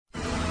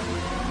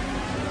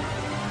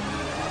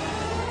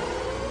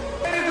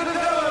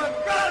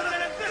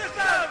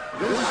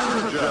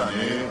your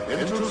journey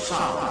into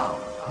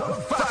sound. The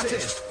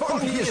fattest,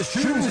 funkiest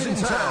tunes in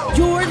town.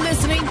 You're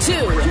listening to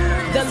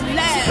the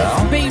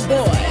Last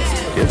B-Boys.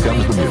 Here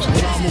comes the music.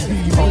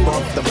 Pump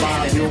up the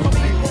volume.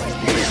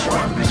 This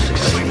one is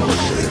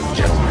exclusive,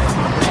 gentlemen.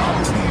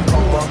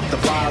 Pump up the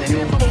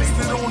volume.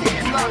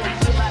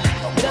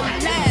 The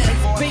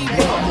Last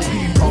B-Boys.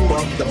 Pump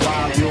up the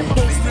volume.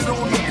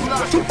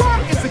 So why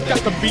is it got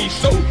to be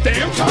so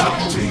damn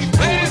tough?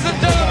 Ladies and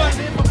gentlemen,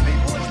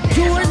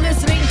 you're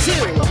listening to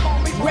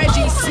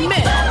Reggie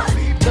Smith,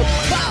 the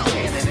Boss.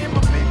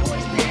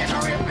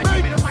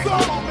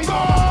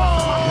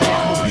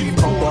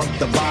 Pump up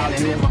the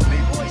volume.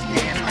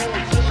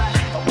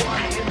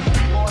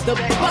 The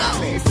Boss.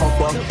 Pump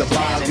up the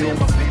volume.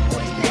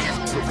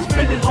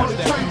 spinning on the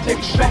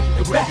turntable back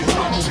to back.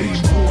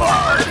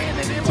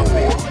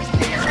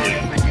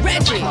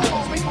 Reggie,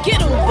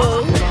 get him,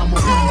 boo.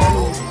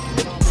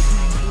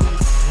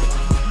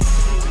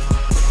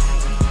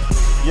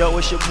 Yo,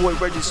 it's your boy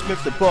Reggie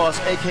Smith, the boss,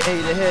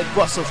 aka the head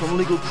buster from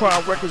Legal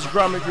Crime Records,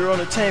 Grimy Girl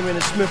Entertainment,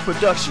 and Smith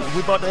Production.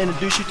 We about to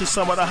introduce you to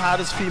some of the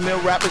hottest female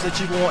rappers that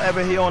you won't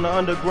ever hear on the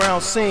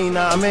underground scene,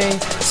 nah I mean?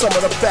 Some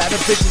of the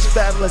baddest bitches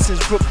battling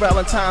since Brooke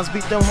Valentine's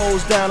beat them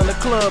hoes down in the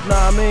club,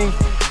 nah I mean?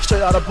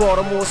 Straight out of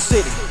Baltimore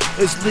City,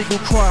 it's Legal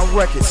Crime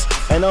Records,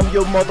 and I'm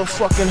your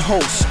motherfucking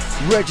host,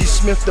 Reggie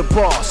Smith, the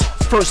boss.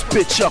 First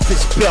bitch up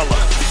is Bella.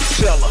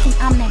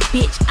 I'm that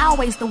bitch,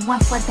 always the one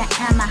for the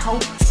anti-hoe.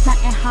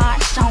 Stuntin'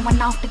 hard, showing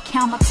off the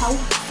camel toe.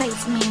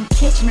 Face me and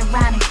catch me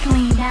riding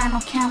clean down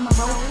on camera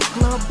road.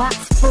 Glove box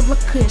full of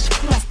kush,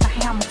 plus the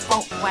hammer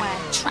folk.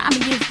 Try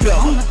me if you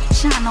wanna,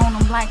 shine on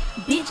them like,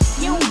 bitch,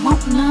 you don't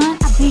want none.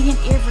 I be in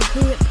every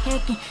hood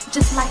packing,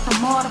 just like the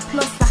mortar.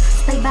 Plus I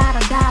stay by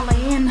the dollar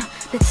in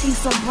the tea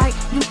so bright,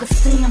 you can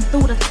see them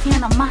through the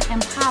tin of my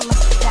Impala.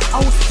 That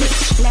old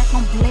six, black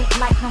on black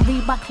like them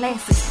Reebok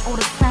classics. Or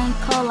the same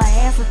color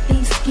as a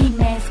thief ski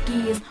mask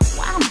is.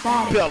 Why I'm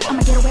about it? I'm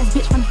a ghetto ass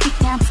bitch from the feet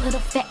down to the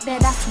fact that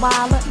I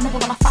swallow.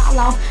 Never will I fall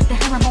off. The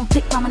hair gon'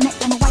 tick from my neck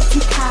and a white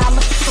tee collar.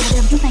 So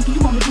whatever you thinking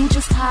you want me to do,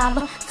 just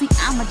holler. See,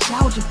 I'm a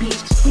Georgia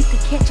bitch. We could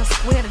catch a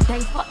square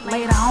today, fuck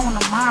later on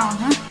tomorrow,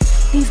 huh?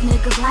 These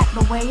niggas like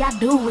the way I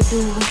do it.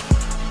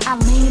 I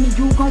lean and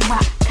you gon'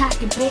 rock, cock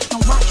it back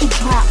and watch you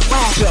drop.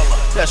 Wow. Bella,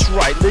 that's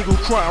right, Legal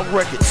Crime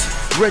Records.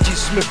 Reggie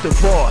Smith the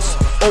boss,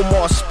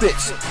 Omar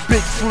Spitz,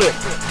 Big Flip,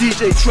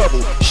 DJ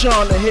Trouble,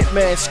 Sean the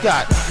Hitman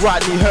Scott,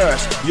 Rodney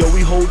Harris. Yo,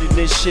 we holding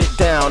this shit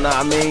down,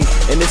 I mean,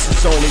 and this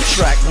is only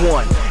track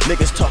 1.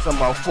 Niggas talking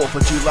about 4th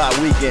of July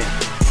weekend.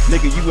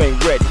 Nigga, you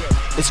ain't ready.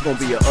 It's gonna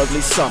be an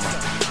ugly summer.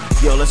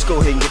 Yo, let's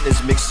go ahead and get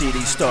this mix CD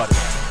started.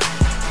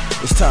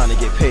 It's time to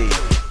get paid.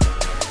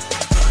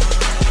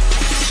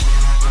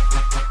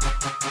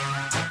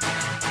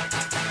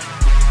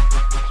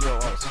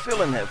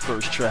 Feeling that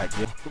first track,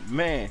 yo.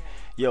 Man.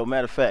 Yo,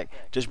 matter of fact,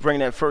 just bring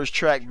that first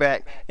track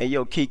back. And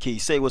yo, Kiki,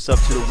 say what's up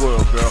to the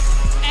world, girl.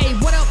 Hey,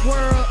 what up,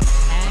 world?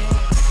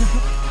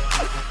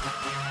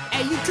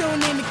 Hey, you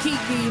tune in to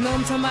Kiki, you know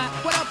what I'm talking about?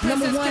 What up,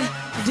 Princess? Number 1,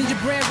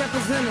 gingerbread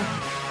representative.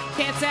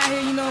 Cats out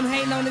here, you know I'm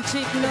hating on the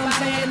chick, you know what I'm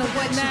saying, or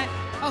whatnot.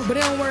 Oh, but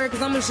they don't worry,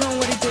 cause I'm gonna show them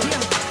what they do.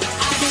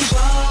 I've been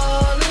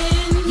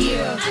ballin',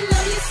 yeah. I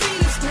know you see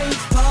the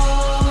strings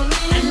falling.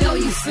 I know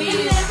you see it.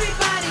 And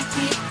everybody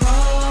keep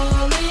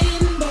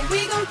calling, but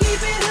we gon'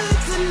 keep it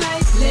hood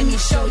tonight. Let me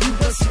show you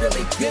what's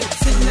really good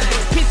tonight.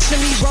 Picture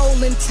me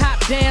rolling top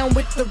down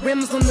with the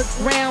rims on the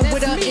ground. That's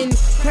with an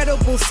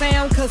incredible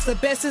sound, cause the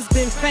best has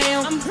been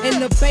found.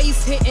 And the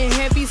bass hitting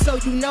heavy, so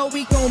you know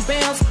we gon'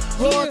 bounce.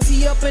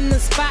 Royalty up in the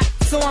spot,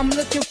 so I'm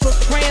looking for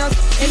crowns.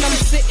 And I'm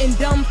sitting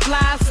dumb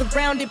fly,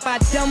 surrounded by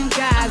dumb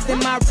guys.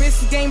 And my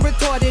wrist game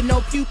retarded,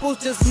 no pupils,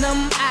 just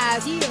numb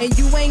eyes. And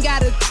you ain't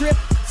got a trip,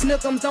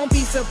 Snookums, don't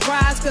be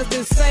surprised, cause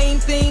the same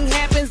thing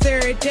happens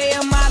every day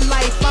of my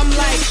life. I'm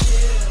like,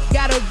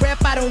 got a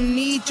rep, I don't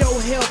need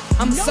your help.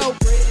 I'm so...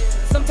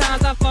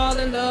 Sometimes I fall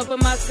in love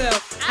with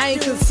myself. I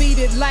ain't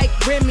conceited like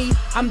Remy,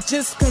 I'm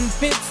just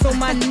convinced. So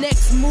my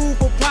next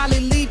move will probably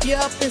leave you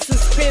up in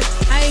suspense.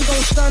 I ain't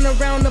gon' stun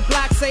around the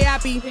block, say I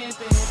be.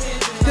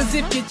 Cause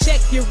if you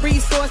check your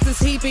resources,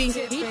 he be.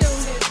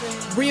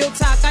 Real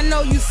talk, I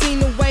know you seen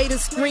the way the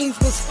screens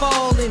was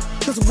falling.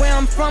 Cause where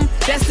I'm from,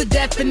 that's the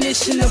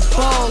definition of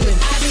ballin'.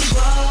 I be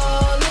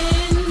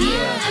ballin',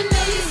 yeah. I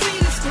know you see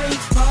the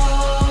screens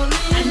falling.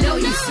 I know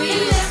you see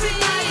it.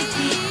 Everybody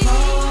keep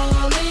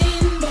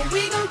calling, but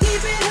we gon'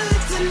 keep it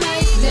hood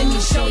tonight. Let me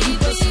show you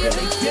what's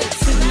really good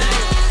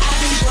tonight. I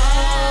be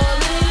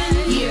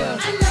ballin', yeah.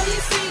 I know you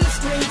see the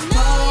screens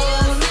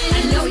falling.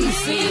 I know you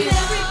see it.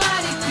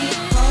 Everybody keep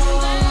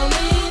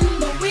calling,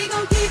 but we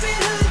gon' keep it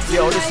hood tonight.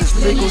 Yo, this is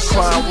Legal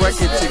Crime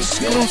Records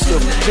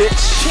exclusive,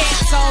 bitch.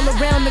 Cats all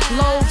around the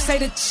globe say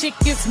the chick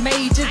is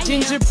major.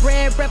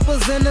 Gingerbread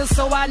representative,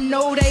 so I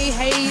know they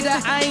hate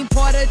her. I ain't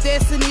part of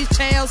Destiny's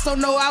Child, so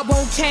no, I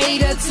won't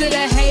cater to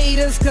the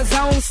haters. Cause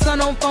I don't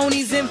stun on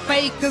phonies and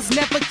fakers.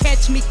 Never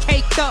catch me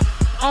caked up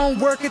on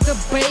work at the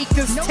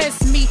bakers.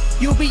 Test me,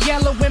 you'll be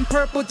yellow and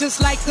purple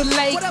just like the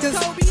Lakers.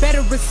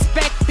 Better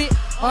respect it,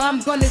 or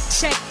I'm gonna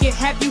check it.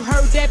 Have you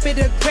heard that bit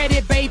of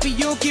credit, baby?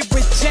 You'll get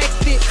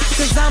rejected.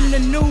 Cause I'm the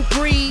new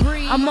breed,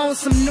 I'm on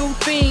some new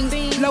things.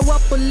 Blow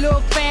up a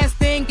little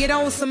faster and get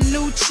on some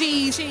new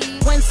cheese.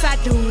 Once I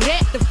do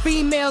that, the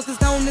females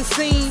is on the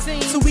scene,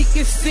 so we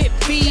can sit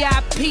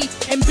VIP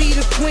and be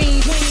the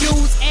queen.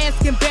 Dudes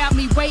asking about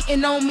me,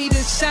 waiting on me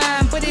to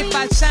shine, but if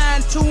I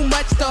shine too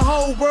much, the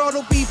whole world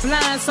will be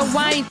blind. So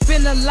I ain't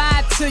finna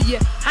lie to you,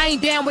 I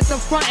ain't down with the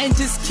front, and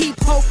just keep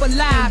hope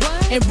alive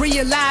and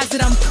realize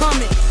that I'm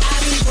coming. I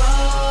be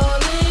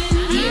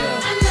rolling,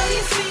 yeah. I know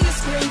you see the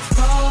screens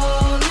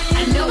falling,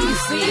 I know you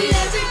see it. And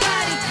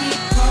everybody keep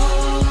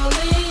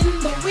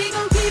calling, but we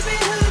gon' keep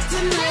it hood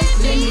tonight.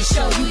 Let me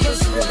show you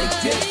what's really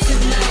good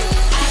tonight.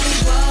 I be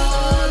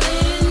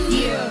rolling,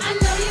 Yeah. I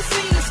know you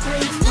see the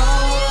screens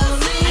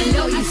falling, I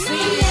know you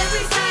see and it.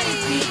 everybody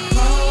keep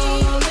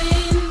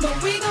calling, but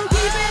we gon'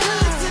 keep it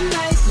hood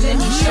tonight. Let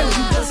me show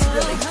you what's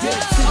really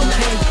good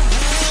tonight.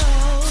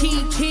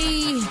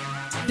 Kiki,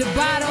 the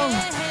bottle,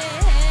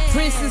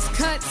 Princess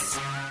Cuts,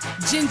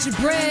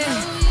 gingerbread.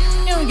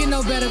 It don't get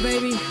no better,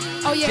 baby.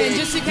 Oh yeah, and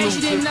just in case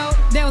you didn't know,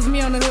 that was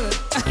me on the hood.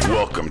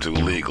 Welcome to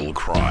Legal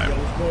Crime.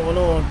 What's going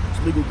on?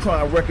 It's Legal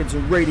Crime Records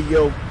and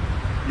Radio.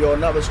 Yo,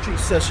 another street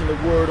session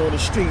of Word on the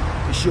Street.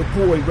 It's your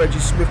boy, Reggie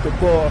Smith, the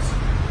boss.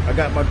 I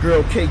got my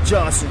girl, Kay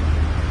Johnson.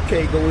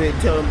 Kay, go ahead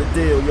and tell him the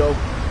deal, yo.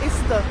 It's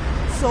the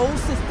Soul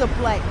Sister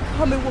Black,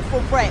 coming with a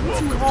rap.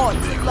 Too hard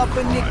to love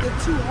a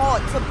nigga, too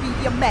hard to be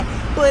your man.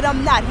 But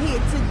I'm not here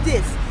to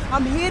diss,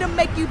 I'm here to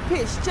make you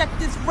piss. Check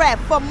this rap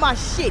for my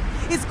shit,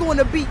 it's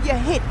gonna be your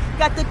hit.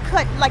 Got the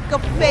cut like a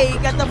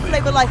fade, got the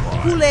flavor like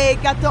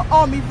Kool-Aid. Got the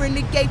army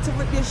renegade to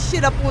rip your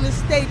shit up on the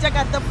stage. I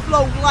got the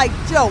flow like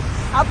Joe,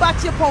 I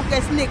box your punk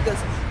ass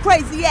niggas.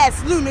 Crazy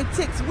ass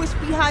lunatics wish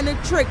behind the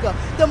trigger.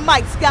 The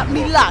mic's got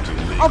me locked,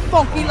 I'm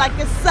funky like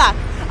a sock.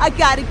 I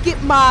gotta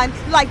get mine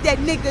like that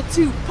nigga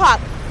Tupac.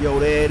 Yo,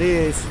 there it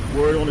is.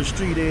 Word on the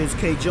street is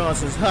Kay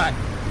Johnson's hot.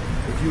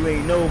 If you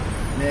ain't know,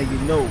 now you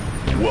know.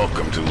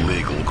 Welcome to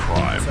Legal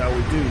Crime. That's how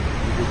we do.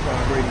 Legal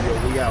Crime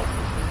Radio, we out.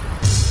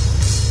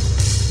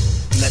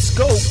 Let's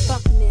go.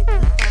 Fuck nigga,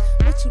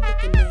 what you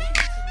looking at?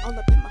 All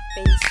up in my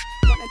face,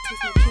 wanna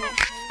taste my cat?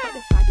 What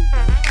if I do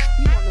that?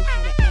 You won't know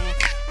how to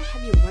act. I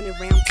have you running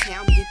around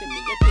town giving me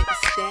a paper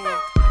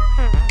stack.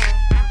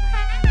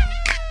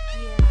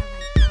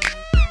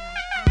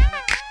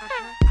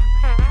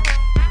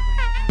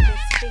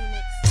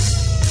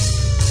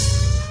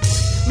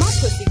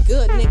 Pussy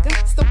good, nigga.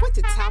 So what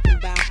you talking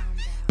about?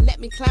 Let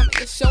me climb on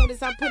your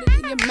shoulders, I put it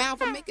in your mouth.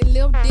 I make a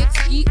little dick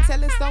skeet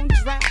till it's on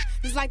dry.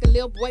 It's like a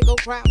little boy go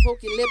cry,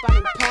 poke your lip out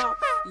and pout.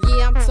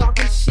 Yeah, I'm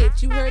talking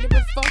shit, you heard it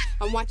before.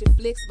 I'm watching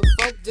flicks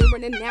before,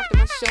 during, and after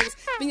my shows.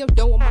 Spin your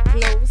dough on my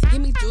clothes, give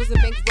me jewels and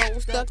bank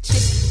rolls. Thug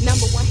chick,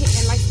 number one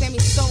hitting like Sammy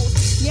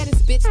Souls. Yeah,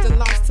 this bitch done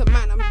lost to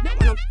mine, I'm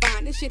knowing I'm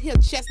fine. This shit here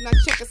chestnut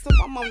checker, so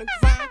I'm on the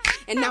grind.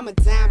 And I'm a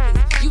dime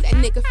piece, you that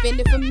nigga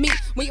fending for me.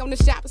 We on the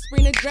shopping spree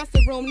in the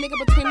dressing room, nigga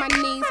between my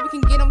knees. We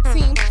can get on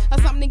team,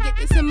 or something to get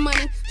this in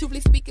money.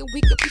 Truthfully speaking,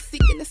 we could be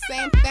seeking the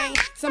same thing.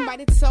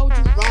 Somebody told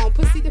you wrong,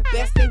 pussy the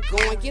best thing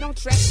going. Get on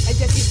track, and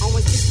Jesse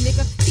Owens, this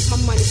nigga, keep my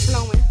money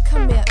flowing.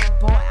 Come here,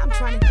 boy, I'm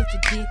trying to get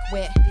your dick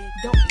wet.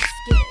 Don't be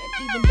scared,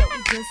 even though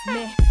we just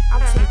met.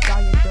 I'll take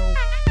all your dough,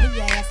 leave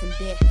your ass in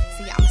debt.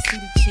 See, I'm a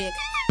city chick,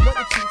 what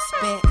did you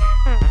expect?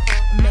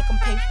 Make him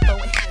pay for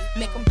it,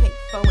 make him pay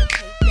for it,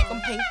 make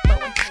him pay for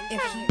it.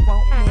 If he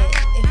won't it,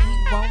 if he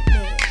won't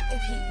it,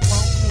 if he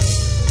won't it,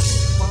 if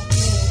he won't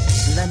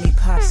it. Let me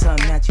pop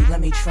something at you, let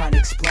me try to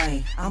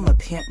explain. I'm a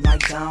pimp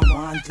like Don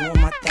Juan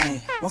doing my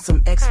thing. Want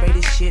some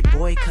X-rated shit,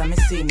 boy, come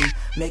and see me.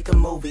 Make a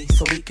movie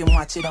so we can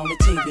watch it on the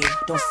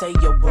TV. Don't say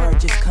your word,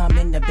 just come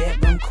in the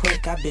bedroom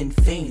quick. I've been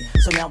fiending,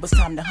 so now it's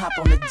time to hop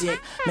on the dick.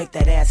 Make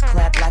that ass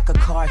clap like a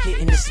car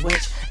hitting the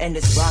switch. And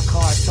it's rock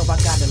hard, so I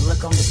gotta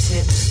look on the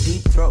tip.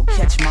 Deep throat,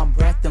 catch my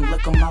breath and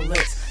look on my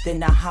lips.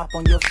 Then I hop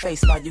on your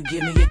face while you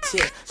give me a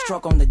tip.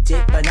 Stroke on the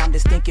dick, but I'm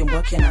just thinking,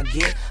 what can I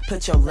get?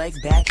 Put your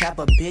legs back, have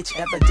a bitch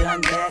ever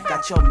done that?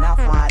 Got your mouth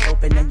wide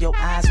open and your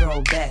eyes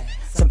roll back.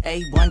 Some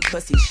A1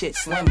 pussy shit,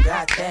 Slim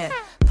got that.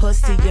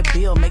 Pussy your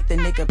bill, make the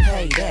nigga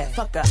pay that.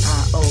 Fuck a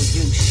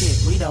IOU shit,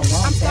 we don't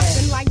want I'm that.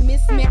 something like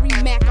Miss Mary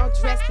Mack, all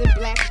dressed in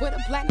black, with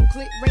a platinum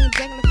clip ring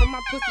dangling from my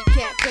pussy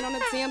cat. Put on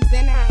the Timbs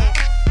and a hat.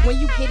 When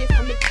you hit it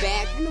from the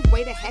back, and the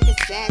way the hack is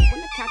sag.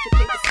 When the counter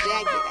paper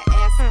sag, get the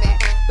ass fat.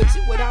 But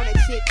you with all that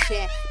chit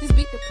chat, just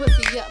beat the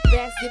pussy up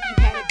as if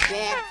you had it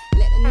bad.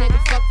 Let a nigga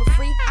fuck for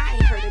free, I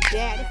ain't heard of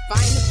that. If I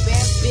ain't a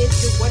bad bitch,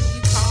 then what do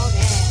you call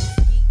that?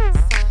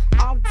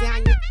 All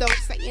down your throat,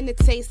 saying it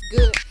tastes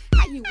good.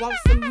 How you want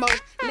some more?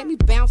 Let me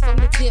bounce on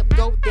the tip,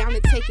 go down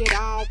and take it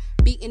all.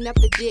 Beating up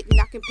the dick,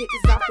 knocking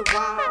pictures off the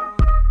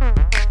wall.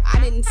 I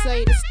didn't tell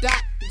you to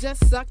stop,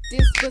 just suck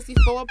this pussy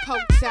for a poke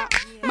chop.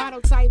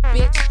 Model type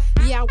bitch,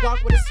 yeah, I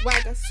walk with a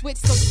swagger. Switch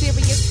so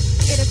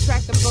serious, it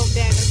attract them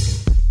bodanas.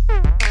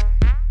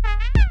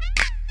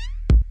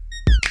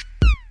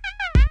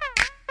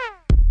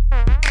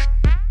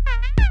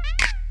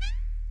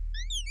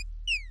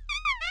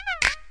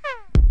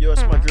 Yo,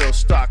 it's my girl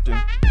Stockton,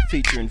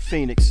 featuring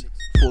Phoenix.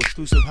 For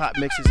exclusive hot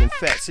mixes and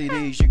fat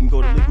CDs, you can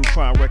go to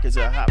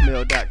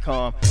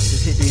legalcrimerecords@hotmail.com.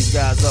 Just hit these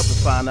guys up and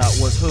find out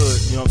what's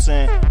hood, you know what I'm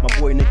saying? My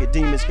boy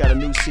DIMES got a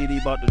new CD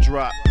about to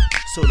drop.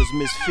 So does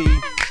Miss Fee.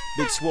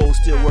 Big Swole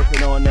still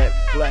working on that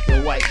black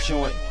and white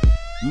joint.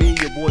 Me,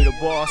 your boy the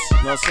boss, you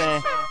know what I'm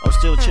saying? I'm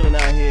still chilling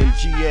out here in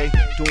GA,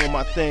 doing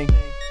my thing.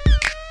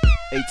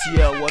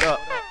 ATL, what up?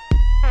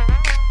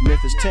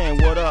 Memphis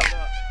 10, what up?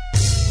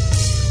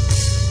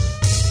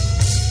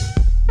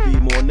 Be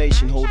More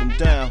Nation, hold them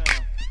down.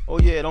 Oh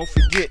yeah, don't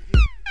forget,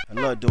 I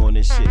love doing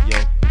this shit, yo.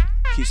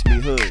 Keeps me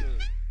hood.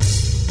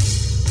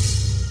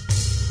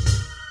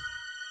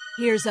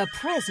 Here's a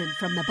present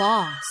from the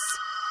boss.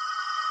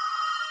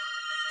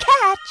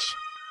 Catch!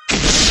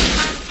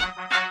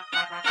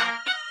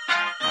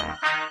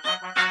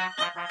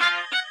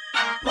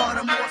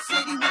 Baltimore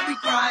City, where we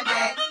grind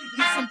at.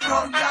 Need some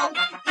pro, yo.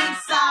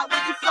 East side,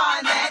 where you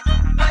find that?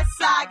 West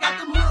side, got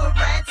them hood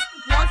rats.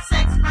 One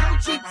sex, real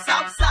cheap.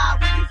 South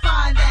side, where you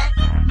find that?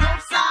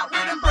 North side,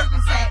 where them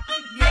burgers at?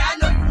 Yeah, I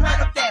know you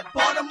heard of that.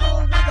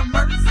 Baltimore, where the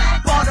murders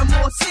at.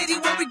 Baltimore City,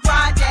 where we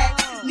grind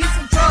at. Need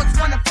some drugs,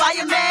 want a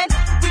fireman?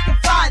 We can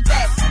find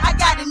that. I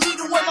got a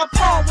needle in my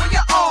palm, where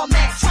your arm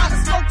at? Trying to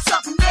smoke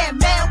something, yeah,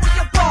 man, where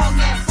your bong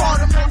at?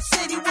 Baltimore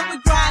City, where we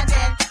grind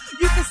at.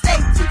 You can stay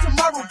till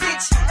tomorrow,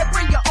 bitch, and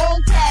bring your own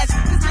cash.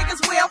 Cause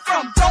niggas where I'm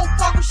from don't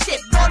borrow shit.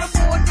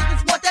 Baltimore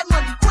niggas want that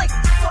money quick.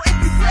 So if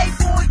you play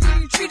boy, then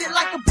you treat it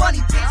like a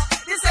bunny, bitch.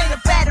 This ain't a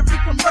battery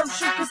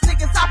commercial. Cause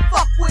niggas I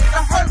fuck with,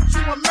 I hurt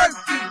you and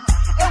murder you.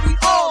 And we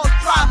all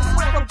drive. And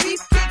when the beef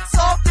kicks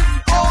off, then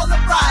we all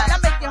arrive. I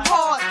make it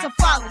hard to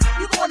follow.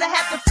 You gonna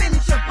have to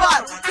finish your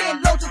bottle.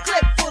 Then load your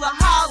clip full of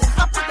hollows.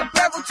 I put the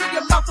barrel to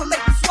your mouth and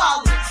make you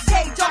swallow.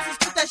 K. Johnson's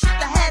put that shit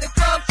to had a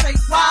club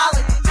straight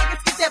wildin'.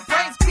 Niggas get their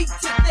brains beat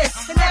to this.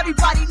 And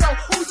everybody know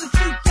who's a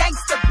true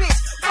gangster bitch.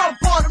 From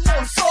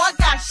Baltimore, so I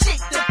got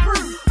shit to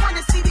prove. When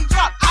the CD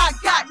drop, I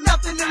got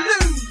nothing to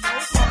lose.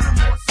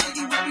 Baltimore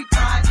City, where we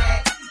grind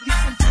at. Need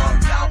some dough,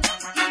 yo.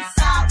 East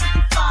side, where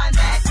you find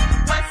that?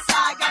 West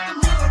side, got them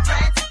hood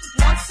rats.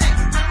 One sex,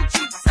 real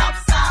cheap. South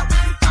side,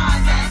 where you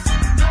find that?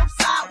 North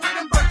side, where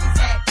them burgers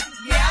at?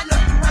 Yeah, I know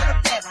you heard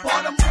of that.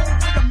 Baltimore,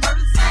 where the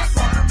murders at.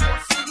 Baltimore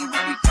City,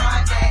 where we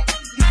grind at.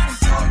 Need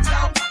some dough,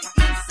 yo.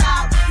 East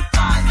side, where you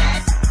find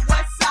that?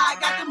 West side,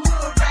 got them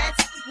hood rats.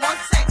 One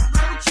sex,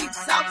 real cheap.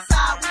 South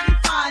side, where you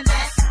find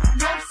that?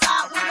 North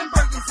side, where them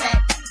burgers at?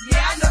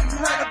 Yeah, I know you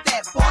heard of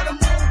that.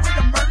 Baltimore, where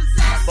the murders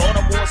at?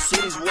 Baltimore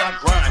City's where I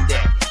grind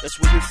at. That's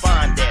where you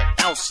find that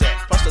ounce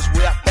at. Plus that's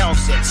where I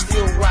bounce at.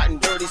 Still rotten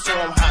dirty, so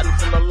I'm hiding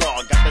from the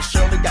law. Got the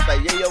Shirley, got the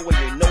yayo, when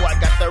you know I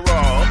got the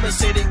raw. I'm a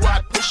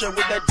citywide pusher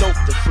with that dope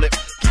to flip.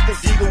 Keep the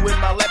deagle in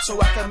my lap so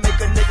I can make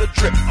a nigga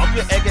drip. I'm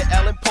your Edgar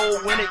Allan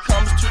Poe when it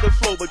comes to the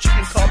flow, but you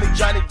can call me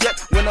Johnny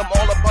Depp when I'm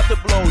all about to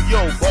blow.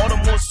 Yo,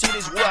 Baltimore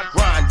City's where I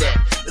grind at.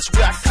 That's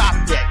where I cop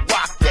that,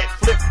 rock that,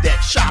 flip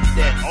that, shop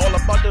that. All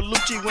about the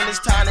Lucci when it's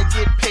time to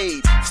get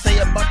paid. Stay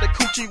about the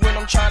coochie when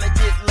I'm trying to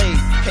get laid.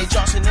 K.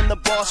 Johnson and the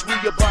boss, we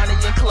your Bonnie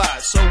and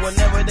Clyde. So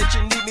whenever that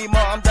you need me,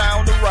 ma, I'm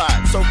down to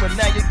ride. So for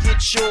now you get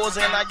yours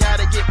and I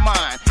gotta get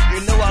mine.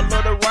 You know I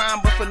love to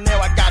rhyme, but for now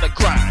I gotta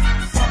grind.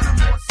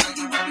 Baltimore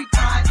City, where we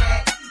grind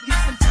at.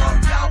 Need some dough,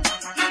 yo.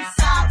 East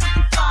side, where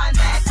you find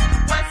that?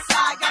 West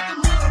side, got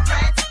them hood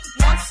rats.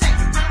 One sex,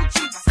 real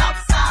cheap. South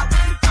side,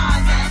 where you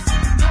find that?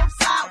 North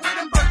side, where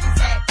them burgers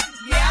at?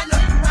 Yeah, I know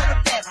you heard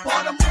of that.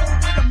 Baltimore,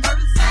 where the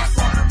murders at?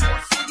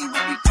 Baltimore City,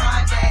 where we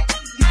grind at.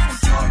 Need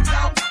some dough,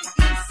 yo.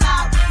 East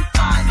side, where you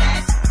find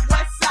that?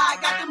 West side,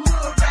 got them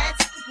hood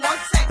rats. One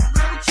sex,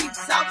 real cheap.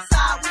 South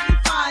side, where you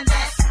find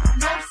that?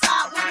 North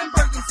side, where them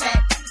burgers at?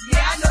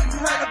 Yeah, I know you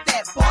heard of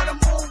that.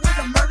 Baltimore, where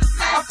the murders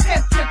at? A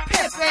pimp to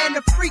pimp and a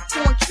freak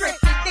on trick.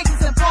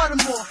 Niggas in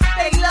Baltimore,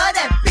 they love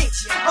that bitch.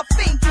 A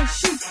fiend can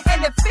shoot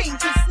and a fiend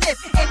can sniff.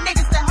 And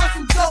niggas that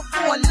hustle dope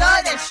gon'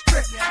 love that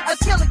strip. A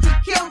killer can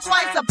kill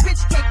twice, a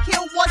bitch can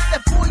kill once.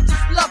 That boy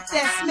just love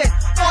that Smith.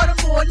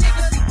 Baltimore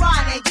niggas be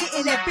grinding,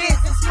 getting that biz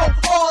and smoke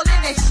all in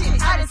that shit.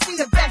 I done seen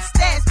the best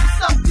stats, but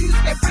some dudes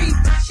can breathe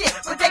for shit,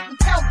 but they can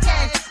count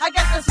cash. I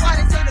guess that's why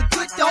they say the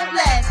good don't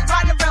last.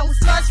 Riding around with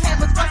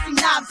sledgehammers, rusty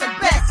knobs and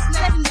bats.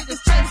 Snatching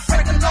niggas chains,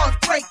 breaking laws,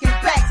 breaking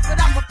backs. But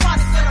I'm a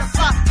product of the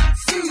block,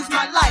 excuse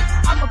my life.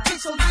 I'm a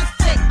bitch on this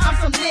thing, I'm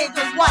some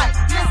niggas' wife.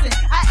 Listen,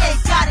 I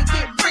ain't gotta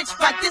get rich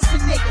by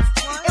dissing niggas.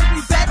 If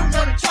we battle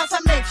on the charts, I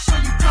make sure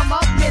you come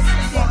up missing.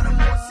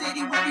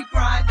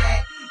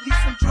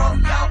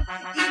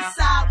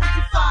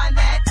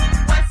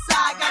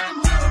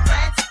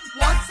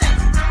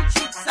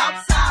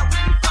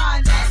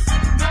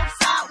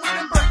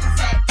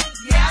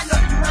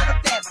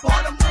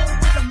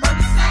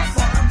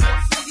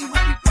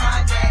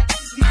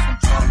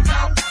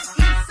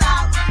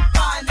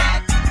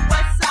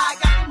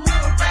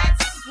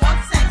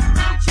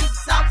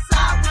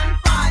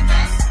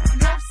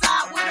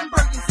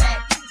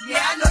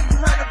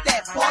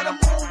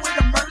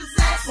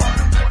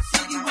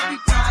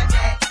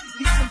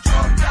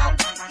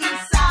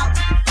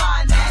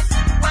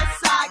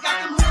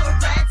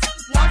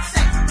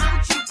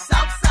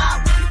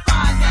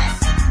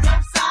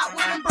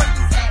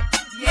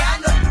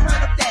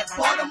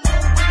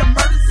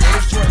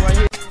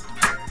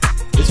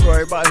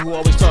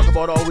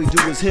 thought all we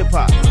do was hip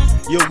hop.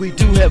 Yo, we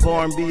do have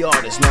R&B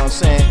artists, know what I'm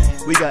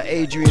saying? We got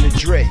Adrian and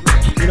Dre.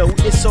 You know,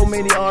 it's so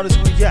many artists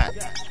we got.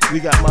 We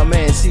got my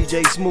man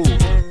CJ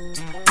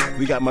Smooth.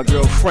 We got my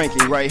girl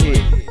Frankie right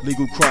here.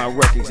 Legal Crime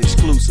Records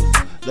exclusive.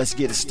 Let's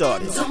get it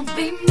started. Don't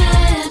be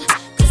mad,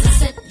 cause I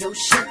set your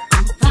shit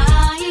on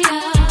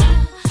fire.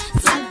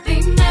 Don't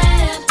be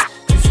mad,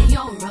 cause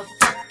you're a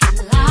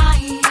fucking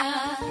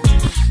liar.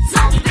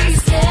 Don't be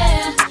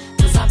scared,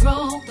 cause I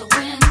broke the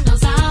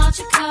windows out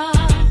your car.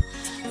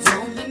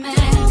 Don't be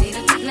mad, need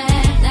to be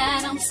glad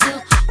that I'm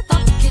still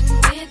fucking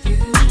with you.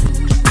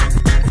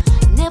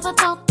 Never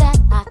thought that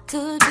I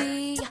could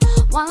be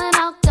wildin'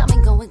 out, got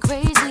me going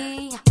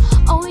crazy.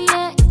 Oh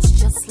yeah, it's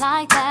just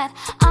like that.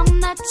 I'm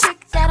that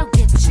chick that'll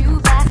get you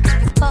back.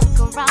 If you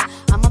fuck around,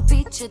 I'ma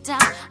beat you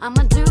down.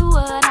 I'ma do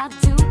what I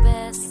do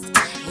best.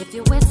 If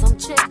you with some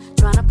chick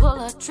tryna pull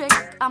a trick,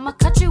 I'ma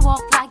cut you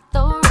off like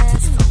the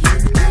rest.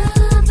 You're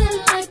nothing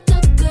like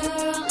a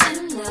girl in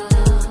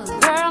love.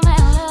 Girl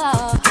in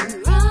love. You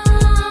can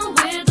run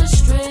with a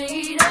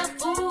straight up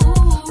fool.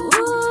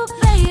 Ooh,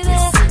 baby.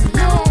 Listen,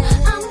 no,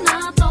 I'm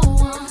not the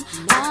one.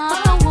 Not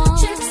the one.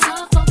 Chicks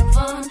are for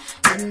fun,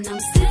 and I'm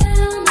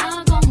still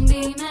not gonna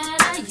be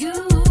mad at you.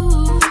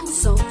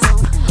 So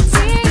don't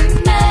be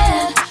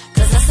mad,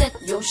 cause I set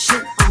your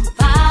shit on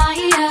fire.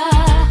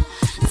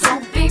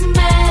 Don't be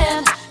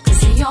mad,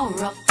 cause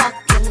you're a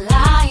fucking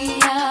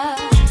liar.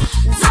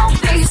 Don't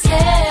be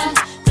scared,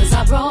 cause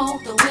I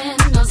broke the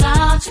windows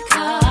out your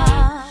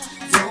car.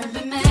 Don't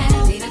be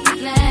mad, need to be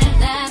glad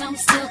that I'm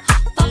still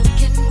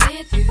fucking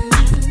with you.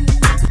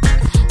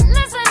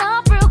 Listen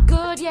up real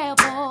good, yeah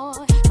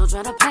boy. Don't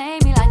try to play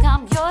me like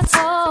I'm your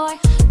toy.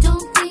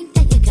 Don't think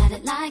that you got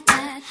it like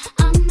that.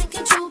 I'm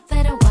making sure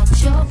better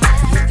watch your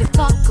back. If you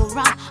fuck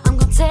around, I'm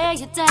gonna tear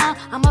you down.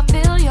 I'ma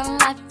fill your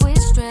life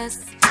with stress.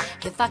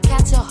 If I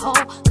catch a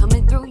hoe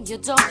coming through your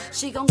door,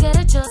 she gon' get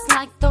it just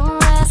like the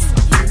rest.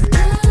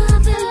 You're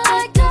nothing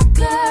like a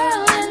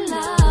girl in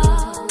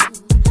love.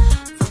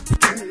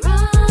 Fucking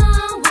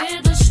run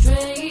with a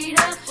straight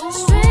up fool.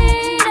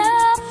 Straight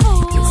up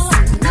fool. You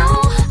know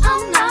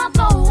I'm not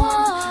the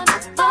one. I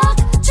fuck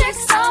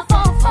chicks up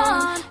for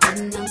fun,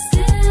 and I'm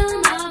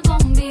still not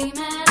gonna be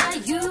mad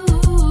at you.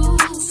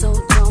 So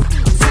don't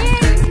be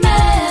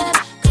mad,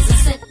 cause I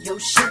set your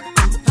shit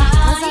on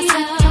fire. Cause I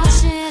set your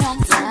shit on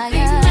fire. Don't be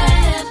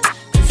mad,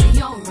 cause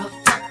you're a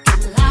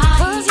fucking liar.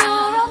 Cause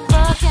you're a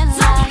fucking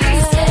liar. Don't be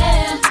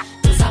scared,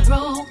 cause I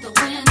broke the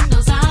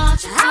windows out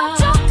your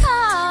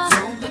car.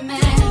 Don't be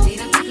mad, need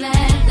to be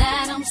glad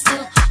that I'm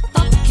still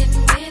fucking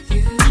with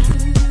you.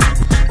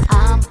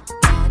 I'm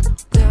that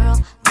girl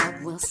that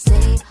will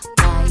stay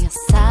by your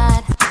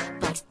side,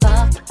 but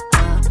fuck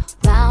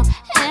around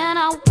and I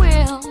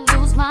will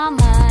lose my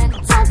mind.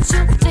 Don't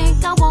you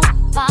think I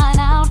won't find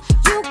out?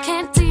 You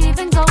can't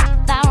even go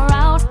that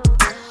route.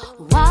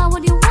 Why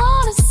would you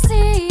wanna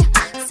see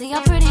a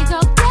pretty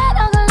girl get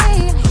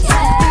ugly?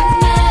 Yeah. Don't be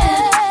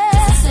mad,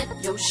 cause I set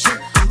your shit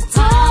on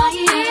fire.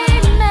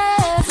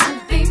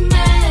 Don't be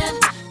mad,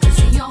 cause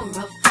you're a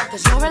fuck,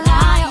 cause you're a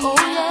liar. Oh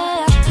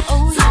yeah,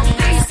 oh yeah. Don't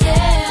be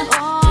scared,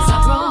 cause I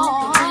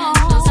broke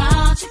the windows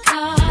out your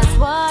car. That's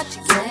what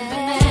you get. Don't be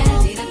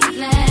mad, need to be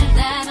glad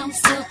that I'm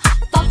still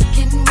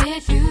fucking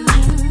with you.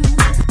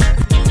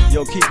 Yo,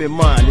 keep in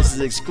mind, this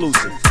is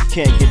exclusive.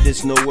 Can't get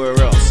this nowhere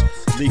else.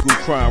 Legal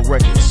Crime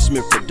Records,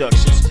 Smith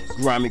Productions,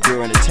 Grimy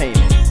Girl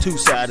Entertainment,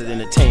 Two-Sided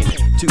Entertainment,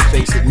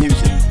 Two-Faced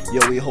Music. Yo,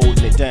 we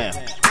holding it down.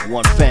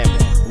 One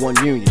family, one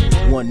union,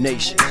 one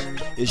nation.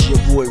 It's your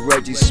boy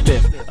Reggie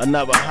Smith,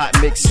 another hot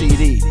mix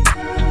CD.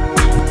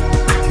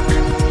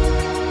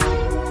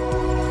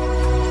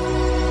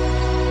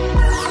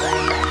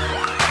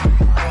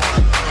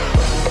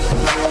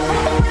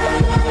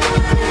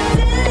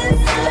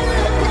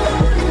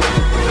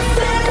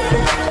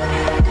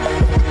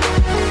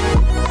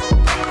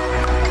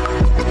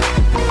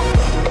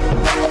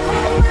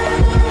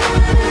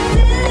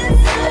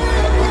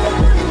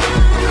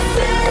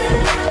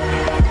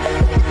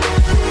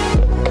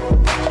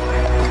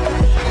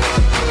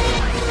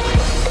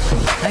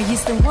 I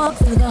used to walk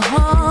through the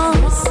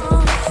halls,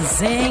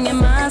 singing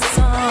my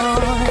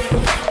song.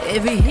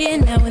 Every here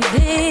now and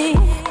then,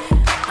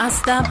 I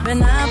stop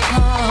and I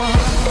pause.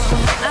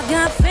 I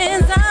got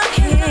fans out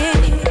here,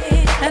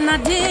 and I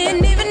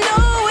didn't even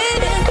know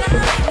it.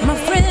 My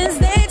friends,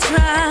 they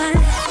try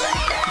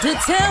to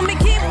tell me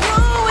keep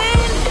going.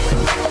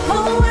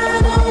 Oh,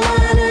 I don't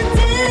wanna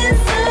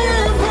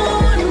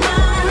disappoint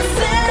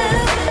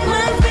myself.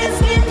 My friends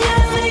keep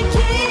yelling,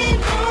 keep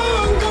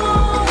on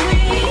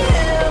going.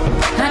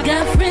 I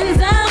got friends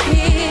out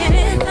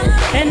here,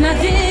 and I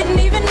didn't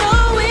even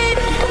know it.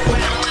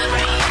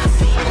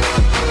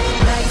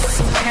 Lights,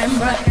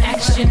 camera,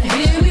 action,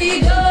 here we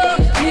go,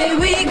 here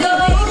we go.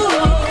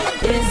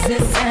 Is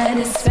it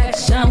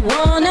satisfaction? I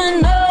wanna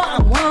know, I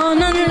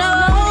wanna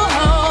know.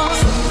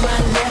 To my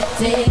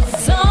left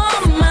is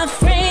all my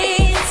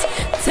friends.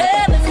 Tell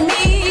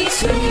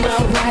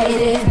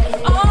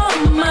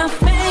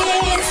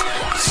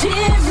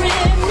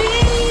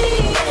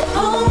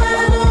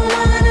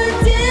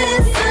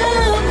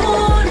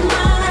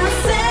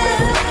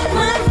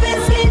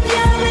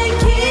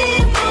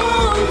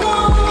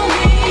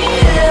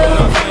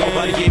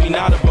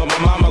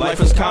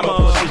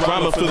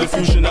for the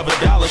fusion of a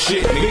dollar.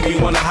 Shit, make me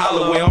wanna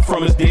holler where I'm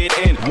from is dead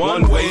end.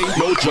 One way,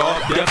 no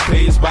job, death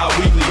pays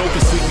bi-weekly. Don't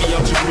can sweep me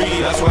up to greedy.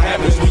 That's what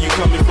happens when you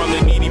coming from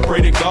the needy.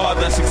 Pray to God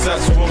that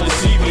success won't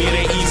deceive me. It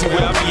ain't easy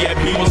where I be at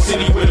Beaver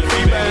City with a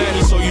feedback hit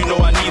me, so you know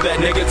I need that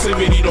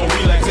negativity. Don't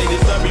relax, ain't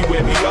this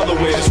everywhere, be well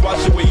aware. Just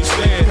watch it where you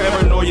stand.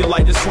 Paranoia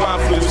like the swine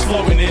flu is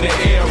floating in the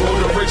air. Road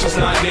to riches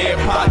not there,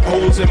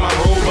 potholes in my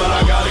road, but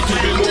I gotta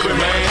keep it moving,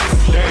 man.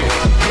 Damn.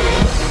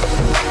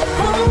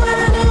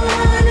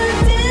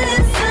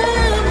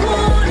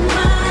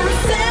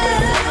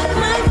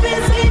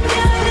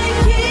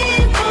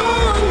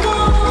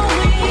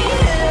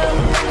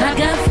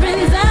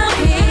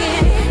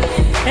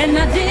 And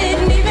I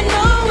didn't even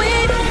know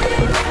it.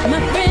 My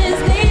friends,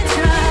 they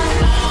try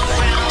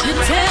to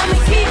tell me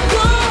keep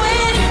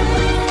going.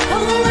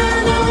 Oh, I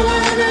don't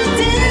wanna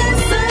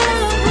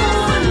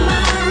disappoint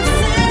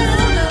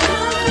myself.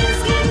 Always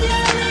keep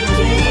going.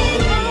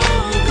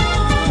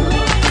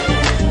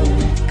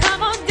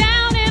 Come on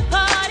down and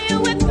party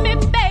with me,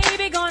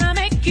 baby. Gonna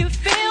make you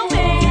feel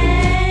me.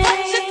 What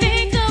you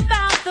think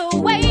about the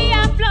way I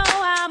flow?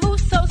 I move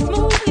so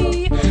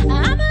smoothly.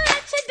 I'ma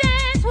let you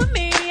dance with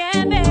me,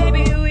 and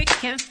baby,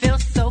 can feel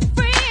so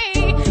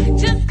free.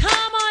 Just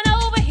come on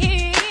over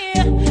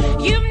here.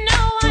 You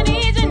know I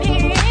need you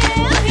near.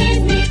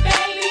 Tease me,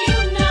 baby. You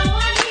know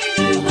I need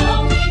you.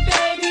 Hold me,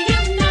 baby.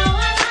 You know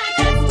I like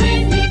that.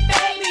 Squeeze me,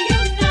 baby.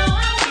 You know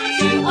I want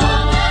you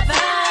all the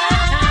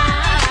time.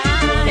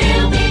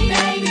 Feel me,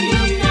 baby.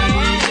 You know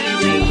I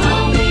need you.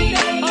 Hold me,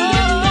 baby. You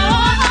know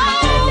I want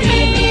you.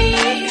 Feel me,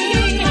 baby.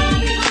 You know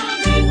I'm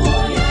hungry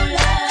for your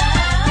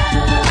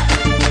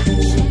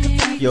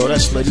love. Yo,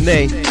 that's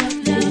Lene.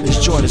 This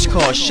joint is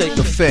called Shake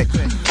Effect.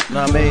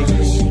 Know what I mean?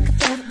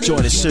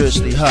 Joint is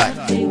seriously hot.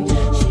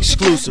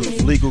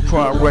 Exclusive, Legal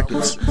Crime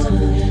Records.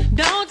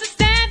 Don't just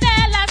stand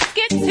there, let's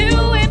get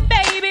to it,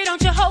 baby.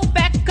 Don't you hold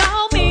back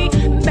on me.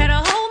 Better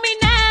hold me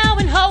now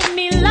and hold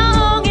me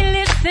long and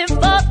listen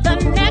for the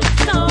next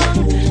song.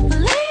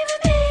 Believe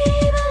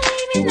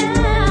me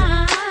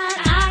now.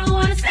 I don't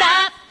wanna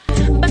stop,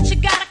 but you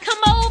gotta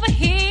come over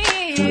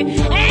here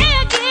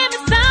and give me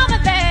some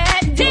of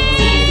that D.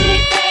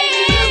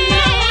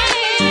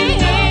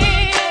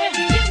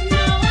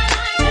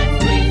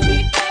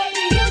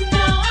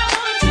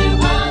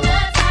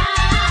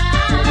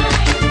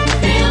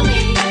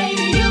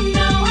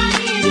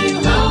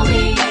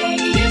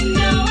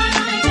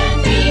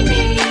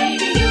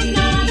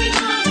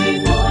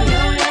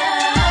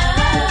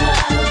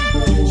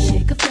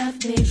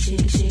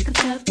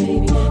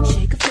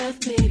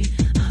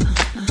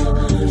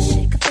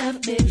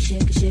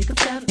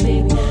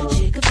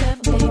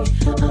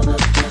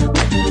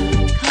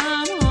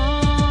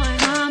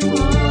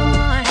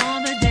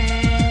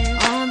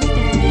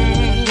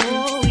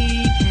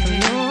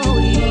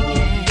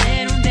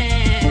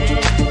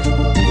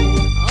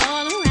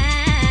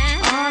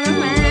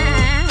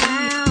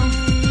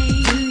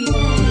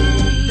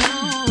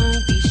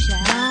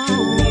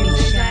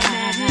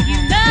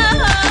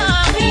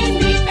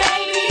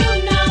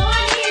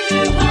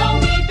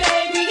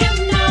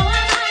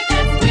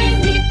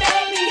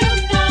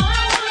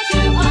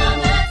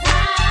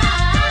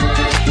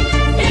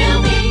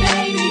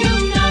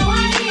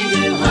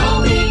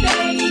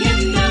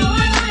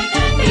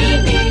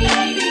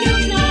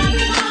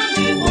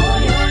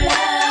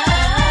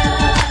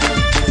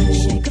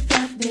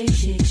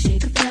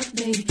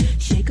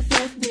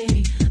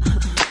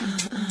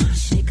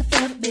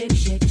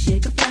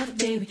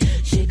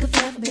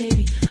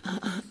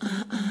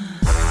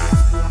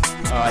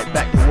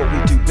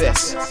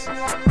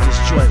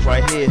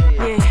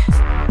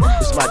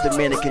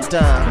 Dominican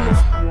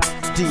dime,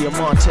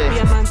 Diamante,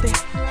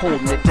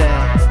 holding it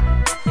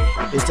down.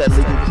 It's that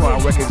Legal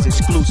Crime Records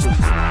exclusive.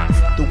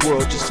 The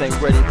world just ain't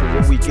ready for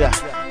what we got.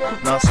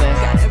 Know what I'm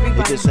saying?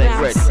 It just ain't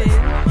ready.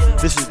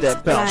 This is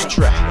that bounce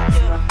track,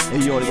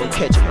 and you only gonna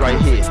catch it right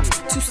here.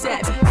 Too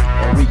savvy.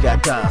 And we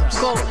got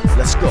dimes.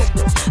 Let's go.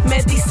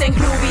 Me dicen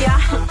Gluvia,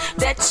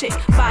 that chick,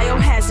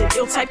 biohazard,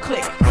 ill type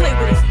click. Play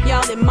with it,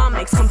 y'all in my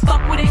mix, come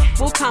fuck with it.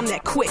 We'll calm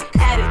that quick.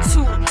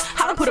 Attitude,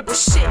 I don't put up with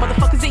shit.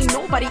 Motherfuckers ain't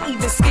nobody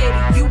even scared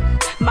of you.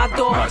 My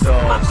dogs,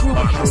 my crew,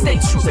 stay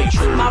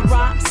true. My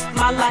rhymes,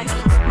 my life,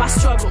 my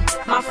struggle,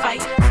 my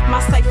fight,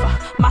 my cipher,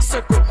 my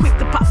circle. Quick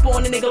to pop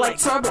on a nigga like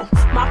turbo.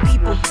 My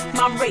people,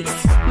 my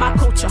race, my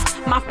culture,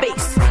 my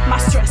face, my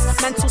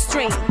stress, mental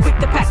strain. Quick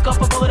to pack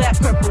up all of that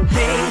purple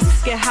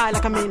haze. Get high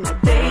like I'm in a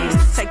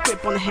daze. Tight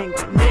grip on the hand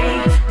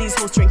grenade. These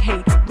hoes drink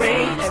hate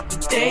rain every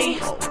day,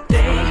 all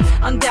day.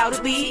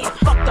 Undoubtedly,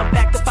 fucked up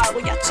back to follow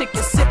y'all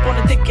chicken. Sip on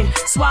a dick and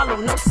swallow.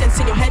 No sense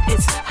in your head,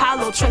 it's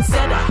hollow.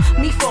 Trendsetter,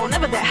 me fall,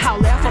 never that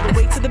howler. I fall the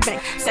way to the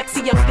bank.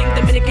 Sexy young thing,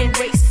 Dominican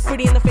race.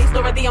 Pretty in the face,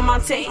 Laura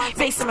Diamante.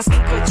 Face in my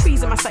speaker,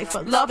 trees in my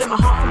cipher. Love in my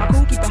heart, for my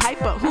cool, keep it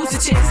hyper. Who's the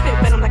chick? Spit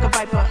venom like a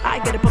viper. I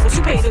get it, but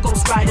you pay the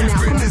ghost rider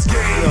now.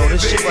 Yo,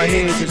 this shit right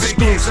here is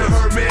exclusive.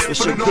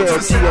 It's your girl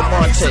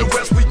Diamante,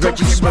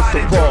 Reggie Smith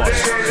the Boss,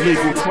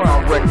 Legal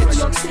Crime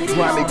Records,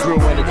 Grimy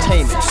Grill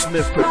Entertainment,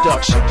 Smith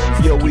Productions.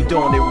 Yo, we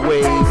doing it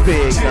way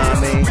big, nah I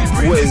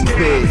mean, way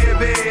big.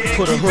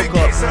 Put a hook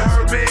up.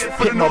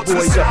 Hit my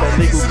boys up at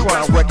Legal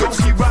Crime Records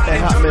and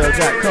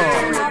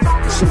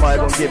Hotmail.com. Somebody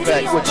gonna get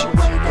back with you,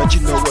 let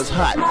you know what's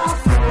hot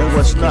and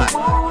what's not.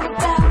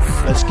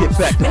 Let's get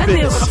back to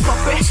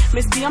business.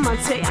 Miss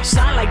Diamante, I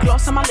shine like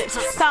gloss on my lips.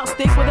 Style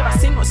stick, whether I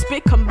sing or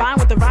spit, combined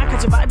with the rhyme,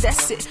 cause your vibe,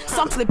 that's it.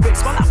 Some flip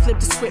bricks while I flip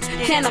the script.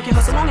 Can't knock your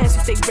hustle long as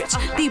you stay rich.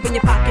 Deep in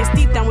your pockets,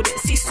 deep down with it.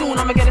 See, soon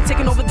I'ma get it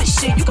taking over this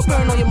shit. You can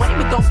burn all your money,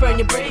 but don't burn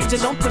your bridge.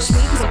 And don't push me,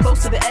 cause I'm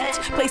close to the edge.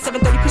 Play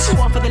 730, push you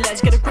off of the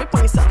ledge. Get a grip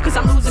on yourself, cause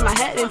I'm losing my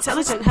head.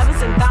 Intelligent,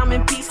 heavens and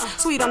diamond peace.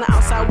 Sweet on the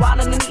outside, wild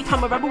underneath.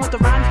 I'm a rebel with the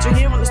rhyme that you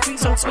hear on the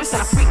streets. Don't twist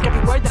and I freak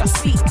every word that I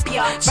speak.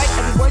 Write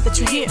every word that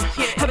you hear.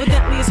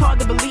 Evidently, it's hard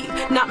to believe.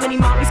 Not many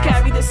mommies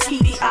carry this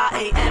heat.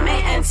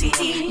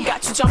 DIAMANTE.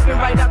 Got you jumping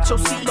right out your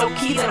seat. Low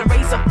key, then I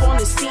raise up on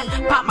the scene.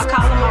 Pop my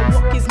collar, my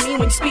walk is mean.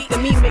 When you speak to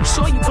me, make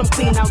sure you come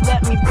clean. Now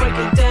let me break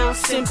it down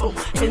simple.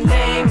 And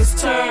name is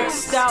turn.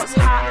 Styles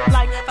hot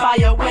like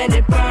fire when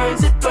it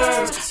burns, it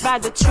burns.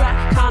 Ride the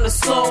track kinda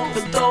slow.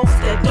 For those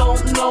that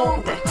don't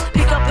know that.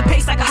 Pick up the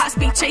pace like a high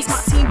speed chase.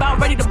 My team about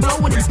ready to blow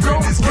when it's blow.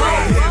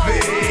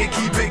 Heavy,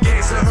 keep it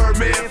gangsta, her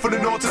man. From the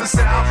north to the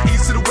south,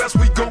 east to the west,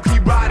 we gon'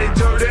 keep riding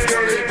dirty.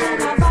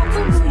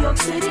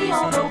 City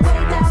all the way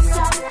down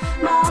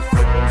south, my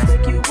friends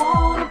make you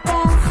wanna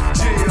bounce.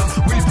 Yeah,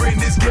 we bring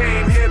this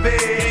game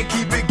heavy and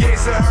keep it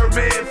gangsta, her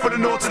man. From the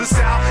north to the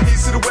south,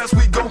 east to the west,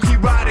 we gon'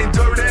 keep riding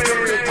dirty.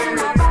 And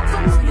I rock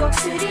from New York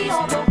City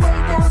all the way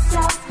down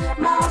south,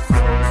 my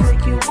friends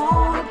make you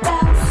wanna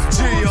bounce.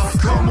 Yeah,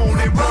 come on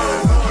and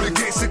roll with a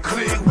gangsta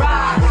click,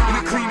 ride in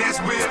a clean ass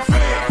whip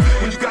flip.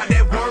 When you got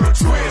that word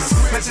twist,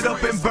 match it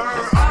up and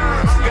burn.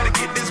 Gotta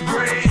get this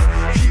bread,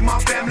 keep my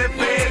family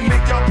fed,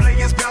 make y'all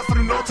players bounce from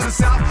the north to the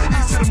south,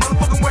 east to the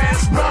motherfucking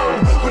west. Roll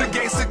with a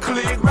gangsta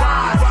click,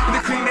 ride in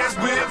a clean ass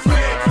whip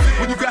flip.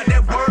 When you got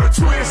that word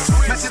twist,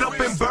 match it up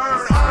and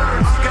burn.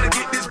 Gotta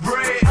get this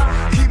bread,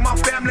 keep my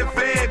family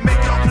fed, make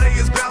y'all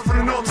players bounce from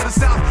the north to the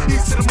south,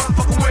 east to the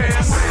motherfucking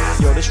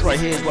west. Yo, this right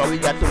here is why we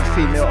got them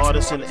female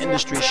artists in the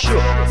industry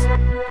shook.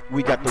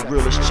 We got the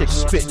realest chicks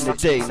spitting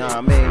today, nah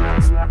I mean.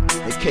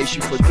 In case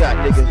you forgot,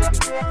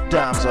 nigga,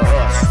 dimes are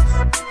us.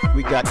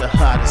 We got the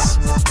hottest,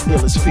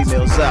 illest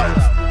females out.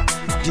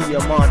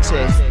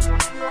 Diamante,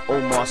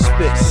 Omar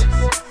Spitz.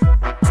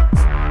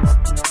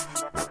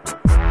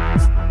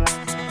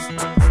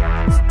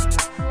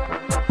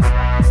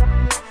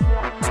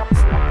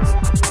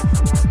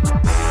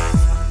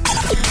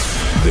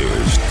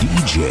 There's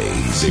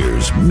DJs,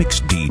 there's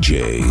mixed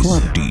DJs,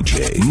 club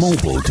DJ,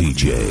 mobile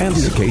DJ, and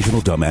the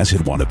occasional dumbass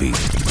hit wannabe.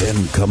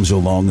 Then comes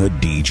along a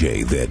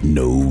DJ that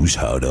knows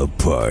how to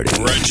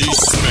party. Reggie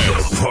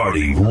Smith, the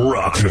party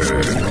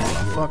rocker.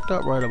 I'm fucked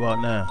up right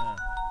about now.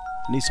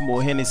 Need some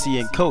more Hennessy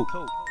and Coke.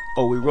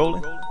 Oh, we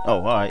rolling? Oh,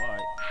 alright.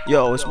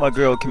 Yo, it's my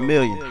girl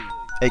Chameleon,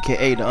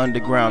 aka the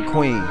Underground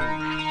Queen.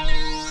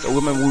 So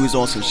remember we was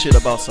on some shit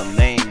about some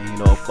name, you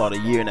know, about a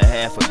year and a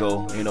half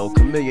ago. You know,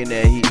 Chameleon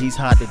there, he's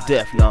hot to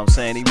death, you know what I'm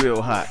saying? He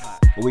real hot.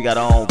 But we got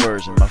our own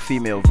version, my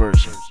female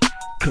version.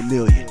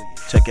 Chameleon,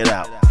 check it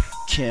out.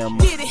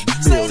 Chameleon.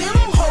 Say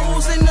them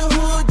hoes in the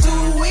hood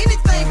do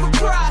anything for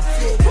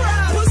profit.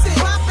 Pussy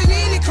popping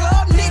in the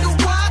club, nigga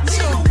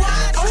watching.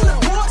 On the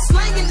board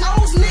slanging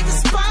those niggas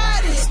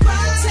spotted.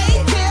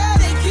 Take care of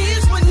their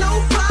kids with no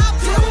pop.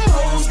 Them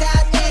hoes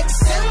got X,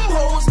 them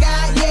hoes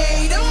got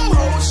yay. Them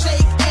hoes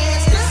shake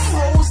ass, them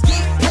hoes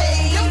get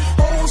paid. Them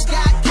hoes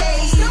got K,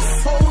 them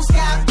hoes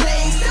got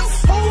plays. Them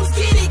hoes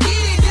get it,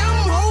 them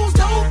hoes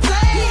don't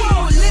play. You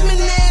old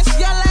lemon ass,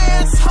 yellow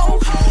ass hoe.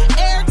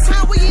 Every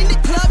time we in the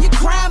club, you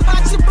crying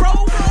about your bro.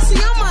 See,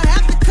 I'ma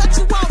have to cut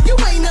you off, you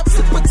ain't up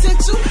to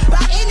potential.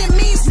 By any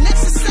means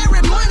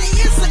necessary, money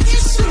is an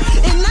issue.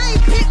 And I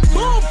ain't pit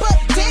bull, but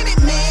damn it,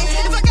 man.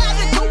 If I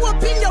gotta go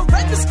up in your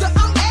register,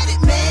 I'm at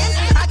it, man.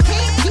 I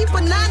can't keep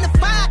a 9 to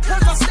 5,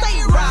 cause I stay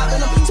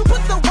robbing them. To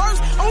put the words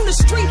on the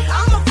street,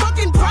 I'm a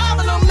fucking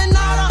problem. And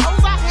all the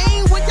hoes I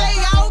hang with, they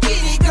all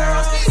get it,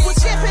 girls. With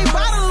champagne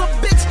bottle of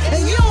bitch,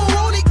 and you don't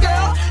want it,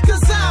 girl.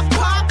 Cause I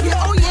pop you,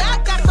 oh yeah,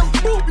 I got them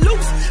Fruit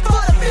Loops for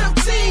the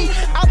 15.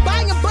 I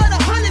buy them but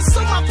 100,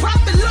 so my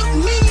profit look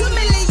mean.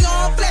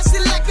 Chameleon,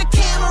 flashing like a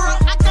camera.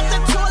 I got the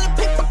toilet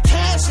paper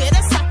cash, yeah,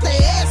 that's out the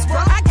ass,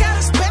 bro. I got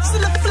a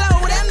special flow,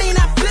 that mean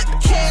I flip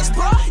cash,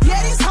 bro.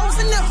 Yeah, these hoes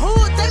in the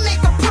hood, they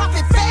make a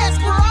profit fast,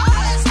 bro.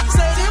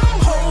 Say them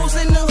hoes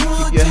in the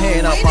hood. Keep your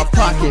hand out my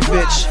pocket,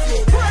 bitch.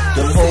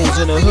 Them hoes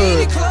in the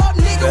hood,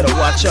 better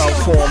watch out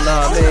for them,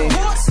 nah I mean.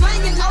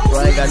 Bro,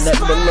 I ain't got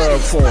nothing but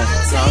love for them, know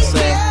what I'm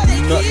saying?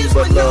 Nothing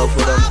but love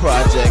for them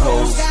project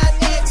hoes.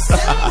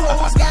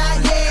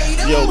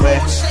 Yo,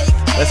 man,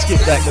 let's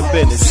get back to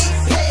business.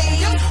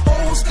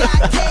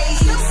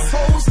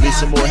 Need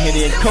some more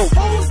Henny and Coke.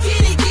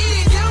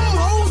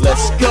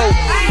 Let's go.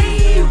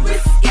 Ayy,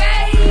 risque,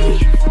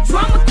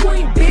 drama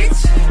queen,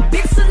 bitch.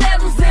 Big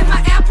celebs in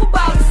my apple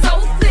bottle, so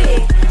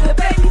thick. The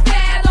baby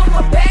fat on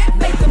my back,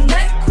 make them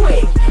nut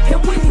quick.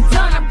 And when you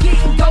done, I'm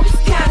getting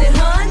ghost counted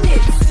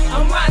hundreds.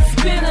 I'm riding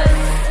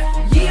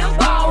spinners, yeah, I'm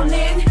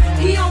ballin'.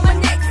 He on my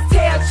next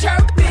tail,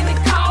 chirping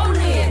and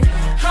calling.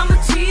 I'ma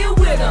chill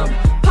with him,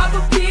 pop a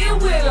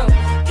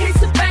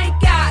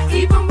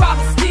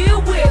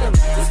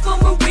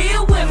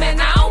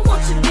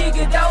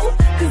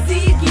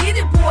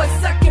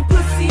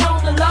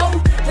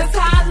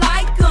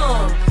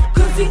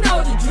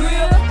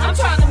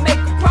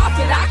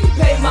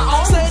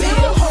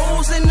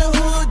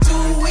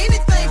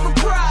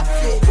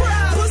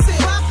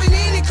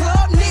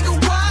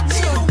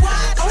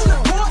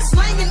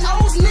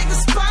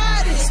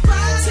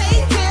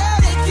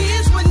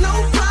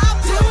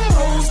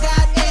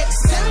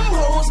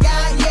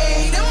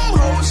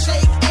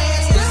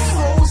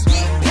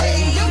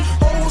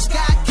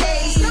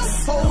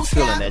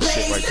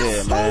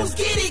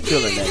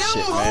feeling that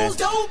shit,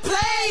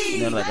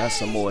 man. Now I got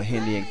some more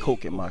Henny and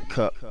Coke in my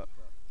cup.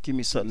 Give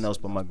me something else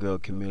but my girl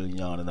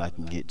Chameleon that I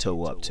can get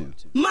toe up to.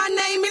 My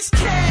name is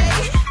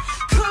Kay,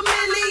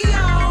 Chameleon.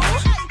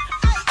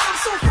 I'm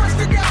so fresh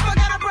to death, I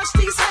gotta brush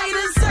these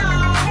haters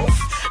off.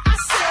 I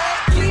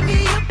said, give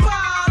me a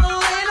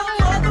bottle and a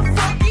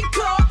motherfucking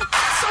cup,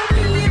 so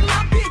me and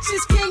my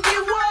bitches can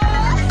get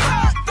what?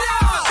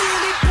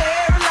 Feeling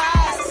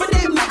paralyzed, but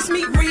that makes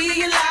me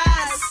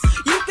realize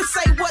you can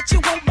say what you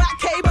want about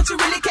K, but you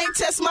really can't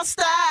test my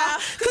style.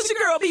 Cause your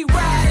girl be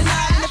riding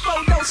out in the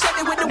photo,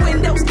 shoving with the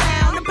windows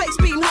down, the bass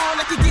beating hard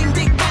like you're getting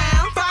dick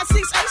down. 5,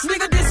 6, 8,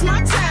 nigga, this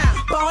my time.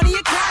 Bonnie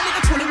and Clyde,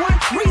 nigga,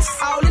 21 Reese,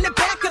 all in the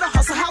back of the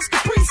hustle house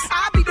Caprice.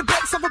 I beat the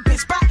brakes of a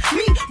bitch by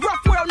me.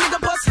 Rough world,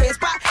 nigga, bust heads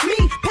by me.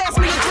 Pass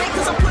me a drink,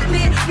 cause I'm putting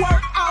in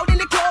work. Out in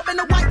the club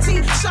in a white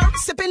t-shirt,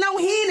 sipping on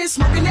Henny,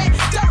 smoking that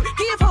dirt.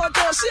 Give her a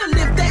girl, she'll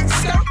lift that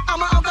skirt. I'm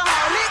an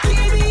alcoholic.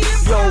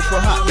 Yo, for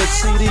hot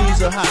mix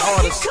CDs or hot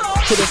artists,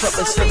 hit us up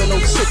at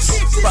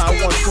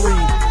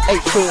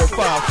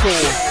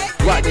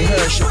 706-513-8454. Rodney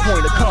Harris, your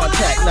point of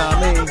contact, nah,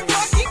 I mean.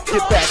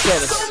 Get back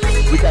at us.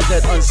 We got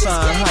that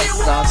unsigned hype,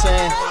 know what I'm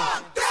saying?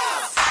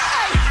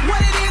 What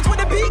it is, what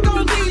the beat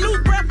gon' be.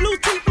 Loose breath, loose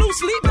teeth, loose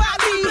sleep by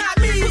me.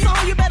 Cause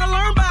all you better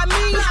learn by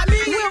me.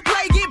 We'll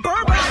play, get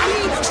burned by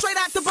me. Straight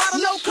out the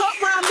bottle, no cup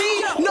round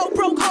me. No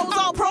broke hoes,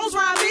 all pros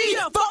round me.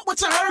 Fuck what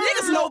you heard,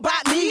 niggas know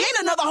about me. Ain't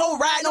another hoe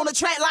riding on the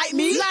track like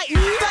me.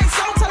 Thanks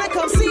so till they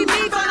come see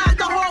me. Find out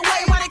the hard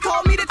way why they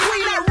call me the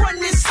queen. I run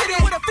this city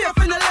with a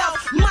fifth in the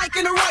left, mic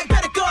in the right.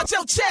 Better guard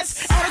your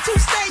chest. Attitude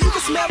stay, you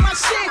can smell my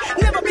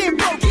shit. Never been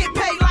broke, get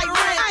paid like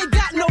rent. I ain't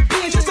got no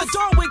binge, just a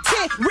door with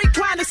 10.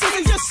 Recline the seat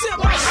and just sip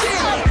my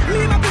shit.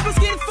 Me and my people's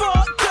getting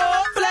fucked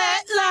up,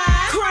 flat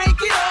line, crank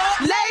it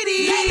up,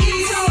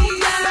 ladies.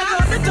 Back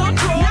up the dump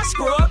truck, now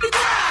scrub the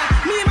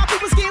grind. Me and my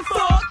people's getting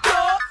fucked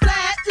up,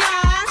 flat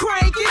line,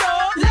 crank it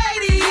up,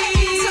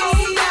 ladies.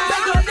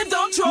 Back up the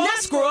dump truck, now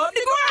scrub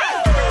the grind.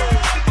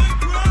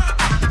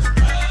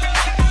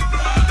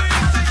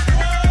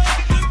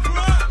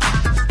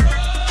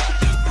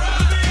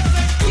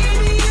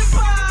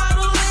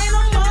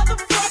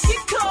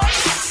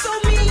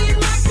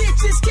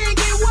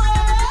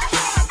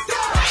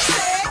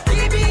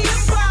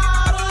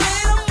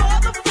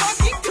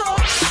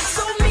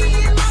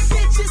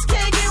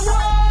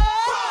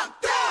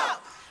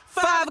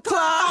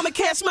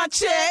 Catch my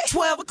check,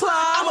 12 o'clock,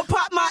 I'ma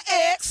pop my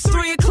X,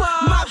 3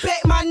 o'clock, my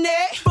back, my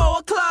neck, 4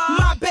 o'clock,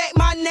 my back,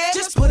 my neck,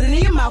 just put it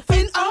in your mouth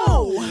and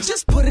oh,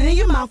 just put it in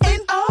your mouth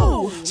and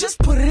oh, just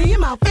put it in your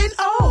mouth and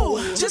oh,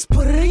 just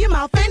put it in your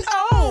mouth and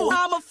oh,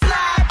 I'm a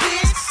fly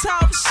bitch,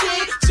 talk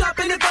shit, jump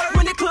in the bird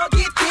when the club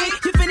get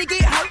thick, you finna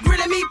get hurt,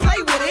 grilling me, play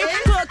with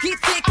it, club get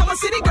thick, I'm a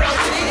city girl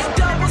with it,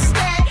 double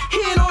stack,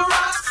 hit on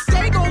rocks,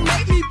 they gon'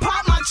 make me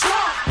pop my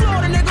trunk,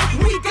 Florida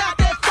nigga, we got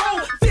that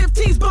phone,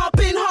 15's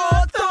bumping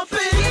hard, thumping.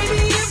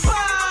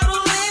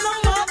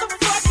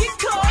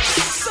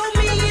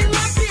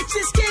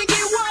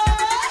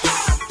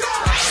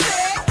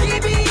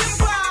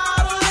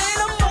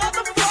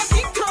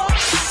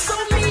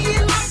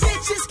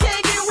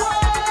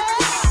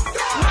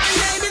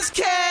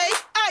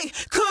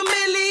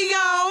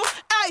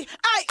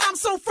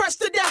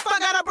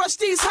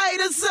 These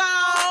haters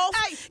on.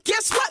 Hey,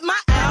 guess what? My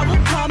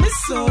album coming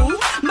soon.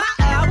 My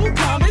album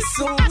coming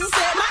soon. I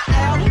said my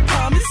album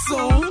coming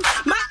soon.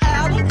 My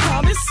album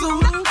coming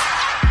soon.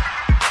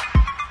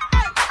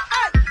 Hey,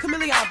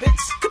 Chameleon,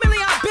 bitch.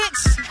 Chameleon,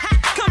 bitch.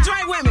 Come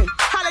drink with me.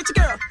 Holla at your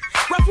girl.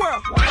 Rough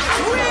world.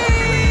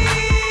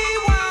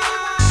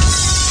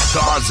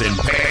 Causing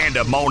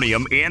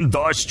pandemonium in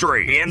the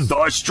street.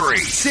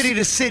 City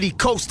to city,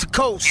 coast to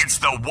coast. It's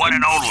the one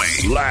and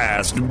only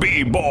Last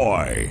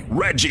B-Boy,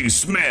 Reggie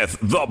Smith,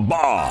 the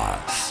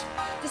boss.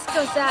 This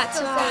goes out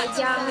to all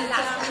y'all who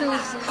like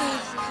cruising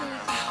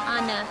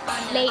on a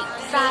late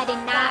Friday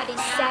night and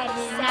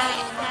Saturday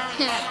night.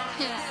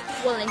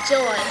 Well,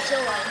 enjoy.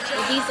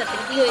 These are the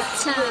good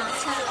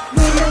times.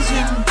 Windows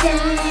round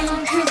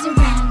down, cruising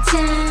round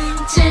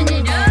town. Turn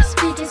it up,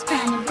 speakers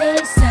pounding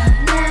bass up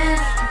loud.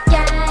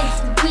 Guys,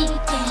 the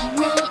weekend,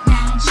 late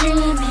night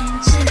dreaming,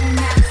 chilling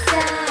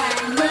outside,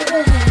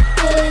 neighborhood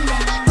feeling.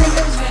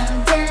 Windows round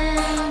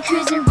down,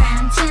 cruising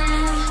round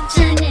town.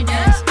 Turn it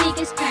up,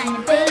 speakers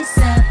pounding bass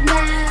up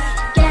loud.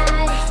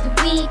 Guys, the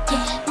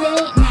weekend,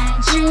 late night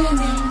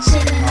dreaming,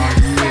 chilling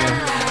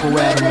outside. Go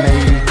at 'em,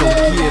 lady, go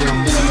get 'em.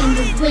 Feeling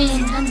the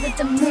wind under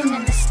the moon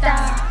and the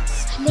stars.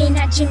 Late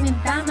night dreaming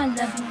about my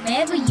love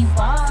wherever you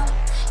are.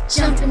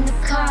 Jump in the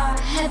car,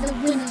 have the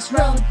windows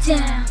rolled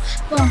down.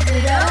 Bump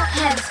it up,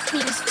 have the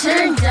speakers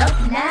turned up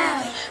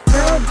loud.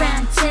 Roll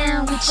around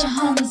town with your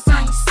homies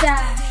on your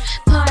side.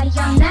 Party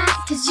all night,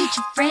 cause you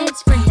your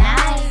friends for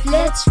life.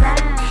 Let's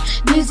ride,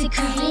 music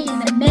creating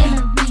the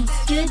memories.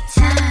 Good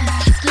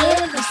times,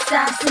 quiero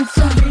estar sin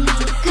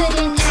sonreír.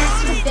 Couldn't ask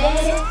for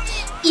better,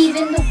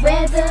 even the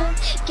weather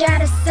got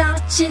us all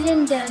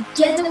chilling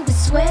together with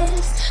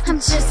sweaters. I'm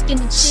just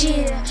gonna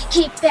chill,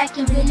 kick back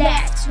and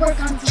relax. Work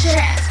on the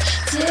tracks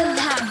till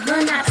I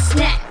run out of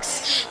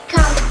snacks.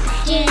 Call it the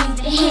game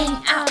to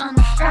hang out on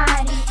the Friday.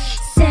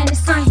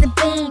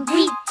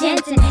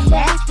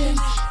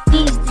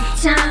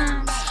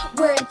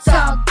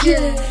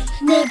 good.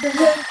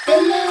 Neighborhood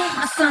feeling,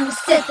 my song will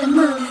set the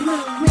mood.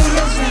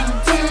 Windows roll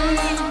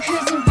down,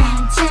 cruising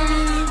around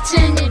town.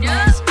 Turn it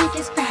up,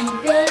 speakers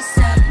pounding bass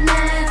up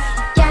now.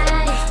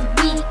 God, it's the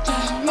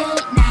weekend,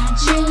 late night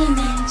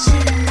dreaming,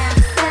 chilling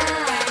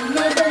outside.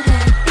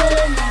 Neighborhood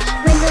feeling,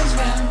 windows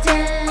roll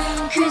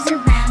down, cruising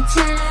around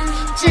town.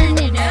 Turn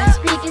it up,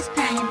 speakers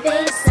pounding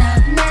bass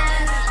up now.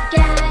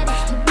 God,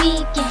 it's the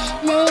weekend,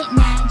 late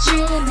night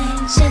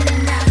dreaming,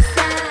 chilling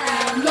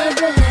outside.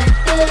 Neighborhood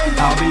feeling.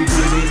 I'll be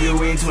cruising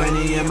doing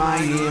 20 in my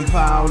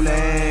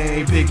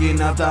Impala,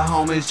 picking up the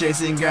homies,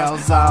 chasing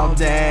girls all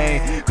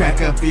day. Crack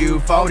a few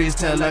 40s,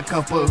 tell a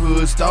couple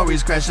hood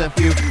stories, crash a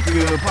few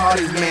good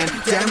parties, man.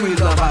 Damn, we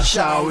love our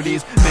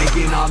shawties.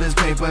 Making all this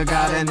paper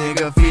got a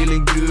nigga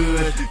feeling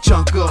good.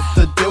 Chunk up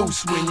the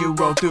deuce when you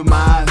roll through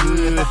my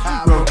hood.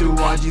 Roll through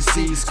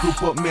RGC,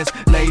 scoop up Miss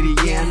Lady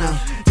Anna.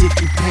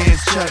 Dicky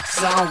pants,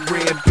 Chucks on,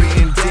 red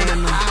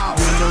bandana.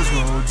 Windows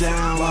roll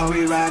down while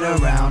we ride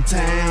around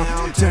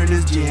town. Turn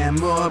this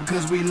jam up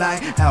cause we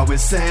like how it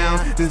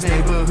sound. This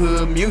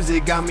neighborhood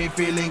music got me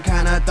feeling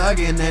kinda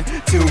thuggin'. And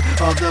two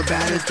of the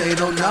baddest, they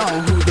don't know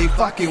who they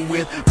fucking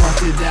with.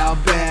 Busted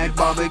out bag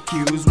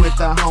barbecues with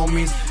the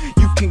homies.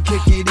 You can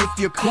kick it if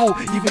you're cool,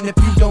 even if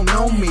you don't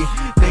know me.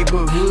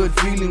 Neighborhood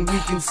feeling, we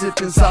can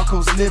sippin', South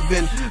Coast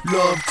living.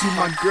 Love to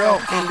my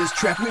girl, in this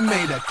track we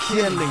made a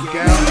killing,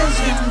 girl. Windows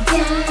roll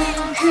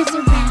down,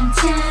 cruising around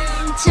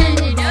town. Turn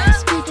it up,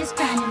 speakers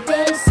pounding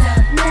bass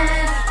up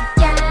now.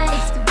 God,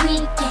 it's the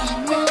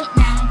weekend, late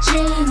night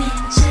dreaming,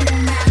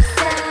 chilling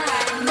outside.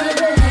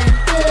 Neighborhood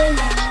feeling,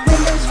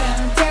 windows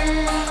roll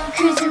down,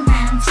 cruising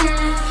around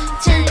town.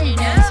 Turn it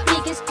up,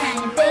 speakers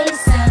pounding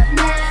bass up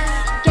now.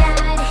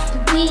 God, it's the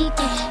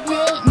weekend,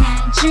 late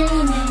night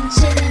dreaming,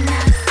 chilling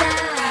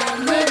outside.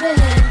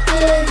 Neighborhood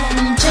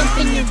feeling, jump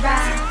in your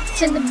ride,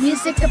 turn the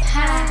music up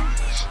high.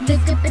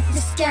 Look up at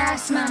the sky,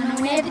 smile,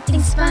 know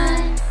everything's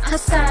fine.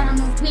 Outside on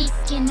the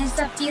weekend as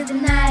I feel the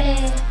night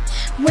air.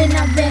 When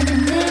I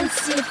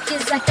reminisce, it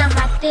feels like I'm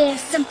right there.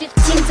 Some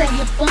 15s at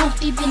your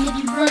bump, even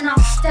if you run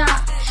off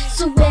stop.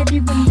 So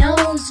everyone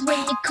knows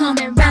when you're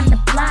coming round the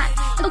block.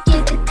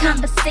 Forget the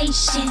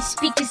conversation,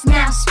 speakers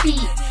now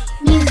speak.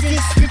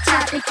 Music's the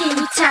topic and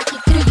we talk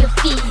it through your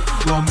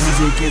feet. Well,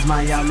 music is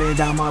my outlet,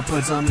 I'ma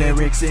put some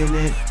lyrics in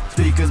it.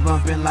 Speakers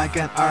bumping like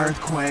an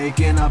earthquake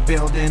in a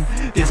building.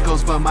 This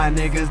goes for my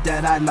niggas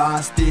that I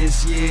lost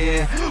this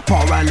year.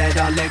 Pour a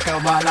little liquor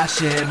while I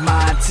shed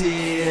my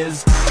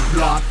tears.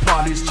 Block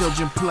parties,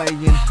 children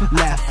playing,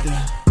 laughter.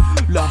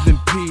 Love and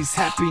peace,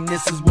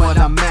 happiness is what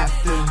I'm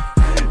after.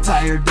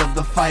 Tired of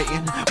the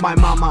fighting, my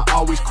mama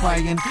always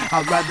crying.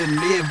 I'd rather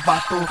live,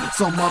 vato,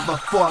 so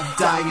motherfuck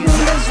dying.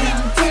 Windows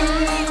roll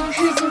down,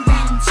 cruising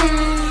around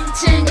town.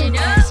 Turn it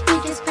up,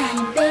 speakers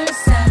pounding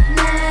bass up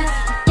now.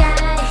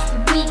 God, it's the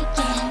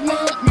weekend,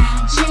 late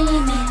night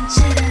dreaming,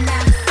 chilling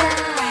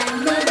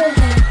outside.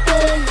 Neighborhood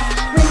feeling,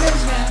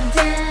 windows roll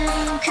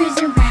down,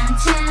 cruising around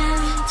town.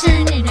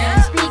 Turn it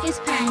up, speakers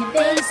pounding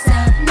bass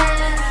up now.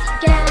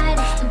 God,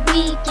 it's the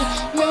weekend,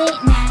 late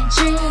night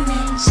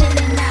dreaming,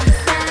 chilling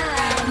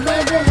outside.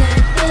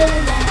 Neighborhood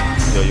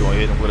feeling. Yo, you wanna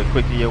hit him with a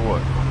quickie or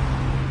what?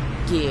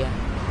 Yeah.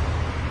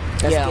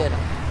 Let's get 'em.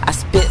 I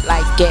spit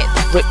like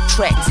gats, rip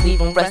tracks,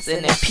 leave 'em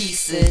resting in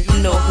pieces. You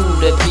know who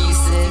the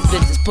beast is.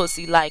 Bitches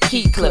pussy like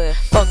heat clip.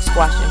 Fuck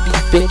squashing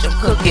beef, bitch, I'm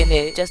cooking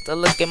it. Just to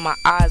look in my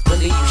eyes,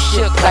 believe you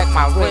shook like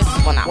my wrist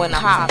when I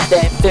hop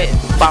that bitch.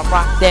 If I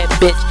rock that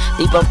bitch,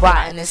 leave her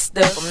rotten and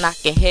stiff. I'm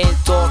knocking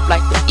heads off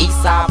like the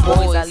East Side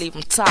boys. I leave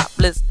 'em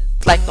topless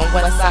like them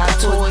West Side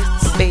toys.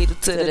 Fatal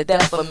to the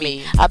death of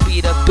me. I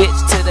beat a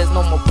bitch till there's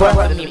no more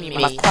breath of me.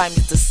 My crime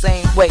is the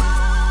same way.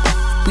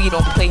 We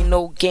don't play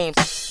no games.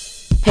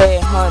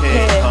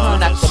 Headhunters,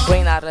 knock the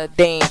brain out of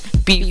dame.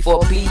 Beat for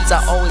beats,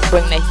 I always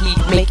bring the heat,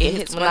 make it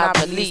hits when I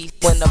release.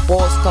 When the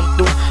balls come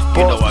through,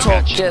 balls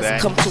talk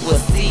just come to a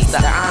cease.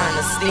 I iron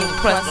the steam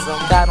press them,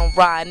 got them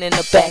riding in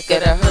the back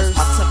of the hearse.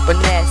 My temper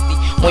nasty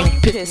when you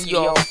piss me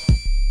off.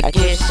 I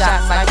get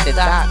shots like the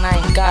doc, and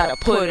I ain't gotta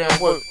put in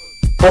work.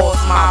 Boss,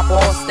 my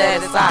boss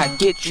status, I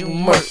get you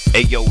murked.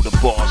 Hey yo, the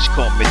boss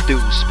coming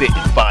through,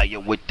 spitting fire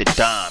with the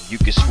dime. You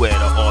can swear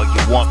to all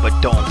you want, but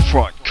don't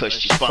front, cause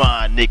she's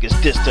fine. Niggas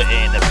dissed her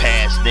in the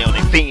past, now they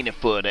fiending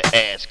for the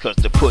ass. Cause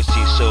the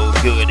pussy's so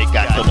good, it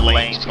got the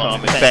lanes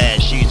coming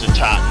fast. She's a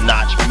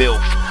top-notch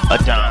MILF, a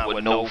dime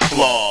with no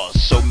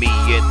flaws. So me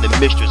and the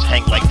mistress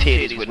hang like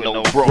titties with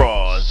no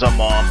bras.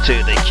 I'm armed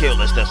till they kill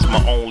us, that's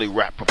my only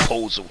rap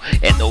proposal.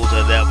 And those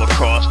that ever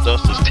crossed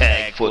us is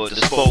tagged for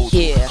disposal.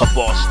 Her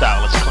boss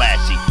style is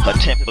classy, her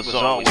temper's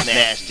always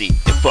nasty.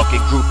 And fucking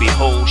groupie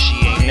hoes,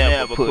 she ain't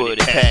never put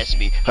it past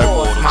me. Her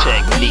mortal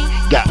technique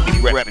got me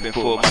reppin'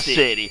 for my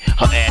city.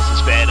 Her ass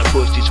is fat, her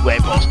pussy's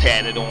wet, balls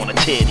tatted on her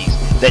titties.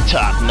 That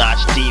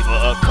top-notch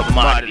diva, a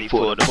commodity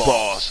for the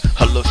boss.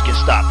 Her looks can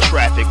stop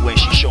traffic when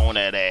she showing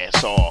that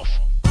ass off.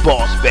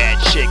 Boss bad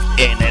chick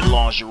in that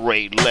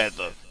lingerie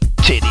leather.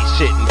 Titties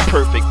sitting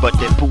perfect, but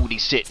that booty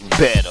sitting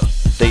better.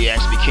 They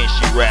ask me can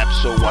she rap,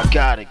 so I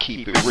gotta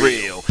keep it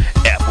real.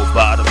 Apple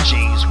bottom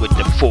jeans with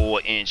them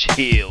 4-inch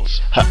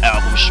heels. Her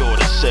album sure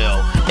to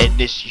sell, and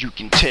this you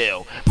can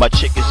tell. My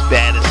chick is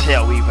bad as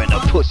hell, even her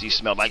pussy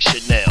smell like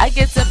Chanel. I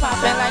get to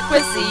poppin' like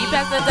Chrissy,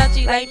 pass the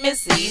Dutchie like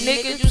Missy.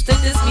 Niggas used to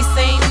diss me,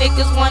 same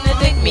niggas wanna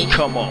dick me.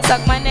 Come on.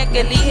 Suck my neck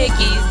and leave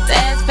hickeys,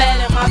 ass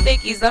fat and my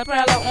vickies. A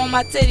prowler on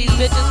my titties,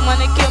 bitches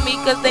wanna kill me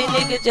cause they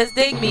niggas just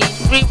dig me.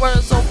 3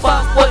 words so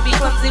fuck would be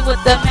clumsy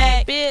with the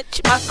mag,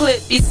 bitch. My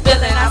clip be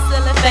spillin', I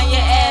still it in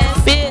your ass,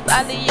 bitch.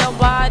 I leave your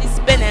body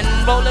spinning,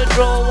 roll a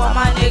draw while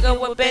my nigga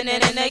whippin'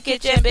 it in the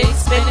kitchen, big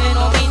spinning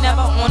on me,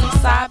 never on them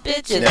side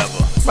bitches.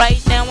 Never.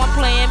 Right now I'm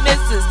playing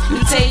misses.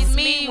 You taste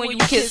me when you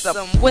kiss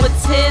them.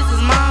 What's his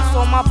is mine,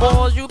 so my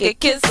balls you can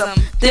kiss them.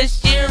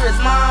 This year is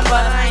mine,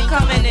 but I ain't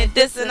coming in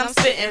dissing. I'm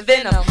spitting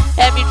venom.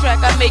 Every track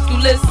I make you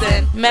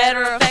listen.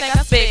 Matter of fact,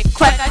 I spit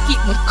crack. I keep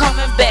them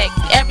coming back.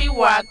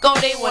 Everywhere I go,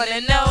 they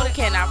wanna know.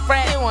 Can I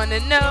rap? They wanna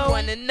know. They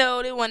wanna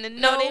know. They wanna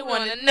know. They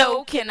wanna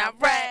know. Can I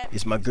rap?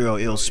 It's my girl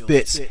Ill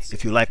Spitz.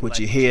 If you like what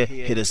you hear,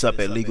 hit us up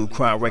at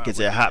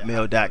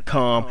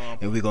legalcrimerecords@hotmail.com,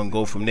 and we're gonna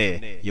go from there.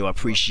 Yo, I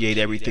appreciate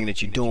everything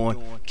that you're doing.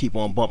 Keep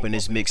on bumping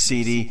this mix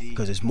CD,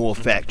 because there's more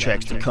fat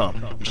tracks to come.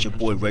 It's your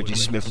boy Reggie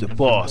Smith, the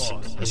boss.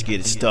 Let's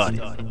get it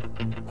started.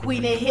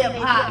 Queen of hip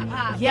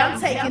hop, yeah, I'm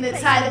taking the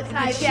title.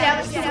 The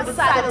challenge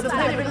suicidal,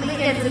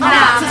 deliberately into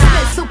now. To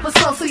spit super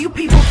slow so you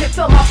people can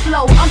feel my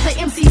flow. I'm the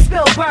MC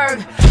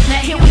Spielberg. Now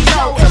here we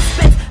go. Ill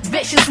spit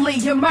viciously,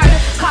 your murder.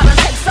 Collar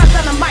take stuck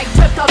on the mic,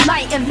 ripped all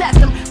night and left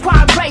them.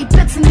 Crime, rape,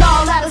 bits and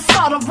all that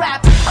assault on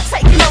rap. I'm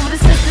taking over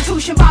this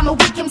institution by my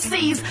weak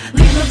MCs.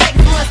 Leaving the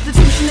vacant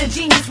institution of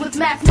genius with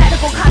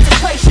mathematical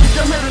contemplations,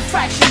 delivered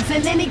fractions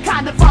in any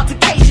kind of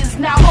altercations.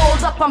 Now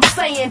hold up, I'm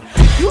saying,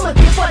 you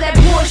looking for that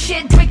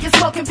bullshit, drinking,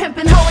 smoking,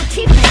 pimping, hoeing,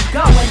 keep it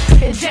going.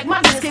 Inject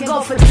my disc and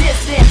go for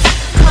distance.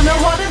 Come no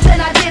harder than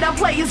I did, I'm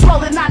players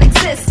rolling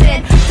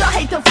non-existent. Don't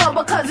hate the flow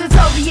because it's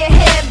over your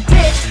head,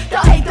 bitch.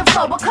 Don't hate the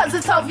flow because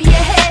it's over your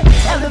head.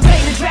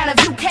 Elevator drown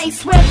if you can't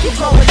swim, you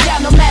going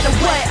down no matter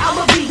what.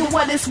 I'ma be the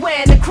one that's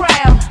wearing the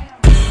crown.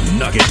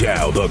 Knock it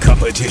down, the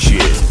competition.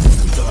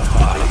 The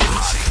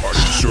hottest,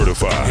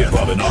 certified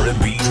hip-hop and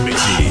R&B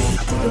mixing.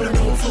 Doing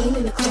 18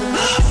 in the club.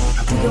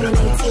 Doing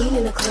 18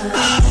 in the club.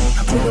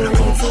 Doing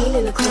 18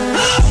 in the club.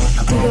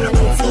 Doing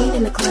 18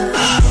 in the club.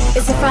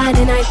 It's a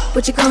Friday night,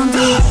 what you gon'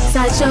 do?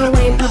 Sideshow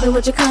ain't poppin',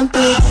 what you come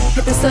through?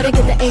 Hit the store to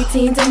get the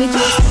 18 dummy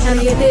juice. None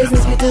of your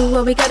business, we do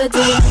what we gotta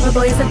do. My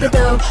boys at the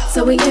door,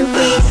 so we in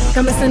free.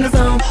 Got my son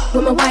zone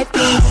with my wife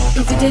be.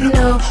 If you didn't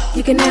know,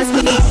 you can ask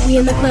me. We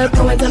in the club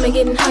going dumb and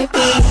getting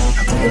hypey.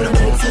 Doing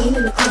 18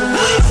 in the club.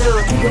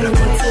 Doing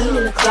 18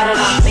 in the club. Got it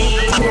on me.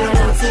 Doing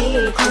 18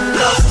 in the club.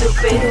 Go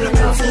stupid. Doing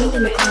 18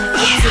 in the club.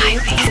 Get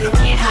hypey,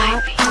 get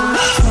hypey.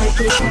 Twerk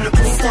it,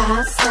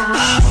 stop, stop.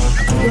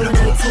 Doing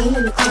 18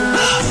 in the club.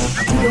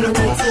 Doing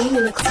 18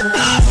 in the club.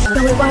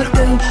 Then we walk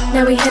through,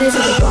 now we headed to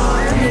the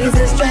bar. Niggas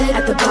is dreaded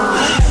at the bar.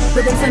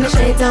 With them tennis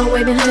shades on,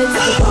 waving hundreds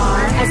at the bar.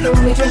 Asking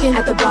when we drinking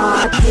at the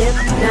bar. Yep,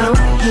 no,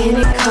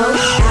 Henny, Coke,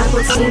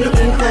 apple tea,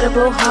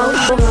 incredible hope.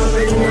 You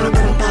already know what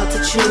I'm about to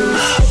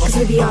choose. Cause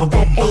we be off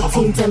that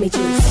 18 dummy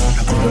juice.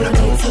 Doing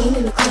 18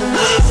 in the club.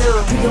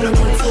 Doing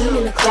 18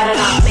 in the club. Got it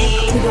on me.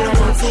 Doing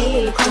 18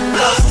 in the club.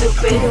 Go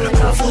stupid. Doing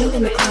 18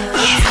 in the club.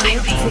 Get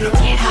hypey,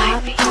 get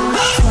hypey.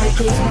 Twerk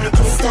it,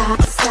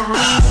 stop, stop.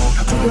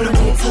 Doing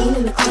 18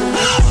 in the club.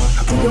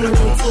 Doing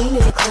 18 in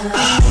the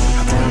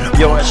club.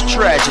 Yo, it's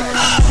tragic.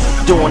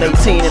 Doing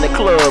 18 in the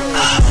club.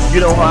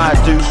 You know how I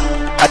do.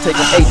 I take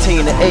them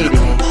 18 to 80.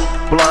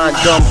 Blind,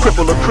 dumb,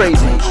 crippled, or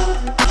crazy.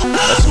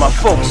 That's my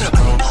folks.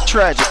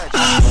 Tragic.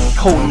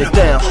 Holding it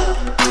down.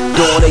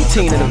 Doing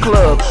 18 in the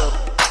club.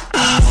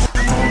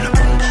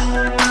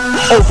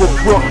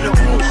 Overbrook,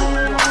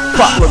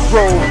 Poplar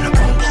Grove,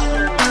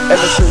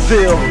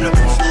 Emersonville,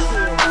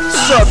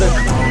 Southern,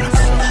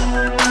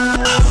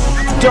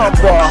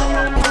 Dunbar.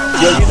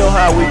 Yo, you know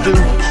how we do.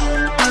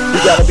 You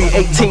gotta be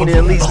 18 and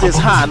at least this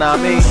high, now I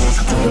mean.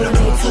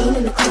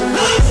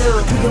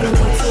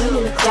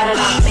 Got it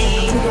on me.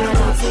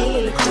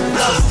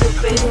 Go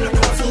stupid.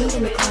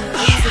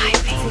 Get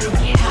hypey,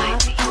 get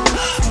hypey.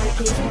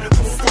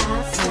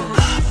 Stop, stop.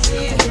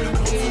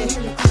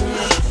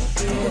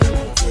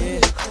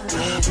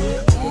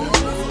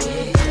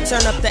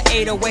 Turn up the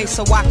 808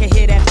 so I can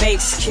hear that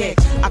bass kick.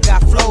 I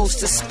got flows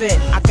to spit,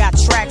 I got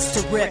tracks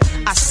to rip.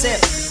 I sip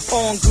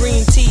on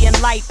green tea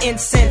and light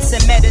incense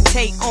and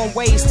meditate on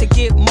ways to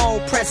get more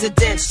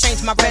presidents.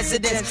 Change my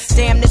residence.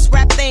 Damn, this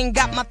rap thing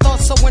got my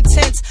thoughts so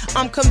intense.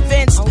 I'm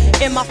convinced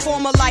in my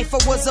former life I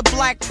was a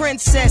black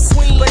princess,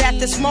 but at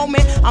this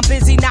moment I'm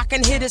busy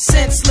knocking hitters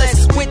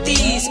senseless with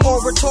these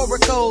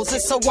oratoricals.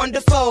 It's so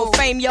wonderful.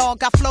 Fame, y'all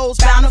got flows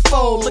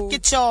bountiful. Look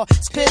at y'all,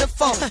 it's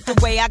pitiful the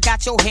way I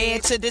got your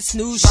head to this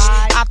new shit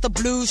out the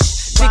blue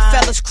shit. Big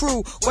fellas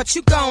crew, what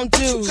you gon'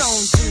 do?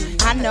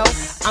 I know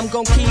I'm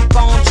gon' keep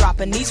on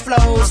dropping these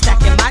flows,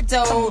 stacking my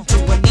dough,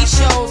 doing these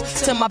shows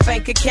till my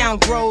bank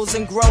account grows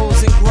and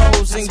grows and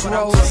grows and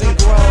grows and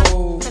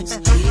grows.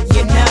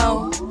 You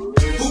know.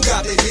 Who got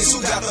got the hits?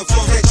 Who got the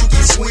flows that you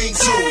can swing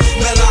to?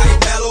 Melodic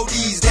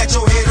melodies that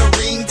your head will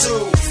ring to.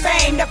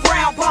 Fame, the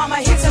brown bomber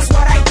hits is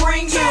what I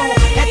bring you.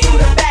 And through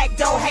the back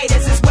door,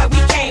 haters is where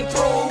we came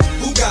through.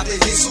 Who got the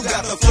hits? Who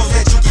got the flows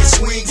that you can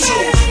swing to?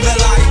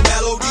 Melodic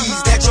melodies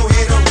that your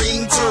head will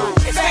ring to.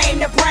 Fame,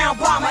 the brown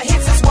bomber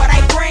hits is what I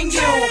bring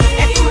you.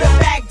 And through the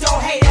back door,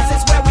 haters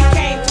is where we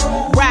came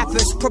through.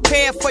 Rappers,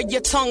 prepare for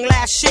your tongue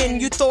lashing.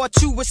 You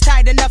thought you was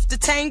tight enough to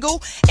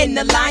tangle in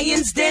the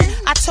lion's den?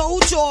 I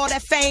told you all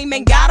that fame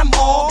ain't got them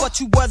all, but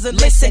you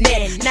wasn't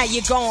listening. Now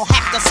you gon'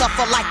 have to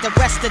suffer like the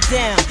rest of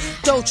them.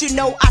 Don't you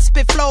know I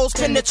spit flows,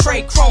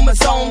 penetrate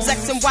chromosomes,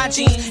 X and Y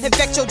genes,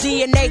 infect your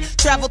DNA,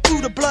 travel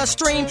through the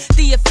bloodstream.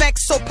 The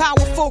effects so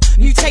powerful,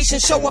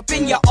 mutations show up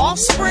in your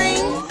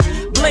offspring.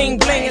 Bling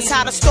bling is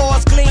how the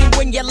stars gleam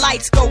when your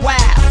lights go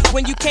out.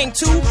 When you came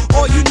to,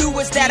 all you knew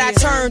was that I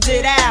turned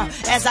it out.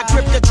 As I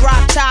grip the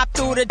drop top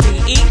through the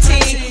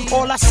DET,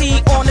 all I see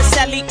on the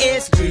celly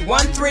is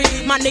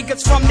 313. My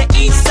niggas from the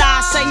east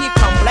side saying you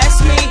come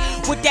bless me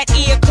with that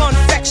ear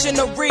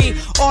confectionery.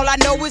 All I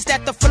know is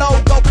that the flow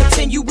go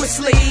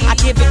continuously. I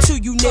give it to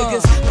you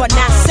niggas, but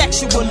not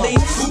sexually.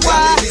 Who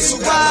got the hits? Who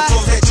got the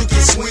flows that you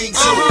can swing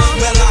to?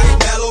 Melodic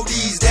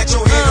melodies that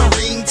your head will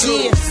ring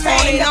to.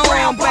 Fame, the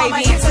brown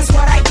baby, this is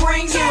what I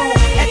bring you.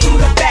 And through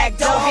the back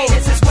door,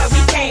 haters is where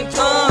we came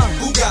through.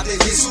 Who got the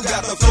hits? Who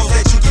got the flows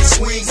that you can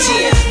swing to?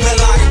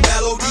 Melodic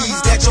melodies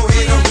that your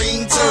head will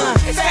ring to.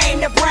 Fame,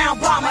 the brown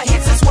bomber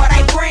hits is what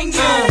I bring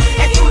you.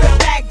 And through the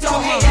back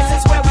door, haters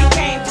is where we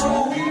came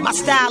through. My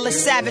style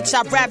is savage,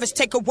 I ravage.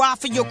 Take a while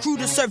for your crew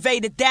to survey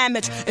the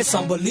damage. It's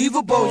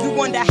unbelievable, you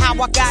wonder how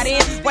I got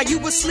in. While you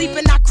was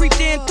sleeping, I creeped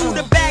in through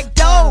the back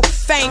door.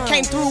 Fame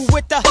came through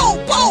with the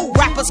ho-ho.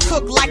 Rappers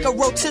cook like a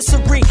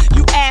rotisserie.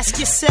 You ask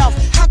yourself,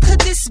 how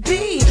could this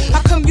be?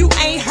 How come you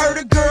ain't heard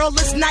a girl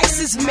as nice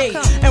as me?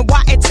 And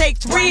why it take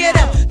 3 of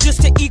them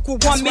just to equal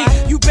one me?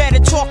 You better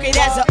talk it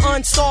as an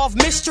unsolved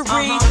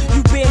mystery.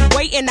 You been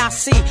waiting, I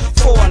see,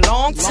 for a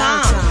long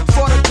time.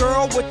 For the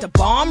girl with the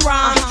bomb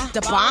rhyme,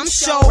 the bomb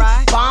show,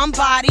 bomb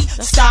body,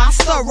 style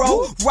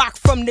thorough. Rock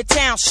from the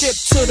township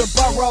to the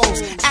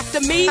boroughs.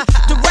 After me,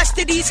 the rest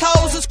of these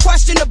hoes is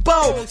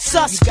questionable.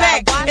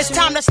 Suspect, it's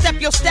time to step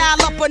your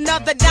style up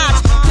another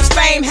notch. Cause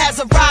fame has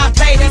arrived,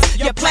 baby.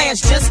 Your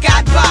plans just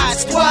got by.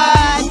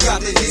 What? Who got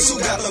the hits? Who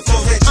got the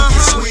flows that you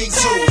can swing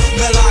to?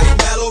 Melodic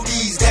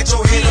melodies that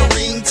your head will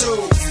ring to.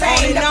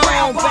 Fame, the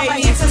brown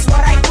baby, this is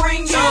what I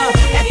bring you.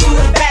 And through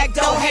the back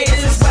door,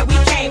 haters is where we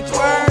came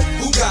through.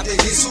 Who got the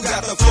hits? Who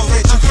got the flows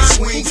that you can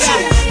swing to?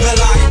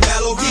 Melodic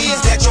melodies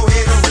that your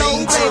head will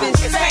ring to.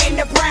 Fame,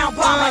 the brown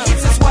bomber,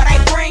 this is what I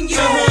bring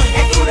you.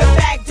 And through the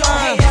back door,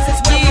 haters is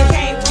where we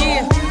came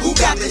through. Who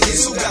got the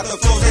hits? Who got the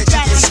flows that you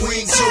can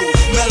swing to?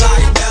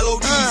 Melodic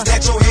melodies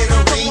that your head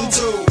will ring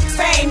to.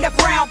 Fame, the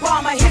brown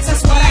bomber, hits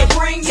is what I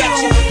bring you.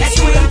 And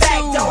through the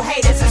back door,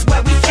 haters is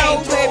where we came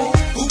through.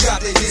 Who got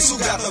the hits? Who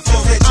got the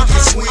flows that you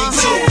can swing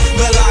to?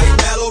 Melodic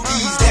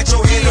melodies that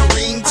your head will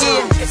ring to.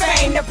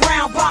 Fame, the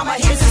brown bomber,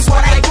 hits is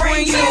what I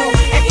bring you.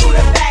 And through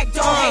the back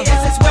door,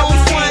 haters is where we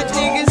came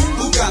through.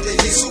 Who got the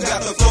hits? Who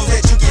got the flows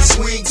that you can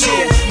swing to?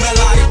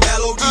 Melodic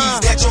melodies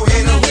that your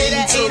head will ring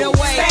to.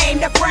 Fame,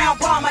 the brown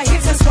bomber,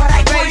 hits is what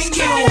I bring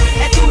you.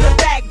 And through the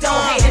back door,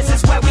 haters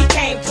is where we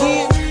came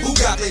through. Who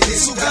got the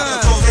hits? Who got the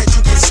flows that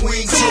you can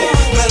swing to?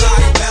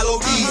 Melodic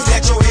melodies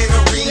that your head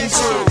will ring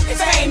to.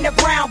 Fame, the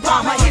brown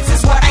bomber, hits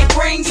is what I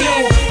bring you.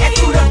 And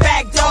through the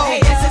back door,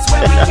 haters is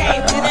where we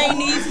came through. It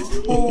ain't easy.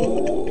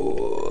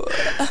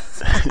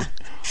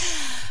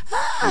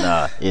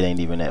 Nah, it ain't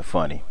even that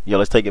funny. Yo,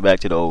 let's take it back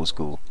to the old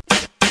school.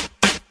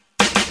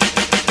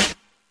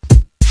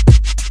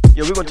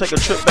 Yo, we're gonna take a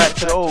trip back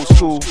to the old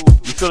school.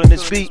 You feeling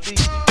this beat?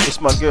 It's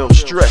my girl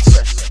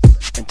Stress,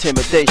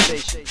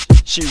 Intimidation.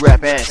 She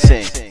rap and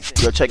sing.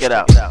 Yo, check it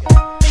out.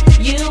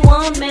 You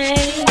want me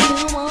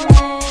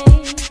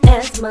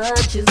as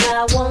much as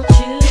I want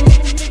you.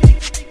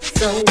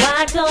 So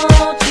why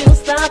don't you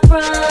stop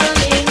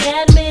running?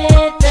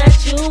 Admit that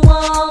you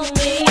want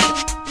me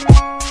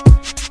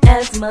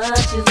as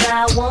much as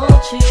I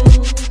want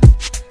you.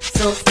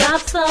 So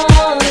stop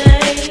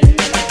stalling.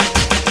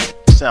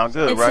 Sound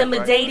good, right?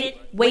 Intimidated,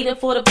 waiting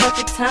for the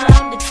perfect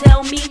time to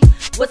tell me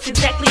what's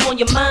exactly on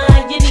your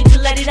mind. You need to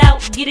let it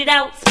out, get it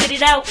out, spit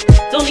it out.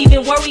 Don't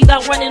even worry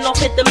about running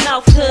off at the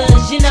mouth,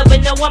 cause you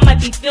never know, I might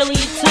be feeling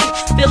you too.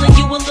 Feeling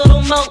you a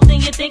little more than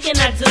you're thinking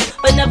I do.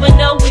 But never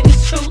know if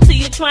it's true till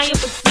you try and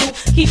pursue.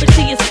 Keep it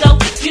to yourself,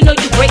 you know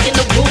you're breaking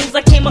the rules.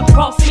 I came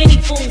across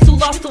many fools who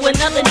lost to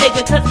another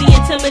nigga, cause the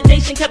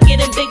intimidation kept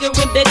getting bigger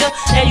and bigger.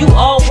 And you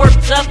all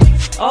worked up,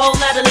 all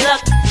out of luck.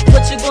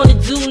 What you gonna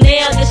do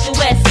now? Guess your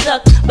ass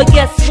stuck. But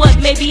guess what?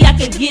 Maybe I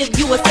can give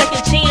you a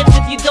second chance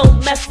if you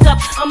don't mess up.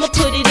 I'ma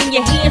put it in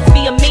your hands,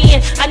 be a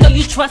man. I know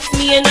you trust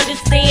me and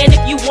understand.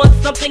 If you want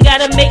something,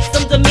 gotta make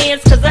some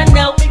demands. Cause I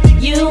know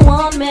you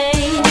want me,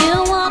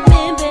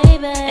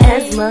 baby,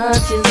 as much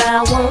as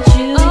I want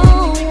you.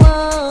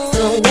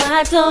 So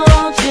why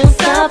don't you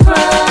stop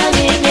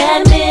running?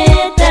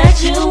 Admit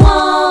that you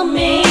want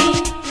me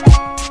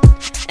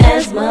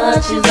as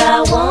much as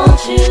I want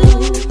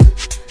you.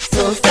 So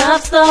So stop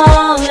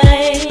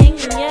stalling,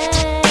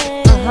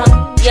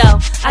 Yo,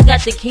 I got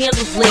the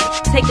candles lit.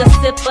 Take a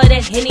sip of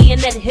that Henny and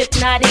that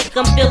hypnotic.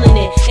 I'm feeling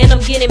it, and I'm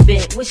getting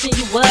bent. Wishing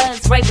you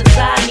was right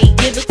beside me.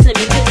 Give it to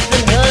me, kisses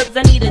and hugs.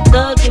 I need a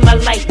thug in my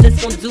life that's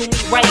gonna do me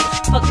right.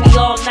 Fuck me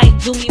all night,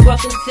 do me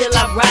rough until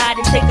I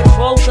ride and take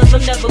control. Cause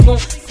I'm never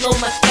gonna slow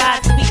my stride.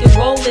 So we can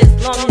roll as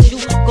long as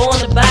you go on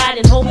abide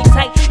and hold me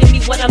tight. Give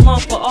me what I long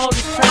for all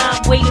this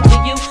time. Waiting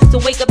for you to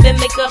wake up and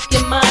make up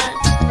your mind.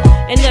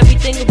 And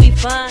everything will be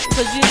fine.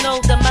 Cause you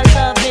know that my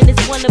loving is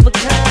one of a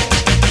kind.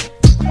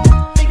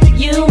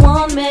 You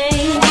want me,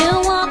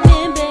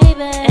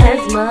 baby,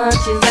 as much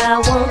as I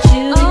want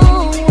you.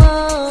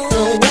 So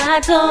why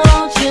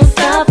don't you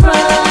stop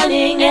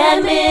running?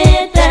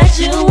 Admit that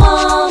you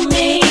want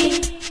me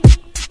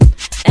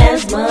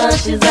as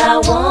much as I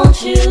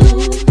want you.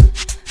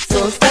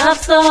 So stop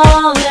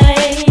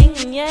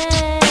stalling,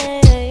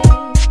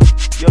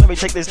 Yo, let me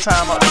take this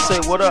time out to say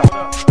what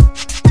up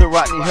to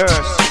Rodney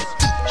Harris,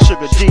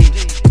 Sugar D,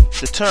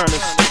 the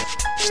Turners,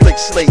 Slick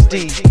Slate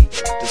D,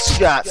 the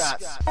Scots,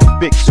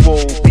 Big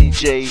Swole,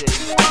 BJ,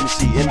 let me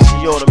see,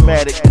 MC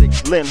Automatic,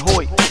 Lynn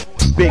Hoyt,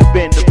 Big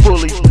Ben the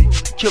Bully,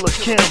 Killer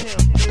Kim,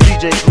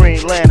 DJ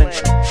Green Lantern,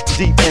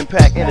 Deep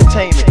Impact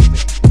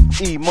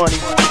Entertainment, E Money,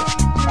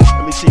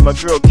 let me see, my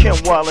girl Kim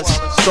Wallace,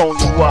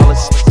 Sonya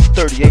Wallace,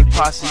 38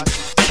 Posse,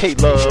 K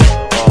Love,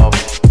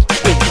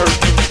 Big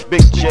Hurt,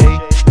 Big J,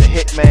 the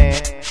Hitman,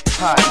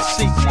 Hide and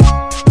Seek,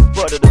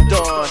 Butter the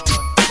Dawn,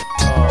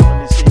 let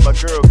me see, my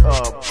girl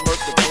Merc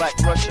the Black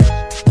Russian,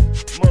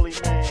 Mully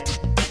Man,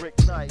 Rick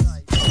Nice.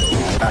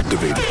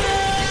 Activated.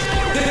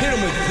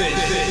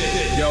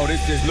 Yo,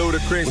 this is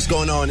Ludacris. What's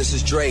going on? This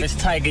is Drake. It's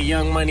Tiger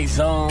Young Money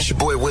Zone. It's your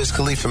boy Wiz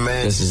Khalifa,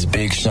 man. This is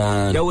Big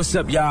Sean. Yo, what's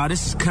up, y'all?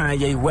 This is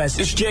Kanye West.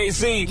 It's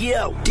Jay-Z.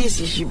 Yo, this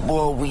is your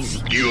boy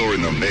Weezy. You're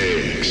in the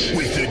mix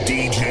with the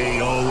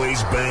DJ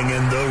always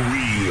banging the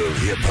real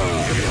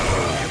hip-hop.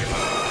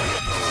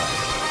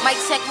 Mic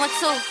check 1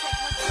 2.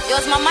 Yo,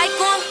 is my mic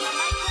on?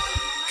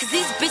 Cause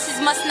these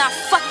bitches must not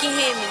fucking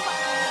hear me.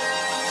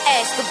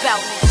 Ask about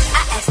me.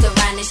 I asked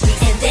around the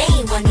streets and they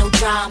ain't want no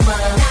drama.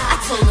 I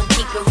told them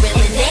keep it real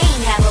and they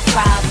ain't have a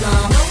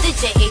problem. The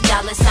J.A.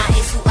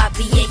 is who I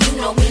be and you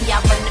know me, I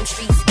run them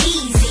streets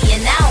easy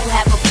and I don't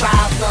have a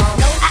problem.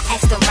 I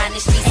asked around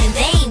the streets and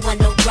they ain't want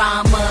no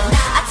drama.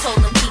 I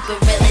told them keep it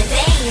real and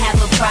they ain't have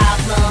a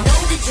problem.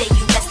 The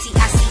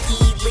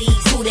J.U.S.T.I.C.E.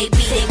 leagues, who they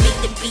be, they make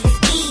the beats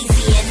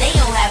easy and they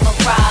don't have a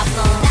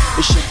problem.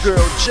 It's your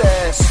girl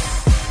Jazz,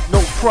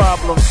 no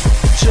problems.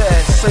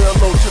 Jazz, say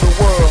hello to the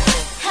world.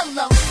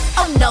 Hello,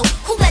 oh no,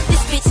 who let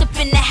this bitch up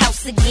in the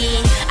house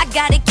again? I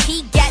got a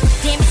key,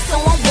 goddamn it, so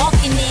I'm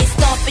walking in,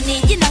 stomping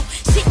in. You know,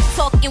 shit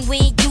talking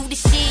when you the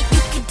shit,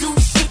 you can do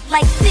shit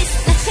like this.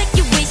 Now check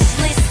your wish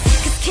list,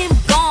 cause Kim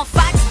gone,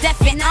 Fox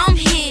deaf, and I'm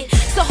here.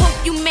 So hope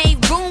you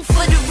made room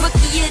for the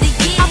rookie of the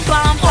year. I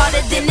bomb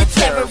harder than a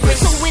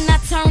terrorist. So when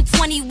I turn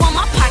 21,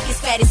 my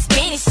pockets fat as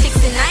Spanish chicks,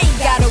 and I ain't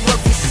gotta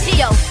work for shit.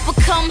 Yo, but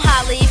come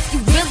holler if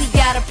you really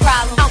got a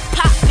problem. I'll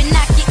pop and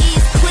knock your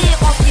ears clear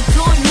off your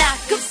door, knock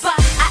goodbye.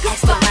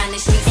 Around the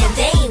streets and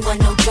they ain't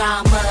want no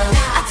drama.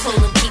 I told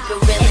them keep it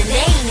real and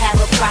they ain't have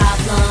a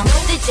problem.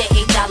 The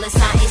J.A.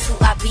 is who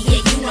I be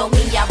and you know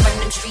me, I run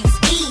them streets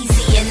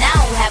easy and I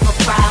don't have a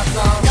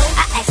problem.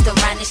 I asked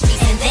around the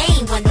streets and they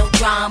ain't want no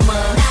drama.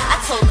 I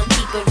told them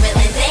keep it real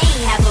and they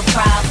ain't have a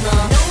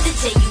problem. The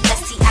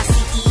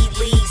J.U.S.T.I.C.E.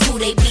 leagues, who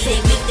they be,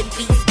 they make the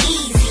beats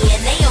easy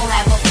and they don't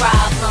have a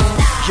problem.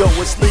 Yo,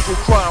 it's Legal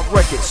Crime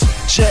Records,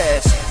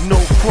 Jazz, no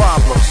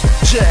problems.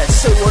 Jazz,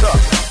 say what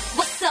up.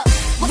 What's up?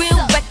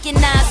 Real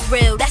recognize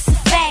real, that's a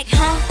fact,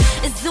 huh?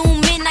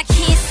 Zoom in, I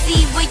can't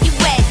see where you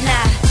at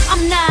now.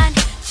 I'm 9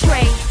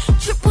 Trey,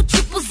 triple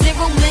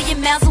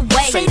million miles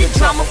away. Say the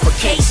drama for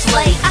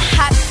K-Slay. I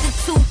hopped the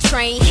 2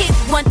 train, hit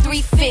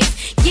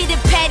 135th, get a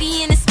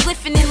patty and a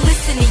spliff and then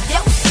listen to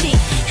yo shit.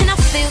 And I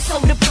feel so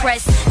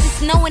depressed,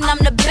 just knowing I'm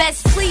the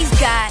best. Please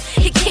God,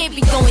 it can't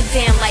be going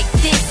down like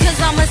this.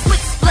 Cause I'm a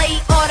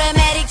switchblade,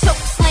 automatic,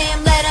 choke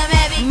slam, let 'em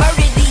have it.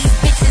 Murder these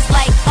bitches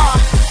like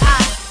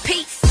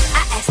R.I.P.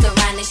 I asked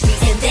around the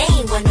streets and they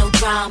ain't want no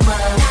drama.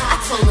 I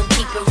told them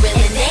keep it real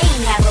and they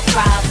ain't have a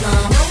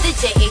problem. The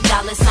J.A.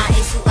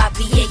 is who I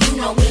be and you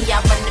know me, I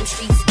run them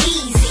streets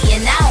easy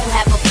and I don't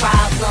have a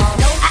problem.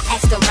 I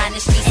asked around the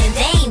streets and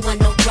they ain't want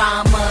no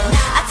drama.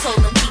 I told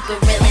them keep it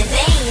real and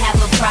they ain't have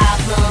a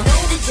problem.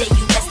 The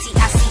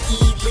J.U.S.T.I.C.E.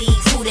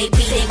 leagues, who they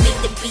be, they make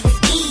the beats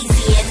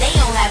easy and they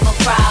don't have a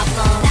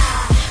problem.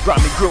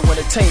 Grammy Grill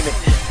Entertainment,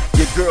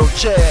 your girl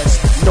Jazz,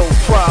 no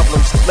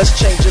problems. Let's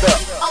change it up.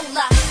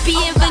 Hola,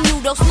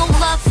 bienvenidos, no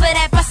love for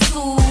that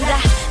basura.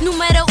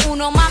 Número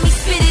 1, mami,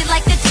 spit it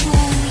like a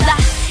chula.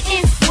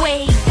 En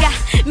fuega,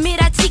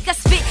 mira chica,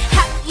 spit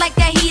hot like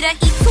a heater.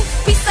 Y tu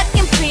pizza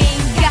que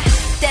pinga.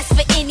 That's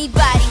for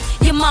anybody,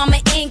 your mama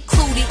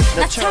included.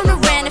 Now turn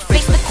around and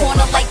face the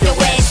corner like your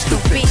ass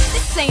stupid.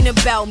 This ain't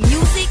about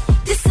music,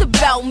 this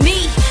about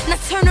me. Now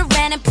turn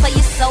around and play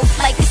yourself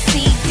like a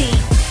CD.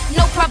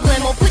 No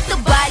problemo, put the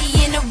body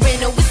in a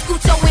rental. With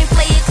Scucho and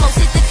play it close,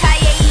 hit the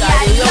Calle.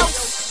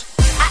 Adios.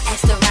 I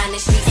asked around the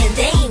streets and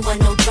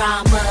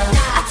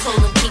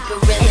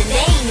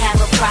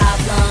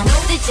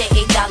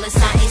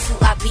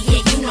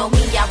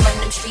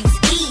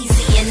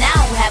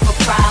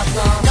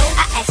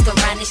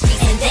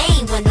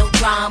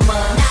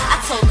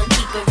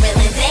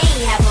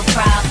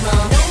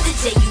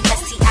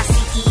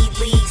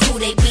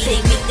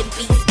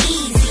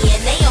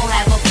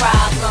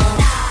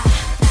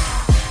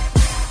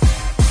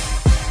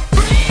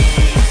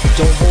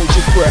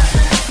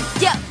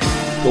breath. Yeah.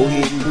 Go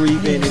ahead and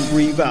breathe in and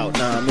breathe out,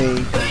 nah I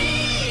mean.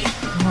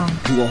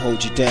 We gon'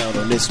 hold you down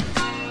on this one.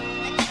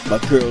 My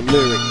girl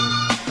Lyric,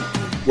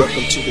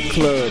 welcome to the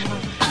club.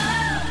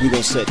 We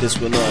gon' set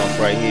this one off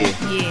right here.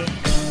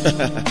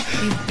 Yeah.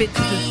 These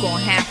bitches is gon'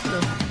 have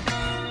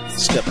to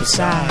step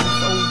aside.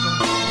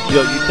 Yo,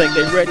 you think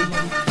they ready?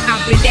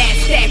 I've been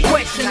asked that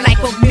question like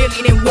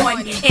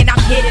 1,000,001, and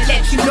I'm here to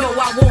let you know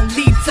I won't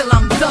leave till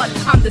I'm done.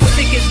 I'm the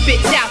sickest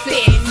bitch out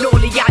there, and all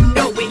of y'all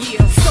know it.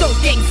 So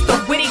gangsta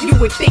with it, you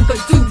would think a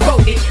dude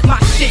wrote it. My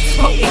shit's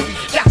potent,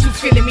 got you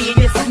feeling me in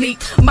your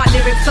sleep. My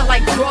lyrics are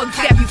like drugs,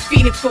 have you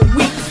feeding for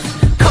weeks.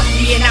 Come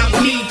me and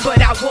I'll bleed, but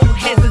I won't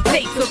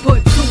hesitate to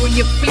put two in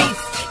your fleece.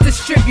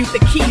 Distribute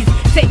the keys,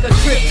 take a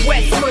trip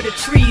west for the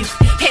trees,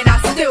 and I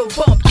still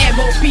bump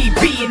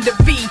MOBB in the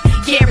V.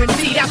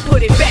 Guaranteed I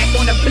put it back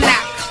on the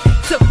block.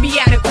 Took me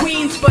out of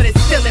Queens, but it's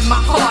still in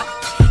my heart.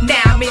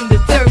 Now I'm in the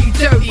dirty,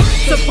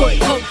 to put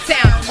Old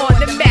Town on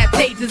the map,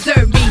 they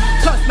deserve me.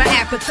 Plus my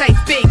appetite's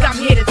big, I'm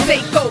here to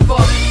take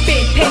over.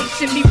 Been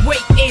patiently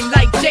waiting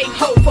like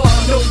Jehovah.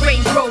 No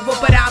Range Rover,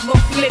 but I'ma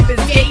flip his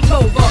game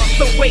over.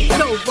 The wait's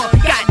over,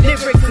 got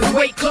lyrics is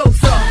way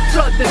closer.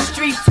 Flood the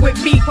streets with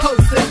me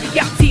posters.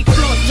 Y'all teeth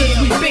flossers,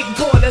 we big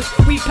ballers.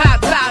 We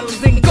pop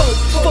bottles and go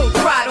full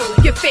throttle.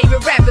 Your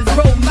favorite rapper's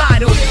role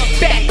model.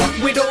 Back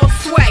with all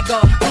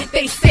swagger.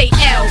 They say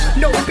L,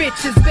 no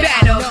bitches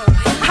better.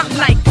 I'm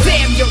like,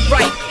 damn, you're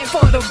right. And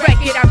for the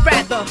record, I'd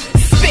rather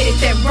spit it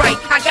than write.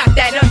 I got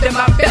that under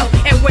my belt.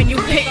 And when you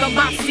pick up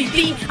my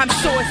CD, I'm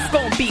sure it's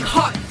gonna be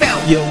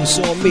heartfelt. Yo, it's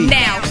on me.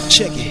 Now,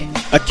 check it.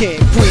 I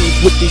can't breathe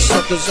with these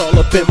suckers all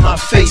up in my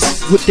face.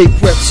 With their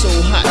breath so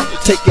hot,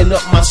 taking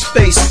up my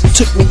space.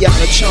 Took me out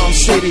of Charm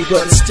City,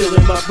 but it's still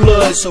in my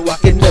blood. So I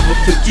can never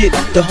forget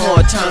the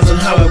hard times and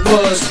how it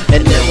was.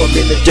 And now I'm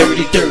in the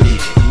dirty,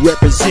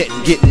 representing,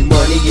 getting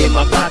money in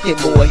my pocket,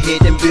 more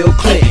ahead than Bill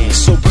Clinton.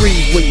 So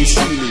breathe when you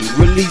see me,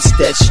 release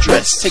that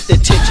stress. Take the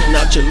tension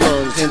out your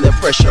lungs and the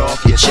pressure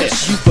off your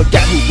chest. You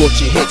forgot who wrote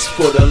your hits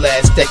for the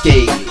last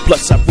decade.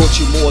 Plus I brought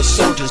you more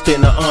soldiers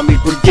than the Army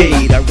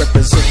Brigade. I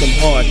represent them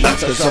hard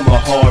knocks cause I'm a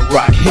hard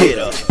rock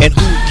hitter. And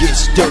who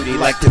gets dirty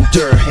like them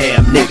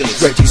Durham niggas?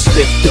 Reggie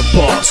Smith the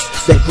boss,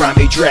 that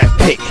grimy draft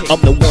pick. I'm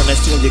the one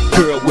that's on your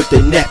girl with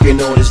the napkin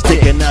on his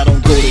dick. And I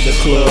don't go to the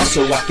club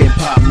so I can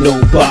pop no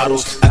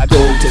bottles. I go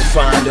to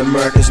find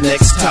America's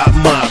next top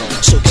model.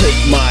 So take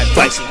my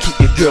advice and keep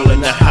your girl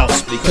in the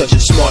house, because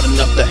you're smart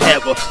enough to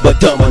have her but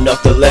dumb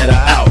enough to let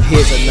her out.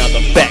 Here's another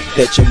fact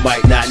that you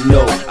might not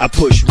know. I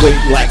push weight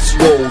like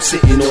swole,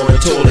 sitting on a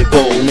toilet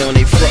bowl. Now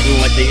they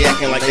frontin' like they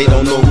acting like they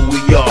don't know who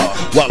we are,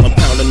 while I'm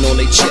pounding on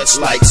their chest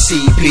like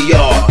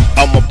CPR.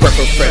 I'm a breath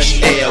of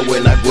fresh air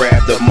when I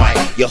grab the mic.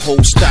 Your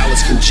whole style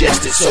is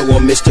congested, so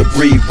I'm Mr.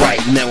 Breathe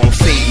Right. Now I'm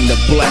fading to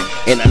black,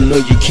 and I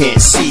know you can't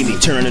see me.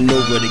 Turning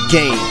over the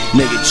game,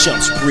 nigga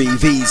chumps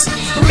breathe easy.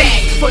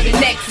 Back for the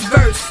next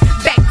verse,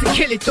 back to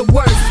kill it the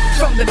worst.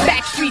 From the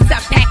back streets I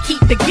pack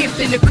heat, the gift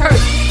and the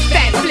curse.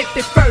 Fat flipped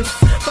it first,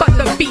 but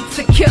the beat's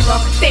a killer.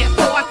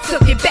 Therefore I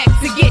took it back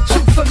to get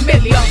you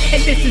familiar.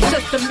 And this is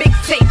just a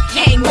mixtape,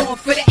 hang on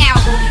for the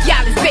album.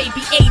 Y'all is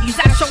baby 80s,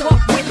 I show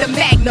up with the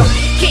Magnum.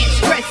 Can't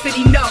stress it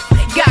enough,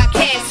 got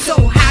cash so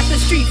hot, the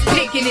streets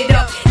picking it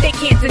up. They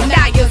can't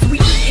deny us, we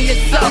eating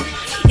this up.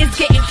 It's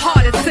getting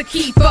harder to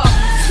keep up,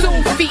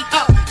 soon feet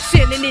up,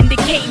 chilling in the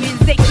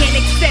Caymans. They can't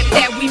accept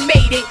that we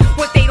made it.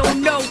 What they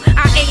don't know,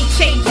 I ain't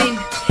changing.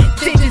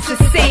 Digits the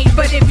same,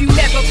 but if you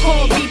never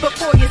call me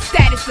before, your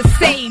status the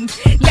same.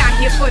 Not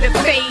here for the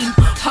fame,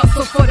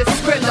 hustle for the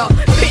thriller.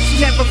 Bitch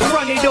never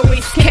fronted,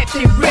 always kept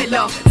it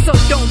realer. So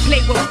don't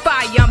play with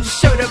fire, I'm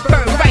sure to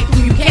burn right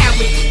through you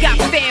cowards. Got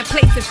fan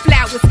plates and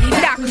flowers,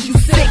 not cause you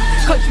sick,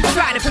 cause you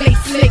try to play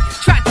slick,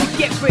 try to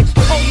get rich.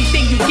 Only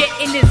thing you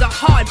getting is a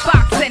hard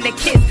box and a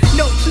kiss.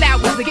 No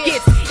flowers or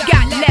gifts,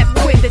 got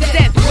left with the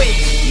death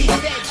wish.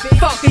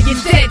 Fuck you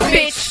dead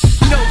bitch.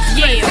 No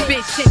yeah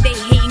bitch, and they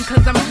hating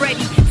cause I'm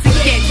ready to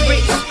get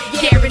rich.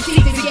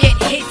 Guaranteed to get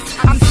hits,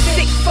 I'm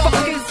sick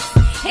fuckers,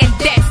 and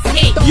that's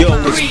it. Yo,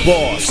 it's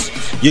Boss,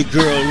 your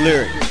girl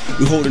Lyric.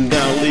 We holding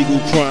down Legal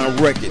Crime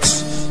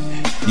Records.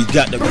 You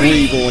got to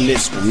breathe on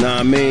this one, know what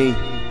I mean?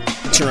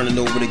 Turning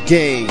over the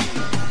game,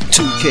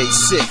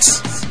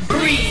 2K6.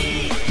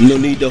 Breathe. No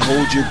need to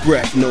hold your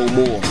breath no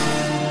more.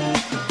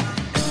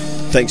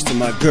 Thanks to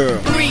my girl,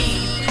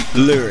 Breathe.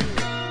 Lyric.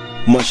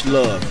 Much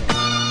love.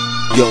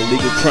 Yo,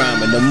 Legal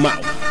Crime in the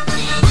mouth.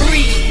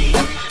 Breathe.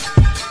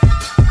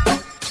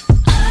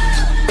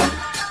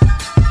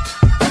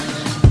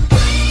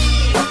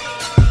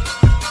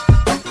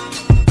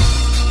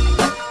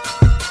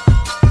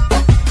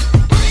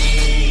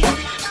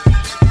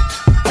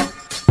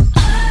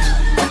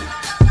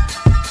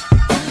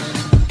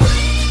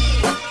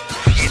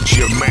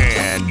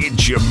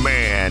 It's your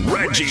man,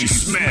 Reggie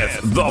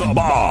Smith, the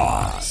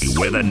boss,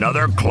 with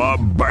another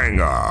club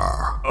banger.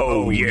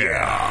 Oh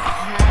yeah.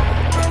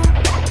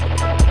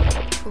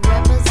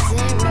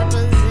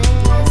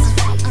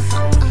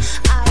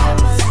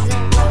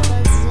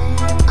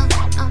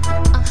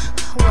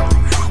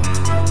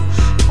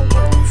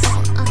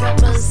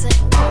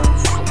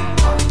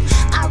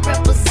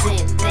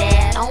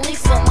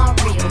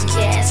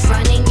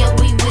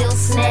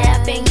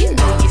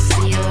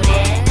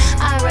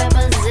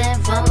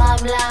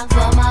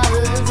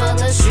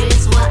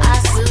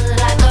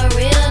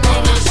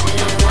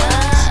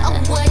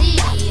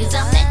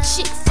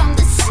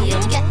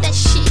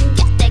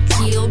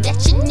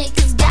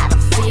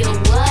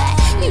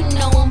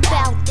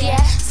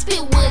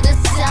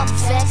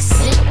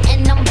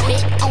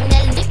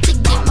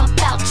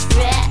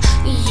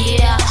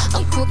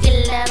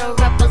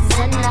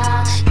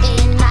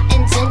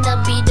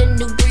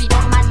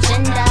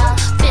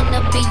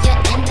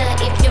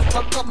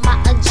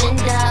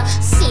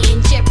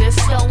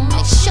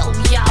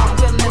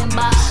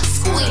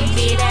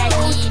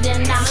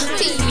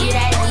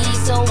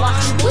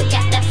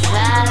 got that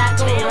fire like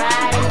a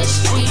ride in the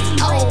street.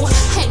 Oh,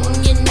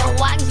 and you know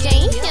I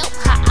can't help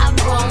how I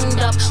rolled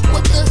up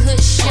with the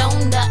hood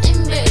shown up,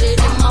 embedded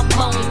in my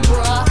bone,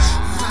 bruh.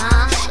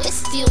 It's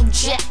still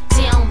jacked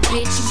down,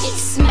 bitch. Get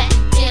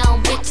smacked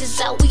down,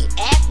 bitches. How we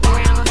act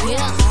round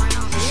here.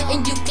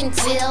 And you can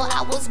tell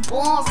I was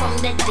born from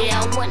the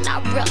Dell when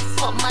I rep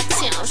for my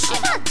town. Shit,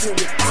 I do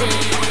it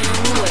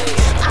damn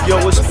well. Yo,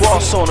 it's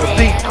Boss on the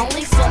beat.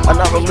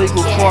 Another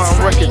Legal Crime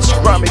Records,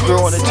 Grimy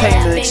Girl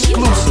Entertainment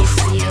exclusive.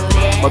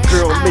 My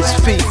girl Miss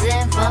Fee,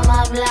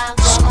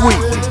 Squeak,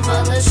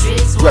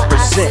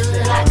 represent.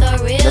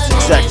 That's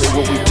exactly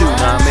what we do,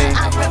 nah, man.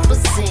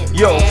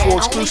 Yo, for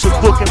exclusive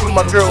booking for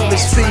my girl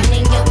Miss Fee,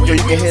 yo,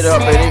 you can hit her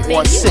up at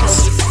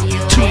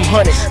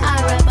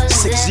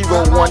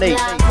 816-200-6018.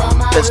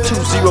 That's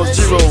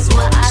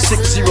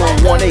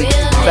 200-6018.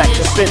 Back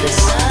to business.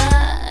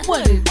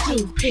 What it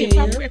do, pimp?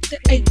 I rep the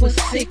 8 with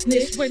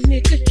sickness. Where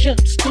niggas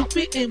jump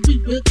stupid and we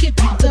will give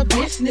you the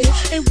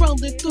business. And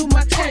rolling through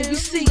my time, you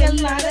see a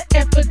lot of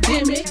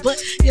epidemics.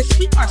 But yes,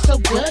 we are so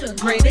gutter,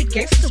 great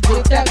against us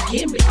without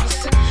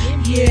gimmicks.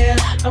 Yeah,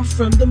 I'm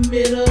from the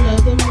middle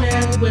of the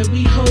map, where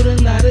we hold a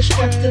lot of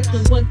straps to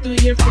put one through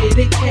your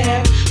fitted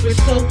cap. We're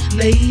so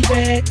laid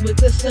back with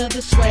the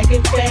southern swag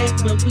and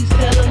fact, but we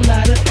sell a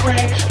lot of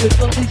crack with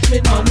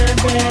policemen on our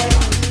back.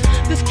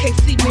 This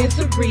KC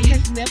misery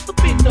has never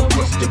been no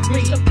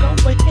mystery. So go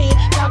ahead,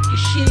 talk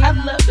your shit. I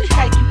love it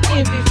how you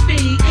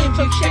MVP.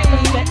 So check my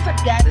legs, I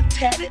got it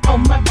tatted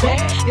on my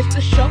back. It's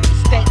the shoulder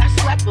state, I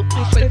slap a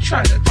bitch for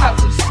trying to talk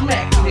some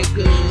smack,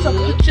 nigga. So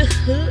put your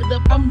hood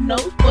up, I'm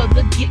known for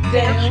the get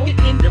down. You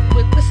end up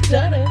with the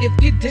stutter if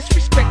you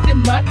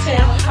disrespecting my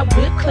town. I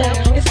will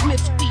clown, it's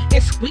Miss Feet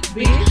and Squeak,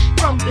 bitch.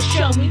 From the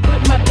show me,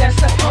 put my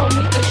dance up on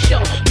me to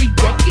show. We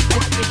rock it,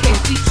 this is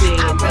KC thing.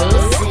 I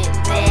represent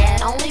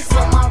that, only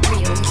for my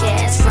real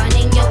cats.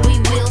 Running, yo, we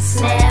will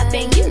snap,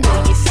 and you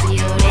know you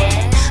feel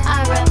that.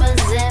 I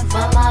represent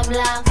for my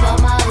block, for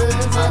my hood,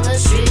 for the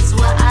streets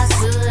where I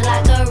stood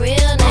like a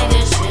real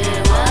nigga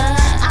should.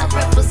 I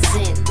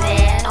represent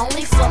that,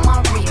 only for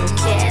my real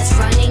cats.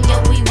 Running,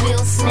 yo, we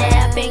will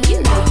snap, and you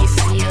know you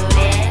feel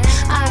that.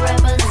 I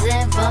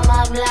represent for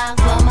my block,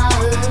 for my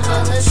hood,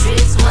 for the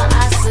streets where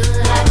I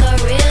stood like a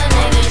real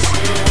nigga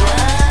should.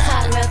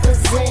 I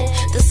represent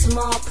the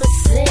small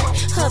percent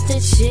of the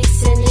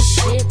chicks in the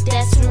shit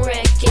that's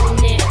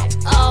wrecking it.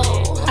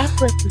 Oh, I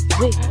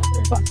represent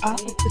for all of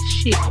the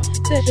shit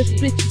that the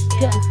bitches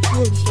go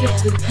through just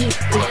to get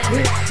the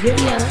grip,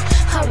 yeah.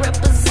 I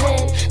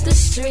represent the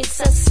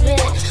streets I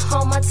spent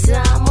all my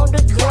time on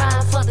the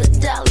grind for the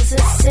dollars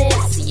and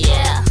cents,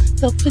 yeah.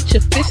 So put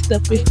your fist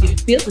up if you're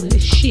feeling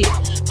this shit.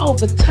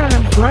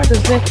 Overtime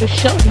grinders and for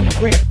sure we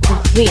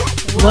represent.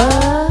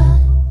 What?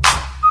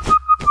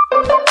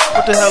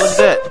 What the hell is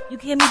that? You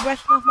hear me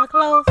brushing off my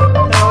clothes?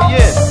 Hell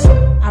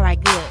yeah.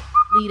 Alright, good.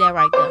 Leave that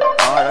right there.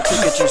 Alright, I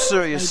take it you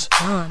serious.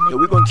 Yo,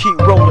 we gonna keep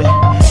rolling.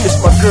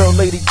 This my girl,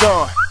 Lady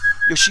Dawn.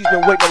 Yo, she's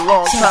been waiting a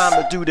long time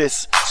to do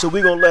this, so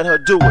we gonna let her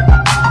do it.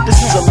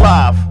 This is a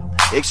live,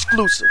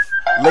 exclusive,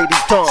 Lady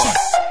Dawn.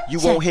 You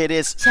won't hear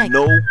this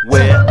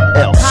nowhere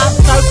else. Pop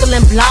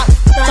circling blocks,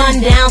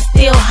 sundown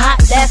still hot,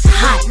 that's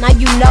hot. Now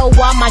you know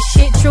why my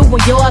shit true when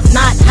yours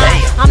not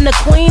hot. I'm the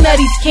queen of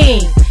these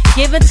kings.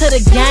 Giving to the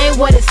game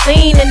what it's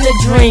seen in the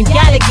dream.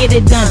 Gotta get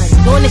it done.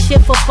 Doing this shit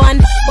for fun,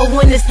 but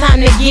when it's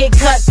time to get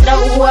cut, though,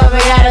 whoever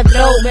gotta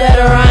throw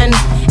better run.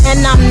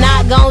 And I'm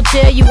not gonna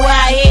tell you where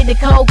I hit the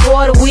cold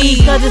quarter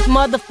weed, cause it's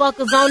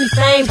motherfuckers on the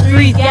same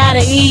streets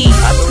gotta eat.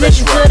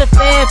 Listen to the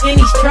fair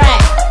finish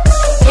track,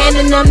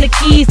 handing them the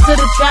keys to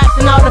the traps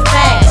and all the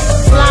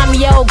facts.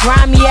 Slimy old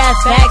grimy ass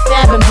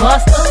backstabbing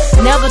buster.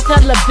 Never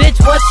tell a bitch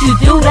what you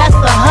do, that's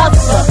the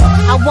hustler.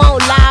 I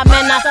won't lie,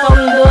 man, I sold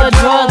a little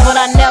drugs, but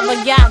I never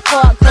got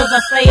caught cause I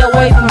stay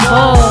away from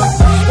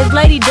bugs. It's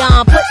Lady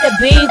Dawn, put the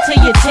beam to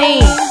your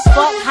team.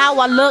 Fuck how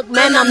I look,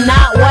 man, I'm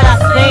not what I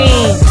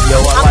seem. Yo,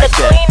 I'm the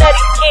queen of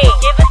these kings.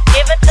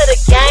 Give it to the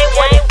game,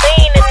 what you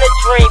mean in the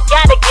dream.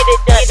 Gotta get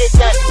it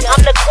done. I'm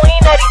the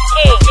queen of these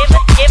kings.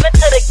 Give it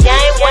to the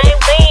game, what you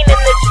mean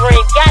in the dream.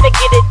 Gotta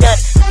get it done.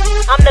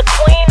 I'm the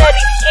queen of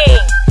these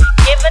kings.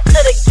 Give it to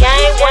the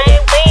game, what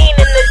you mean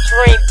in the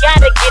dream.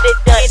 Gotta get it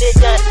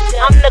done.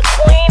 I'm the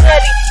queen of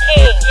these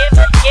kings.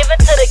 Give it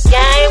to the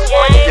game,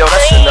 what you Yo,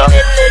 that's mean enough. in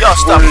the Y'all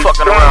stop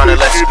fucking around and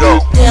let's go.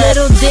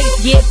 Little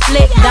dicks get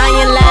flicked,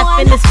 dying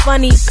laughing, it's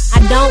funny. I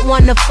don't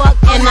wanna fuck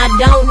and I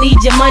don't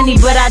need your money,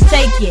 but I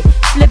take it,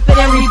 flip it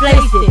and replace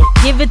it.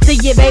 Give it to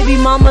your baby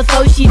mama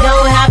so she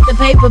don't have to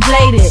paper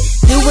plate it.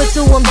 Do it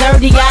to them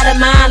dirty, out of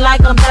mind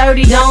like I'm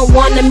 30. Don't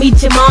wanna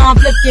meet your mom,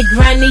 flip your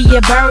granny,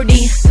 your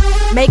birdie.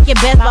 Make it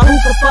best by who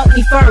can fuck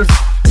me first.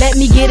 Let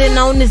me get in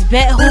on this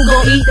bet, who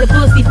gon' eat the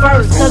pussy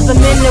first? Cause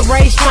I'm in the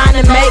race trying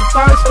to make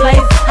first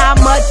place. How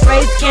much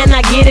race can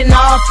I get in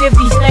all 50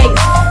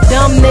 states?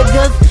 Dumb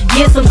niggas,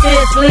 get some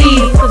sense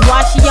please. Cause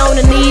while she on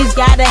the knees,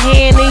 got a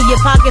hand in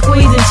your pocket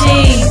squeezing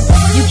cheese.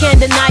 You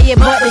can't deny it,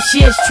 but the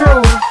shit's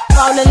true.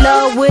 Fall in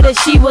love with her,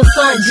 she was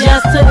sent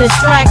just to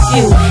distract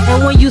you.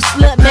 And when you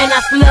slip, man, I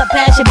slip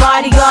past your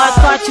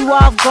bodyguards. Caught you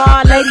off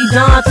guard, Lady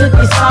Dawn took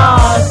your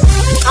stars.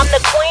 I'm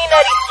the queen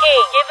of these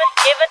kings,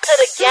 give it to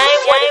the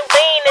game. When it's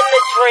lean in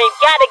the dream,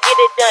 gotta get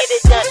it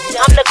done.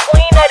 I'm the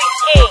queen of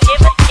these kings,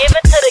 give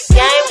it to the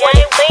game.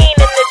 When it's lean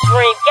in the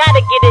dream,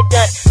 gotta get it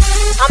done.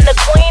 I'm the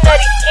queen of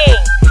these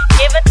kings,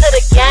 give it to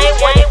the game.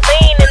 When it's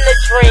lean in the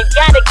dream,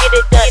 gotta get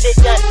it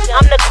done.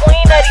 I'm the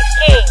queen of these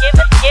kings,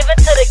 give it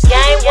to the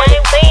game. When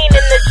it's lean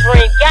in the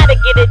dream, gotta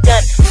get it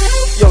done.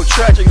 Yo,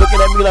 Tragic looking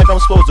at me like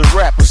I'm supposed to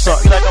rap or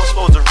something.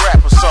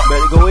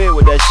 Better go in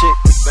with that shit.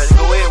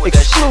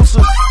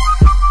 Exclusive.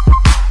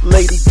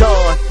 Lady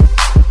Dawn,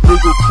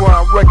 Legal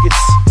Crime Records,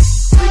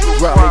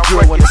 Grimy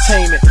Grill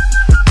Entertainment.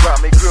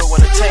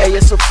 Hey,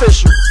 it's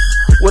official.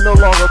 We're no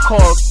longer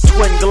called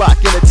Twin Glock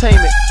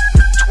Entertainment.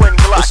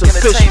 It's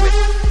official.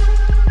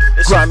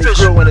 Grimy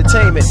Grill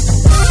Entertainment.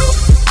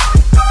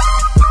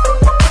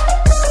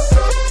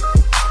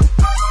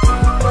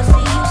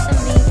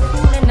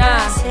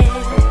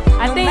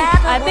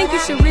 I think you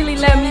should really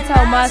let me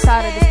tell my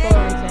side of the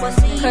story,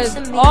 because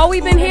all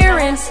we've been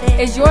hearing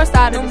is your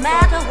side of the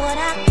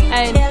story,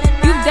 and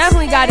you've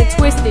definitely got it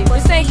twisted.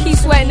 This ain't Key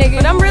Sweat, nigga,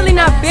 and I'm really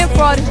not bent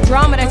for all this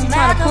drama that you're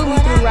trying to put me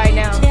through right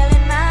now.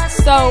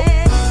 So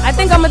I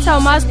think I'm gonna tell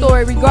my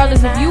story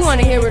regardless if you want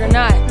to hear it or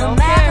not.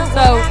 Okay?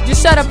 So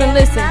just shut up and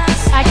listen.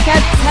 I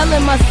kept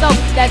telling myself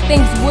that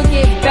things would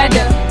get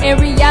better. In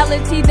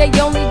reality, they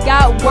only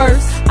got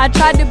worse. I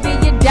tried to be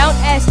your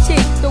down-ass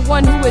chick, the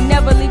one who would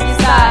never leave your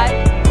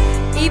side.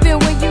 Even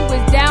when you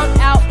was down,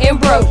 out, and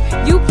broke,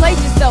 you played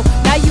yourself.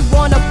 Now you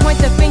wanna point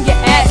the finger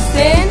at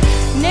sin?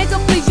 Nigga,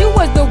 please, you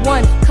was the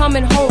one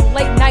coming home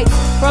late nights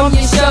from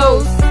your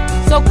shows.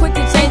 So quick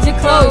to change your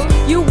clothes.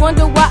 You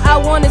wonder why I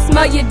wanna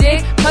smell your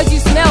dick? Cause you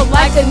smell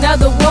like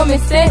another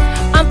woman's scent.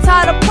 I'm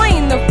tired of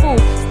playing the fool,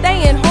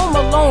 staying home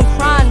alone,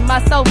 crying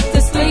myself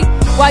to sleep.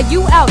 While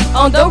you out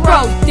on the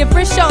road,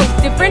 different shows,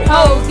 different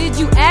hoes. Did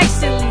you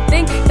actually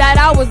think that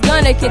I was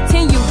gonna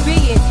continue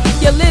being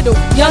your little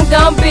young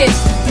dumb bitch?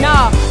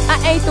 Nah, I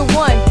ain't the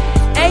one.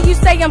 And you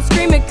say I'm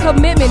screaming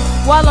commitment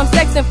while I'm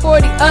sexing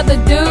 40 other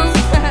dudes?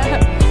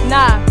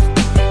 Nah,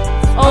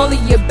 only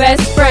your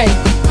best friend.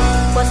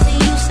 What's the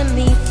use of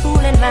me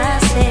fooling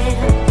myself?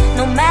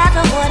 No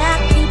matter what I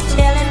keep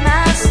telling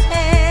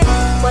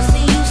myself. What's the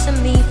use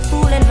of me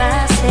fooling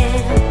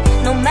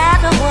myself? No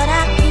matter what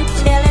I keep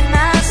telling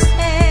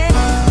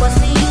myself. What's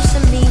the use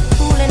of me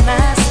fooling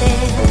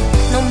myself?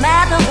 No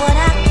matter what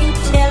I keep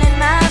telling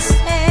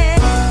myself.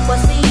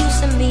 What's the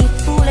use of me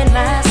fooling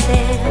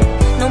myself?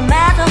 No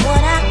matter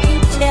what I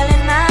keep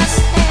telling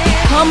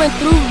myself. Coming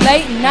through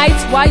late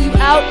nights while you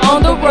out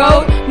on the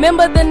road.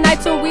 Remember the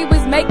nights when we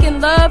was making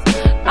love?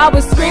 I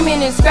was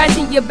screaming and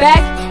scratching your back.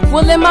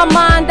 Well, in my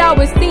mind, I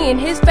was seeing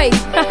his face,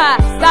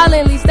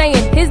 silently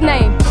saying his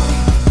name.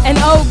 And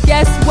oh,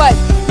 guess what?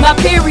 My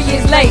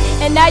period's late,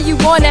 and now you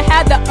wanna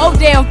have the oh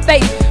damn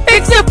face.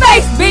 Fix your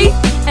face, B!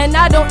 And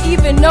I don't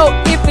even know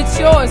if it's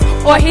yours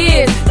or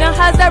his. Now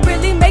how's that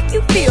really make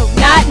you feel?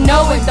 Not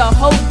knowing the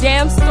whole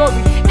damn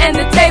story, and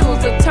the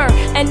tables are turned.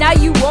 And now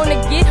you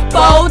wanna get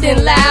bold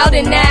and loud,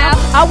 and now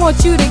I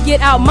want you to get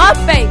out my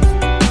face,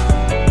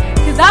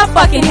 cause I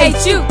fucking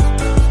hate you.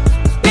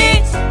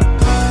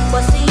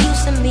 What's the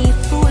use of me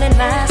fooling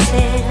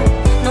myself?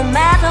 No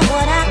matter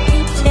what I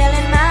keep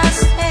telling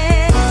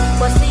myself.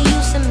 What's the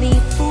use of me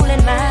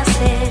fooling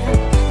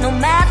myself? No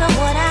matter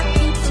what I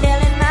keep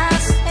telling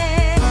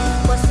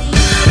myself. What's the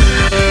use of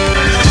me fooling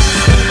myself?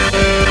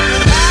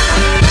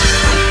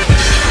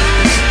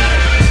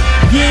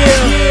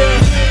 Yeah.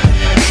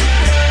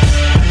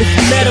 It's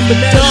Madam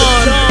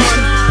Dawn.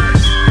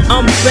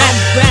 I'm back.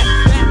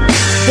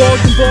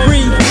 Vol.2.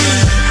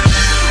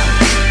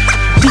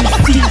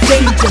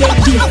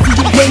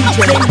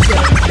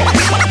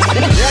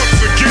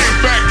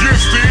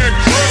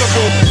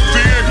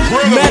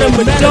 Madam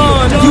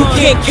Dawn, you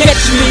can't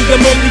catch me.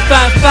 I'm only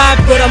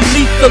 5'5", but I'm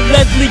Lisa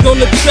Leslie on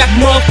the track.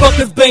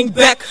 Motherfuckers bang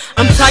back.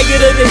 I'm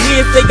tired of the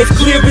hearsay, it's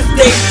clear as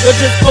day. They're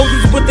just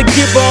poses with the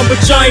give on, but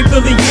y'all ain't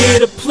really here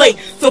to play.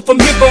 So from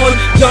here on,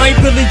 y'all ain't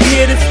really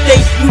here to stay.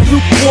 You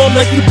lukewarm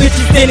like you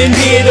bitches standing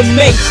here to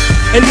make.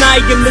 And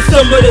I am the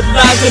sum of the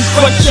lies and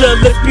crusher.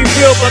 Let's be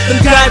real about them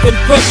guys and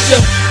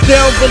crusher. They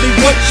don't really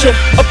want you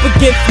up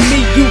against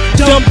me, you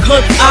dumb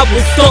cunt, I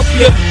will stomp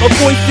you. My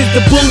voice is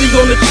the bully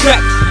on the track.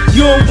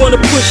 You don't wanna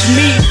push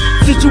me.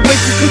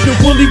 Situations looking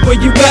woolly where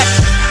you at.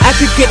 I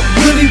could get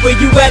really where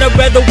you at. I'd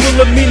rather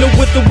Wilhelmina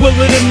with the will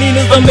of the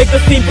Ninas. I'll make a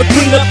scene for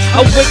cleanup.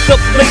 I wake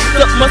up, lace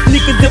up my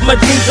sneakers, dip my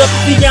jeans up.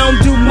 See, I don't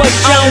do much,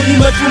 I don't need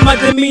much with my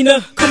demeanor.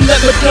 Come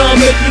let my Dawn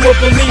make you a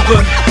believer.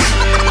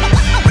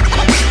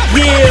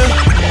 Yeah.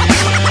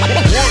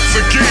 Once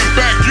again,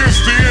 back is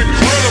the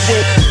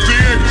incredible.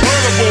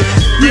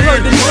 You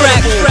heard the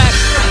track.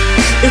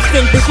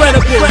 It's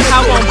incredible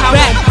how I'm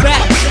back.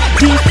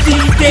 DC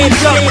stand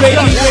up, baby.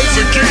 Once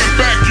again,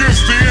 back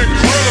is the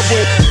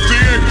incredible.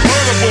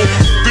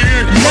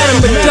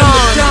 Madam.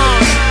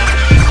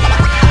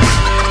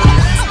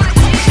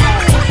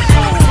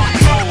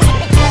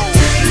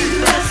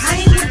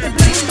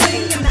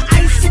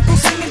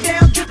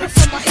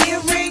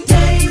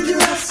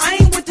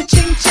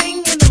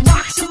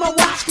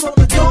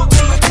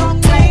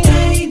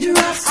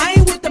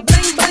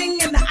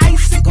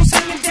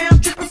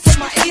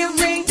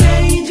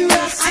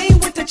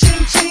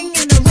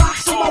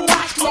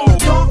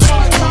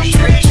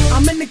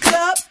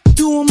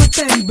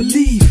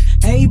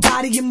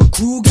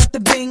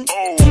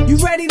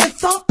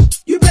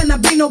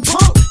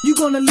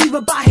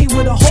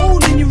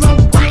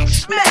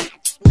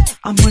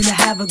 I'm gonna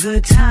have a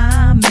good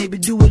time, maybe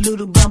do a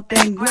little bump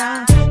and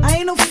grind. I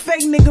ain't no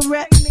fake nigga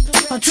rap.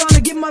 I'm trying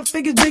to get my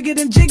figures bigger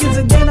than jiggers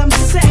and then I'm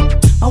set.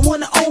 I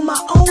wanna own my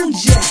own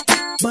jet,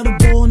 but a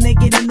bull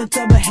naked in the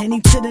tub of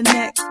Henny to the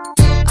neck.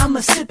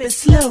 I'ma sip it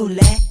slowly,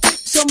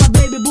 so my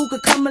baby boo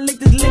could come and lick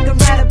this liquor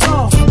right up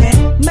off,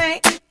 man.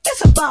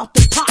 It's about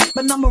to pop,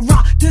 and I'ma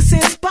rock this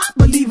here spot,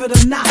 believe it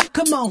or not.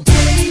 Come on.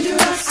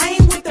 Dangerous. I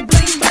ain't with the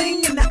bling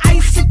bling and the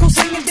icicles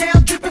hanging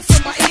down, dripping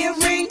from my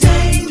earring.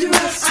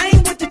 Dangerous. I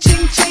ain't with the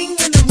ching ching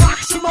and the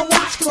rocks in my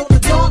watch, glow the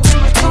dark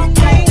and my tongue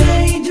ring.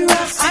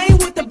 Dangerous. I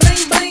ain't with the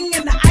bling bling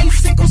and the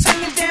icicles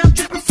hanging down,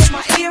 dripping from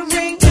my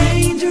earring.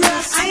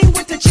 Dangerous. I ain't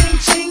with the ching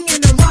ching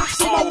and the rocks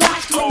in my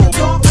watch, glow the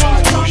dark and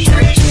my tongue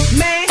ring.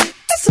 Man,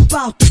 it's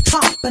about to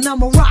pop, and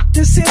I'ma rock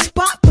this here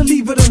spot,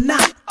 believe it or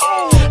not.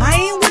 I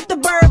ain't with the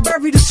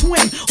Burberry to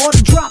swim or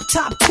the drop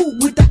top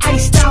coupe with the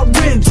iced out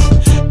rims.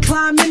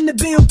 Climbing the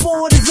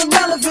billboard is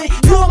irrelevant.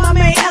 You're my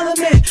main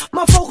element.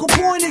 My focal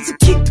point is to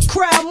keep the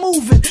crowd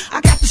moving.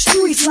 I got the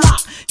streets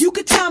locked. You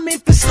can tell me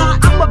if it's hot.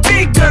 I'm a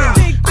big girl.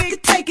 I can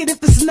take it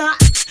if it's not.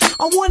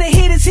 I wanna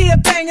hear this here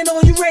banging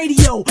on your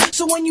radio.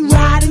 So when you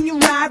ride and you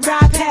ride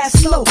past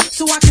slow,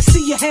 so I can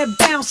see your head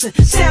bouncing.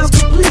 Sounds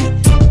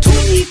complete.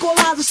 Tweet the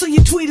equalizer so you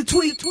tweet.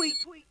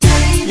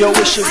 Yo,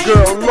 it's your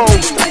girl Low,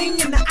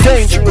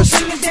 Dangerous.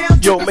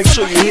 Yo, make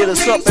sure you hit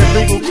us up at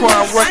Legal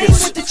Crime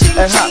Records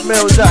at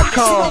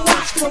hotmail.com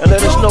and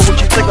let us know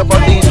what you think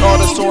about these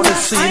artists on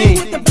this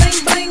CD.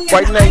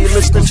 Right now you're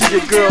listening to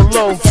your girl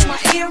Low.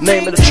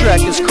 Name of the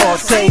track is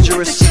called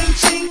Dangerous.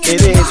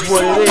 It is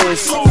what it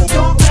is.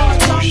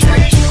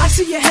 I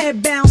see your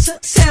head bouncing,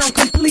 sound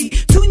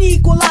complete. Tune your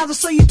equalizer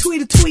so you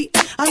tweet.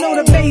 I know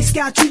the bass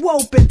got you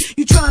open.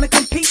 You trying to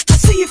compete? I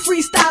see you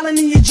freestyling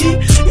in your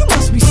Jeep. You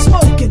must be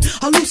smoking,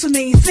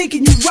 hallucinating,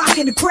 thinking you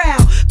rocking the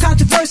crowd.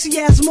 Controversy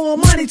adds more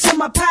money to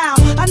my pile.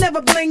 I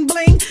never bling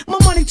bling, my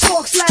money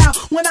talks loud.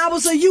 When I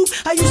was a youth,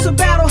 I used to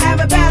have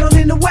a battle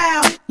in the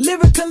wild.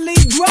 Lyrically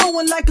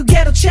growing like a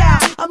ghetto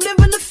child. I'm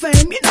living the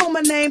fame, you know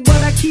my name,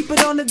 but I keep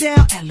it on the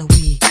down.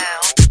 L.O.E.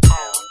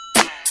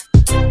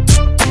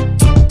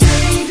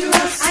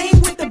 I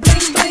ain't with the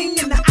bling bling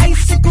and the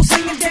icicles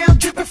hanging down,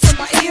 dripping from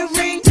my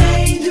earring.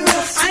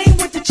 Dangerous. I ain't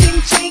with the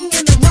ching ching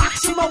and the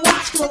rocks in my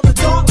watch, glow the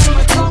dark and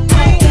my tongue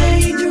ring.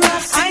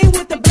 Dangerous. I ain't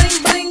with the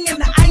bling bling and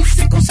the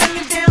icicles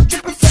hanging down,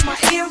 dripping from my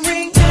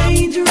earring.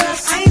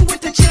 Dangerous. I ain't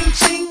with the ching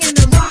ching and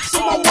the rocks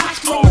in my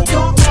watch, glow the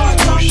dark and my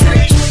tongue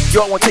ring.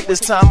 Yo, I wanna take this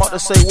time out to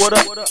say what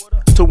up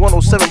to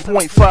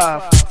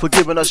 107.5 for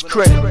giving us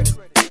credit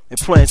and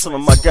playing some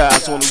of my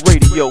guys on the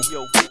radio.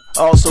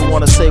 I also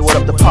want to say what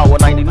up to Power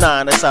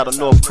 99, that's out of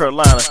North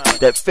Carolina,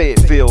 that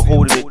Fayetteville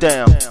holding it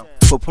down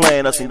for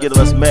playing us and getting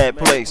us mad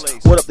plays.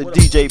 What up to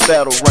DJ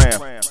Battle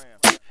Ram?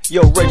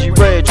 Yo, Reggie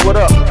Reg, what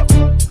up?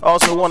 I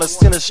also want to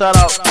send a shout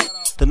out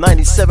to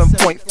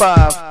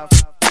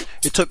 97.5.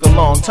 It took a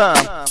long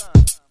time,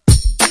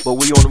 but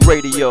we on the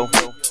radio,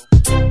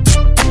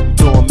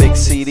 doing mix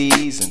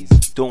CDs and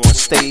doing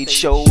stage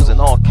shows and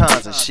all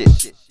kinds of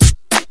shit.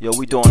 Yo,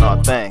 we doing our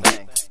thing.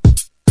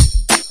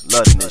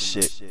 Loving this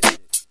shit.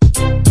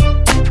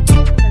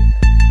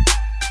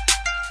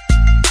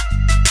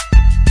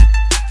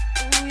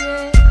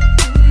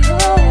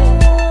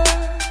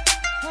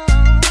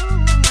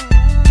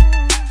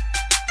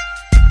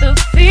 The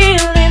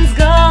feeling's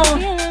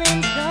gone.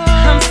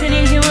 I'm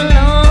sitting here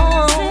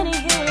alone,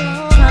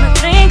 trying to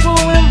think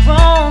what went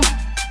wrong.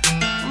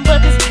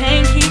 But this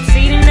pain keeps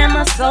eating at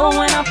my soul,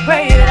 and I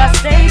pray that I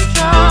stay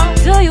strong.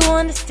 Do you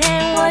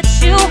understand what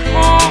you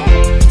had?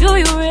 Do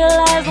you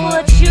realize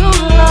what you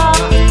lost?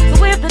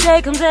 So if the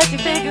day comes that you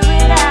figure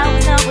it out,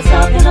 and I was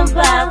talking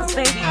about, 'cause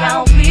baby,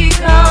 I'll be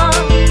gone.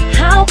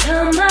 How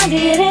come I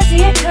didn't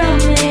see it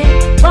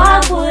coming? Why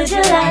would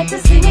you like to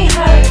see me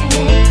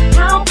hurting?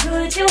 How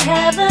could you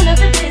have the nerve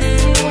to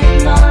diss me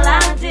when all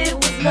I did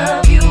was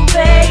love you,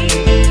 babe?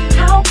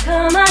 How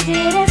come I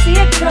didn't see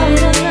it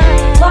coming?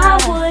 Why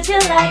would you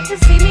like to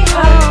see me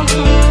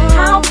hurting?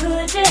 How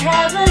could you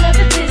have the nerve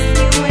to diss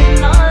me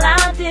when all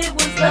I did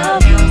was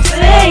love you, babe?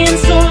 Saying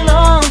so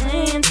long,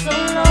 and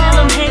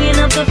I'm hanging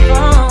up the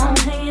phone.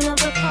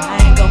 I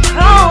ain't gon'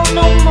 call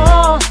no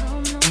more.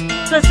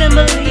 Trust and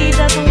believe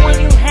that the one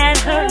you had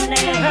hurt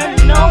ain't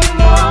hurt no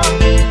more.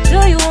 Do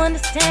you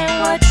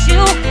understand what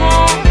you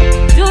had?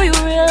 Do you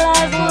realize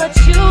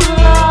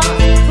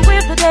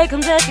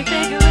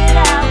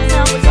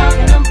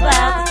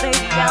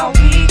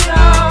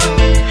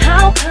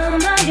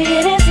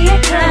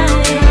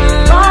crowning?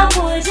 Why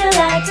would you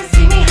like to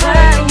see me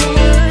hurt?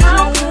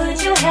 How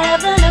could you have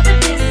the nerve to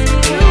diss me?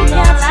 You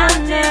got your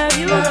nerve,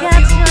 you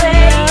got your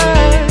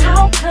nerve.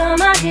 How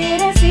come I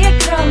didn't see it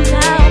come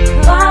now?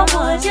 Why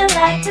would you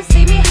like to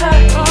see me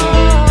hurt?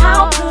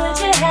 How could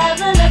you have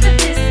the nerve to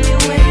diss me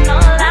when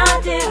all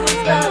I did was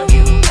love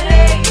you,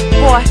 babe?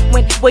 Boy,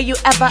 when will you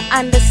ever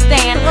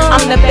understand?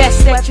 I'm the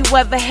best that you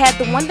ever had,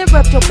 the one that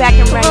rubbed your back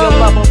and ran your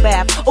bubble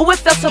bath. Oh, it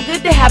felt so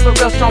good to have a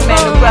real strong man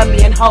to rub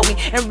me and hold me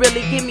and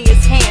really give me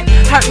his hand.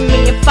 Hurting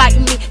me and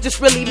fighting me just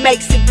really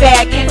makes it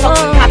bad. Can't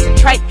focus,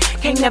 concentrate,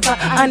 can't never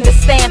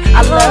understand.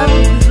 I love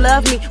you, you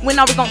love me. When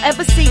are we gonna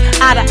ever see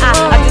eye to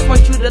eye? I just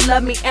want you to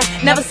love me and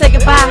never say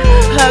goodbye.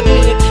 Hug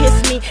me and kiss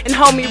me and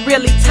hold me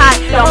really tight.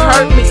 Don't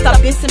hurt me, stop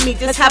dissing me,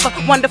 just have a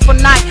wonderful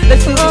night.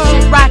 Let's do this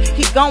shit right,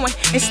 keep going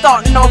and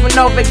starting over and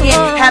over again.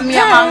 Have me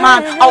on my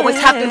mind, always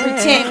have to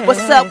pretend.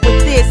 What's up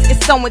with this?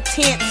 It's so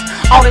intense.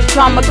 All this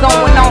drama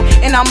going on,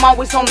 and I'm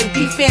always on the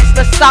defense.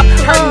 Let's stop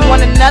hurting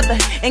one another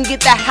and get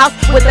that house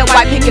with that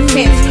white picket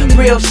fence.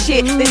 Real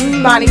shit, this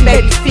is Bonnie,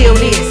 baby, feel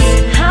this.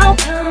 How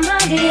come I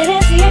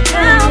didn't see it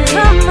coming?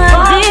 How come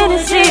I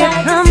didn't see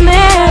it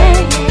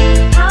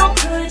coming? How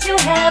could you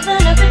have the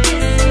nerve to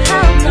diss me?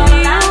 All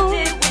I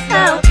did was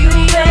help you,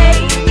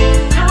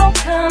 babe. How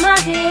come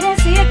I didn't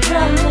see it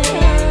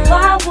coming?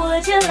 Why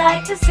would you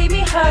like to see me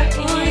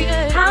hurting?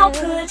 How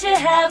could you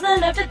have the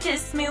nerve to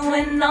diss me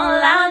when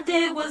all I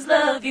did was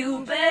love you,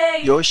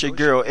 babe? Yo, it's your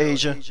girl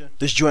Asia.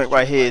 This joint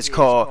right here is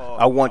called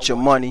I Want Your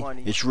Money.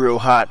 It's real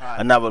hot.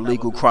 Another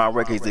Legal Crime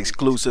Records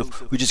exclusive.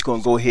 We're just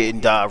gonna go ahead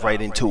and dive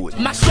right into it.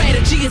 My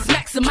strategy is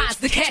maximize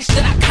the cash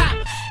that I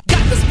cop.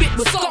 Got the spit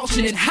with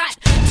scorching and hot.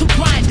 To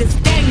grind this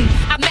game,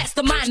 I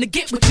mastermind to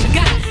get what you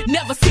got.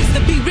 Never cease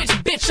to be rich,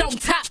 bitch on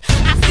top.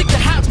 I stick to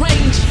high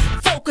range.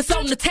 Focus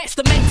on the task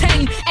to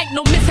maintain. Ain't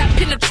no mishap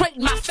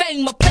penetrating my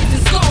fame. A place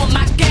and score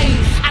my game.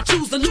 I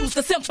choose to lose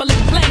the simple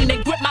and plain. They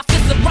grip my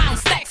fists around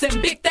stacks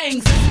and big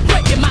things.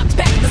 Breaking my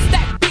back to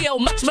stack bill.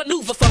 Much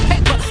maneuver for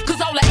paper.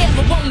 Cause all I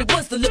ever wanted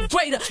was to live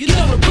greater. You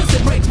know the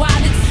pussy break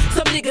wallets.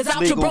 Some niggas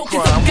out here broke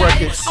as some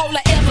guys. All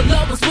I ever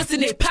loved was what's in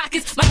their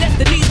pockets. My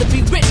destiny to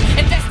be rich.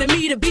 Invest in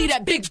me to be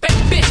that big bank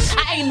bitch.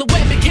 I aim the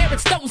web and carrot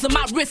stones on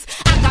my wrist.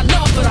 I got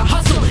love for the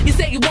hustle. You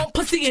say you want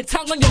pussy and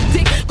tongue on your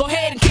dick. Go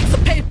ahead and kick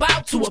some paper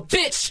out to a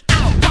bitch.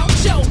 I want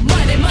your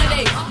money,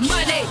 money,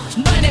 money,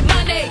 money,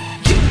 money.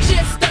 You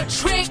just a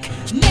trick,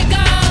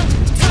 nigga.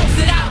 Toss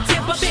it out,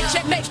 tip a bitch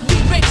and make me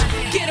rich.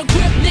 Get a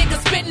grip, nigga,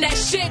 spin that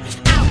shit.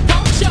 I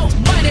want your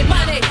money,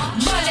 money,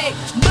 money,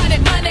 money,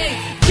 money.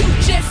 You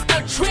just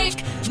a trick,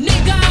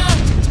 nigga.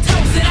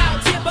 Toss it out,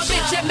 tip a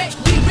bitch and make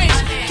me rich.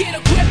 Get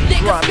a grip,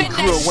 nigga,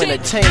 spin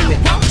that shit.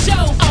 I want your.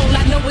 All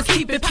I know is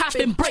keep it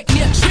poppin', break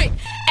me a trick.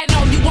 And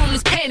all you want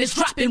is panties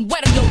dropping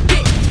wet on your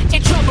dick.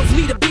 It troubles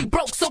me to be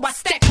broke, so I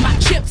stack my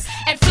chips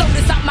and flow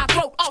this out my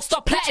throat,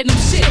 all-star platinum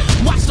shit.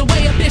 Watch the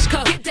way a bitch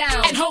come, get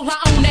down and hold her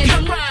own and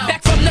come round.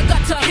 Back from the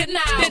gutter, hit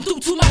now, been through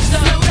too much to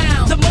slow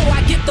down. The more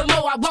I get, the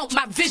more I want.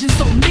 My vision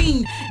so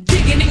mean,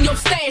 digging in your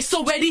stash,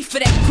 so ready for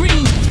that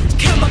green.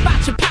 Come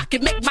about your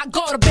pocket, make my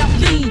guard about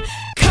lean.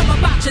 Come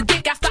about your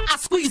dick after I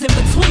squeeze in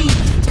between.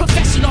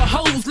 Professional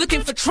hoes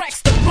looking for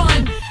tracks to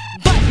run.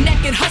 Butt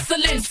naked,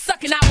 hustling,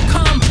 sucking out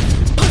cum.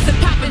 Pussy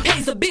popping,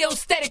 pays a bill,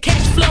 steady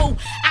cash flow.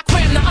 I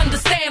cram to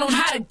understand on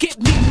how to get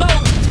me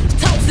more.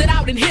 Toss it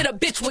out and hit a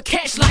bitch with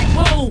cash like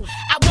whoa.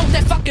 I want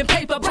that fucking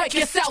paper, break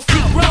yourself,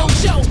 roll,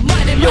 show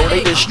money, money. Yo,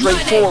 they just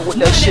straightforward with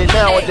that shit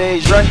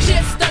nowadays, right?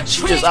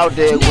 She just out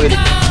there with it.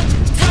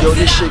 Yo,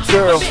 this shit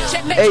girl,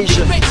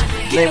 Asia.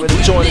 Name of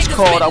the joint is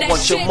called I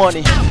Want Your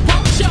Money. I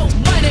want your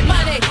money,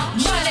 money,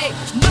 money,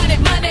 money,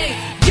 money.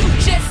 You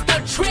just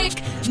a trick,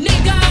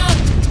 nigga.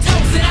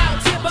 Toss it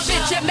out, tip a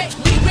bitch and make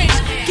me rich.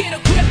 Get a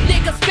grip,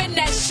 nigga, spin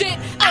that shit.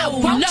 Oh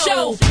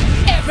no,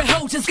 every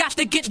hoe just got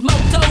to get more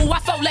dough. I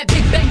fold that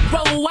big bank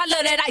roll. I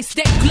love that ice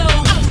that glow.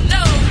 Oh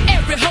no,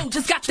 every hoe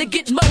just got to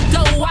get more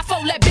dough. I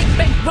fold that big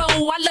bank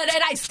roll. I love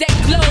that ice that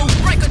glow.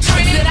 Break a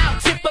trend. Toss it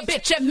out, tip a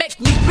bitch and make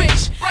me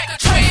rich. Break a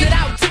trend. Toss it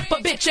out, tip a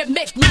bitch and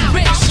make me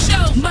rich.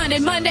 Money,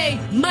 money,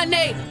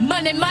 money,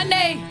 money,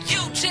 money. You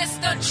just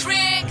a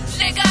trick,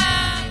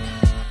 nigga.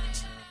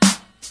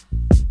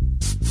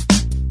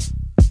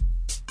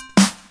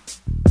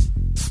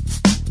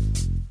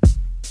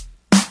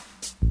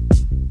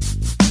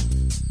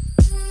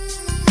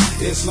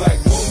 It's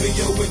like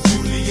Romeo and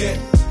Juliet.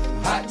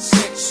 Hot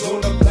sex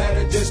on a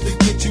platter just to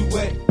get you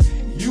wet.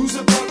 You's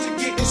about to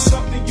get in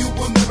something you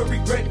will never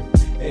regret.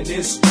 And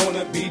it's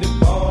gonna be the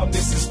bomb,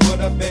 this is what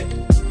I bet.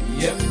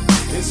 Yep,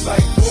 it's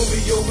like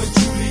Romeo and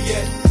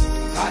Juliet.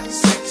 Hot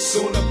sex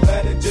on a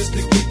platter just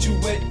to get you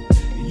wet.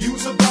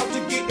 You's about to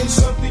get in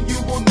something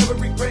you will never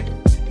regret.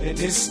 And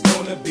it's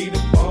gonna be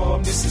the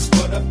bomb, this is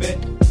what I bet.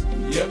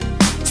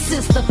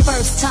 Since the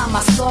first time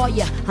I saw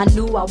ya, I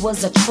knew I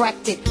was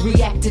attracted.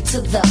 Reacted to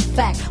the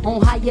fact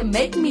on how you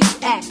make me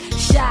act.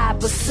 Shy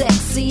but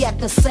sexy at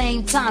the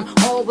same time.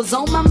 All was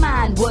on my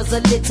mind was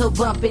a little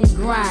bump and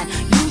grind.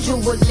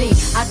 Usually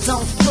I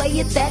don't play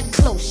it that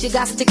close. You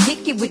got to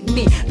kick it with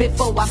me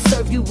before I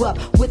serve you up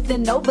with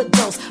an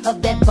overdose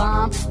of that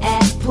bomb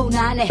ass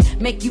punani.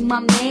 Make you my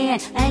man.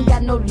 I ain't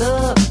got no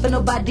love for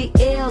nobody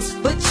else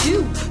but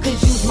you.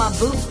 Cause you's my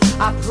boo.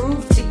 I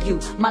prove to you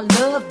my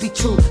love be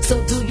true.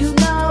 So do you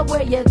know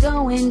where you're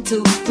going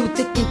to? Through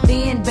thick and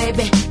thin,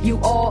 baby, you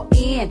all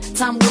in.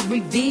 Time will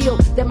reveal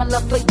that my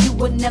love for you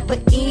will never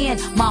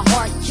end. My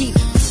heart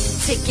keeps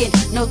ticking,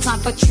 no time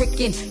for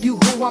tricking. You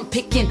who I'm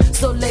picking,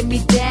 so lay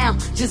me down,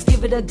 just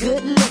give it a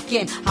good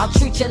licking. I'll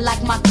treat you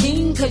like my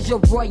king, cause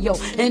you're royal,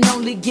 and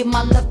only give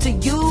my love to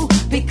you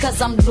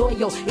because I'm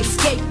loyal.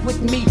 Escape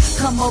with me,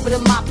 come over to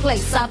my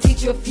place. I'll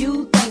teach you a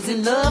few things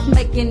in love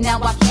making.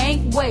 Now I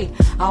can't wait,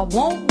 I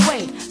won't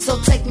wait. So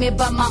take me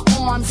by my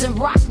arms and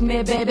rock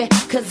me, baby,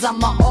 cause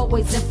I'ma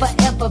always and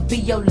forever be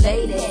your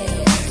lady.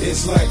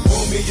 It's like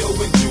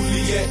Romeo and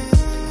Juliet,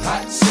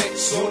 hot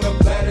sex on a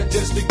platter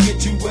just to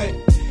get you wet.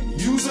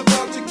 You's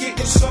about to get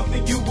in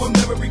something you will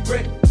never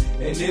regret,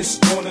 and it's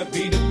gonna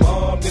be the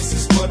bomb, this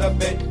is what I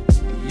bet.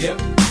 Yep,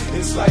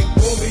 it's like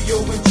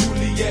Romeo and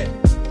Juliet,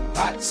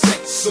 hot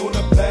sex on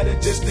a platter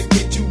just to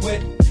get you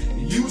wet.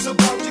 You's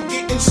about to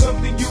get in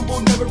something you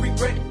will never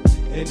regret,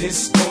 and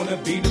it's gonna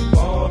be the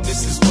bomb,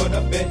 this is what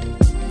I bet.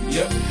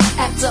 Yep.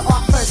 After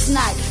our first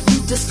night, you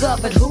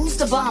discovered who's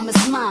the bomb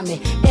is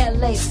mommy.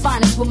 LA's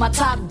finest with my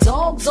top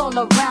dogs all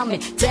around me.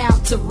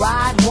 Down to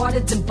ride,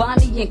 harder than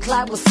Bonnie and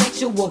Clyde with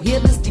sexual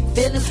healers, deep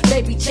feelings.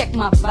 Baby, check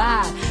my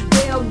vibe.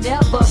 There'll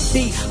never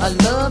be a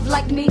love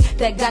like me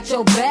that got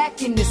your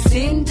back in this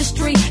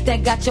industry,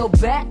 that got your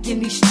back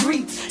in these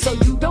streets. So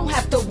you don't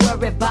have to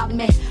worry about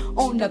me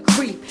on the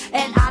creep.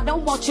 And I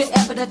don't want you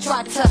ever to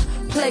try to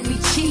play me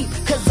cheap,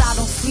 cause I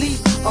don't sleep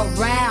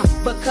around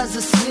because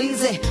it's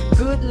sleazy.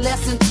 Good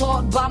lesson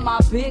taught by my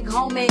big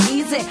homie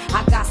Easy.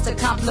 I got to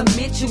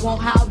compliment you on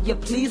how you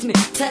please me.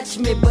 Touch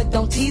me but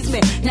don't tease me.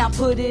 Now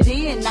put it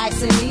in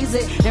nice and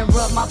easy and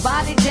rub my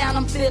body down,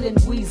 I'm feeling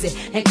wheezy.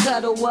 And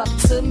cuddle up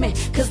to me,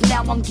 cause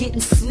now I'm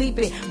getting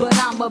sleepy. But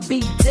I'ma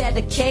be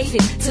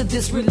dedicated to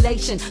this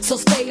relation. So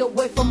stay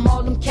away from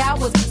all them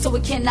cowards, so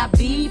it cannot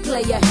be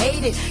player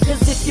hated.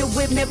 Cause if you're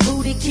with me,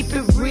 booty, keep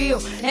it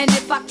real. And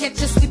if I catch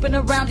you sleeping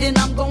around, then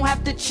I'm gonna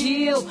have to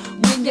chill.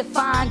 When you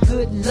find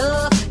good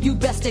love, you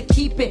best to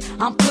keep it.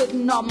 I'm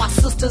putting all my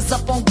sisters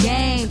up on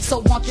game, so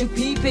won't you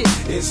peep it?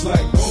 It's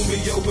like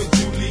Romeo and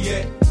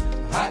Juliet,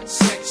 hot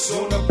sex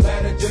on a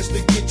platter just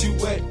to get you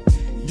wet.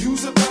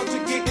 You's about to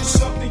get in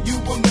something you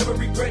will never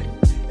regret,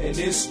 and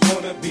it's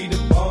gonna be the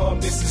bomb,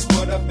 this is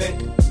what I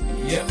bet.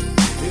 Yep,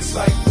 it's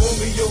like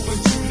Romeo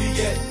and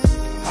Juliet,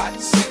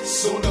 hot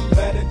sex on a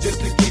platter just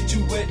to get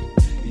you wet.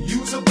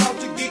 You's about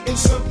to get in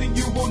something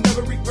you will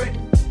never regret,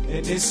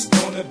 and it's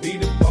gonna be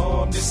the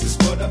bomb, this is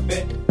what I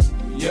bet.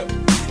 Yep,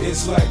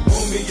 it's like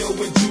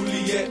Romeo and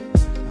Juliet,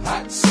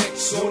 hot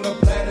sex on a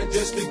platter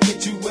just to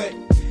get you wet.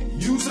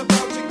 You's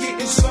about to get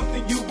in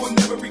something you will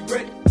never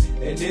regret,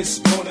 and it's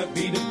gonna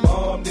be the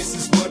bomb, this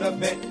is what I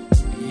bet.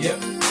 Yep,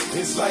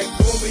 it's like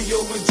Romeo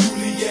and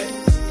Juliet,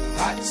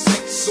 hot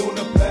sex on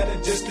a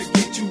platter just to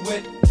get you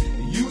wet.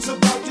 You's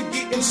about to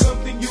get in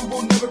something you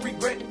will never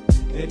regret,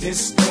 and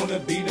it's gonna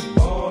be the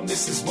bomb,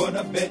 this is what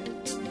I bet.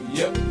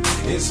 Yep,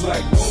 it's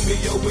like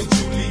Romeo and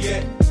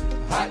Juliet,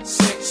 hot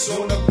sex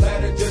on a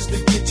platter just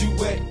to get you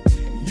wet.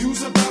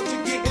 You's about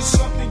to get in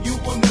something you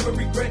will never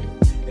regret,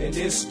 and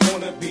it's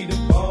gonna be the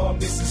bomb,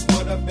 this is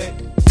what I bet.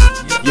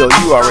 Yo,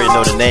 you already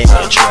know the name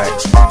of the track.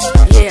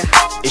 Yeah.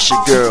 It's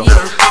your girl,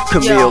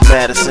 Camille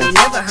Madison. You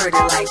never heard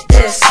it like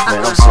this.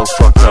 Man, I'm so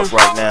fucked up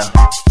right now.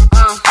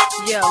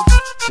 Yo.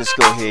 Just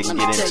go ahead and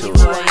get into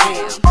Who I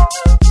am.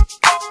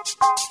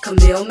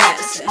 Camille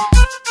Madison.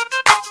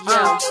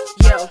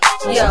 Yo.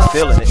 I'm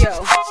feeling it.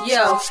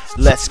 Yo.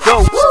 Let's go.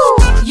 Woo.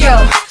 Yo,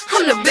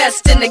 I'm the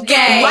best in the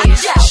game.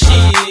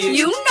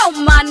 You know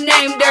my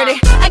name, dirty.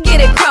 I get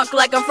it crunk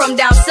like I'm from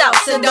down south.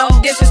 So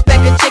don't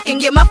disrespect a chicken,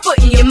 get my foot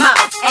in your mouth.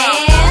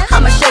 And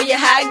I'ma show you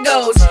how it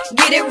goes.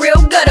 Get it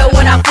real gutter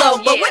when I flow.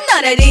 But with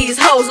none of these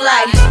hoes,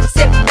 like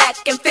sit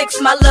back and fix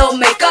my little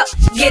makeup.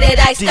 Get it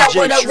iced out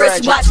with a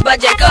wristwatch by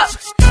Jacob.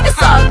 It's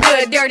all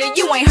good, dirty,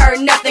 you ain't heard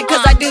nothing.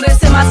 Cause I do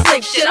this in my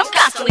sleep, shit, I'm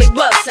constantly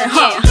bustin',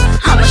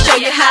 I'ma show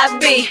you how it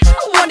be.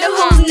 I wonder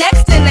who's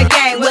next in the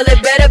game. Well,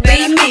 it better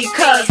be me,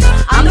 cause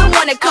I'm the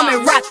one that come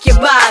and rock your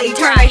body.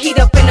 Turn the heat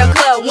up in the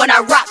club when I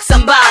rock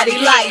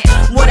somebody. Like,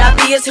 what I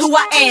be is who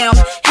I am.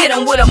 Hit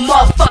 'em with a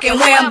motherfucking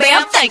wham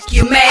bam. Thank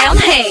you, ma'am.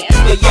 Hand.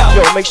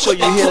 Yo, make sure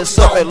you hit us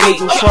up at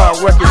Legal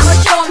Crime Records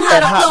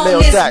at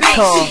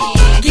hotmail.com.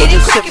 Get it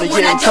crackin'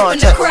 when I jump in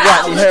the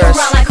crowd. Look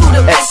around like who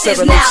the best is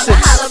now.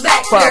 Holla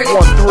back, dirty.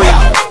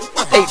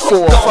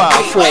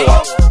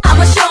 513-8454.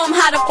 I'ma show 'em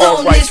how to flow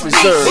on this beat.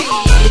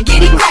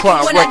 Get it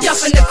crackin' when I jump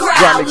in the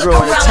crowd. Look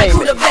around like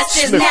who the best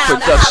is now.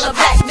 Holla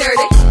back,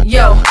 dirty. Yo.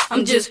 yo,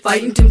 I'm just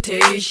fighting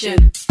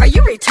temptation. Are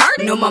you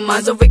retarded? No, my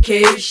mind's on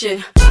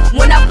vacation.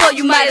 When I flow,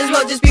 you might as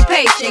well just be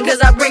patient, cause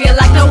I bring it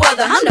like no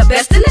other. I'm the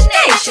best in the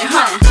nation,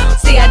 huh?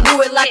 See, I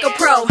do it like a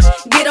pro.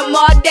 Get them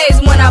all days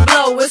when I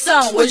blow. It's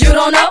on. What you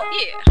don't know?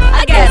 Yeah.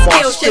 I got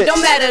skill, shit,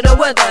 don't matter the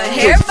weather.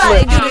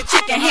 Everybody do the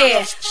chicken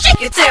head, shake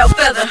your tail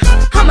feather.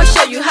 I'ma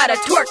show you how to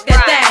twerk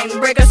that thing.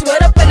 Break a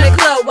sweat up in the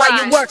club while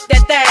you work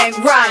that thing,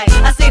 right?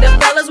 I see the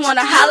fellas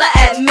wanna holler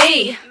at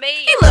me.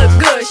 He look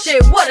good,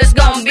 shit, what is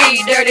gonna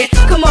be dirty?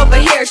 Come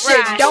over here,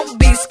 shit, don't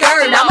be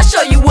scared. I'ma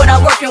show you what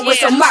I'm working with,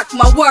 so mark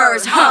my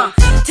words, huh?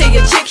 Tell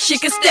your chick she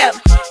can step.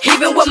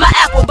 Even with my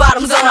apple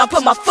bottoms on, I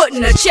put my foot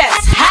in her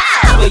chest.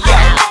 How? But yo,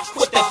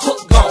 what that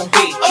foot gon'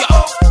 be?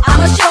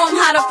 I'ma show him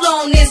how to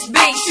flow on this beat.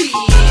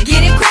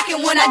 Get it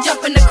crackin' when I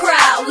jump in the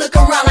crowd. Look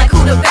around like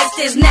who the best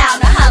is now.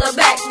 Now holler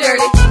back,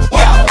 dirty.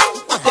 Yo,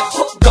 what that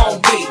foot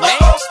gon' be, man?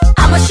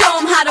 I'ma show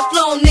him how to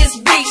flow on this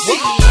beat.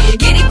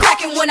 Get it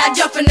crackin' when I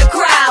jump in the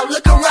crowd.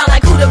 Look around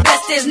like who the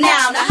best is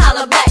now. Now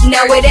holler back.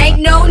 Now it ain't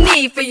no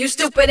need for you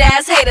stupid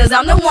ass haters.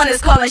 I'm the one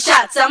that's calling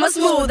shots. I'm a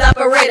smooth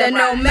operator.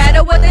 No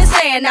matter what they're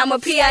saying, I'm a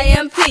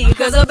PIMP.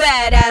 Cause a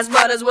badass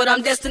brother's what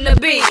I'm destined to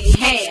be.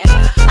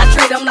 I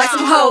treat them like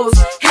some hoes.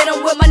 Hit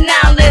them with my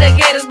now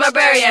litigators,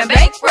 barbarian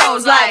bank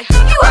bros. Like,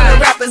 you other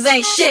rappers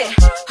ain't shit.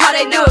 All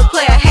they do is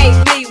play a hate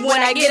beat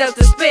when I get up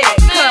to spit.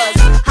 Cause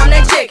I'm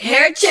that chick,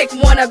 hair chick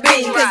wanna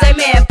be. Cause they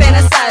man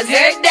fantasize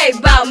every day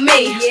about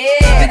me.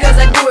 Yeah. Because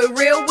I do it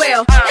real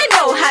well. They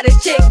know how the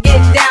chick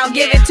get down.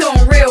 Give it to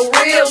them real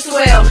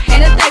swell.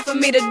 And the thing for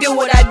me to do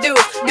what I do.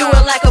 Do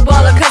it like a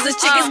baller cause the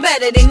chick is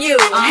better than you.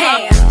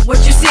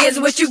 What you see is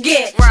what you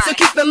get. So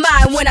keep in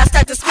mind when I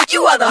start to spit,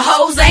 you other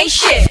hoes ain't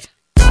shit.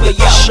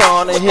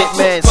 Sean and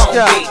Hitman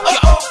Scott.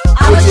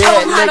 I'ma show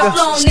him how to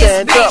flow on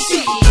this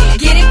beat.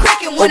 Get it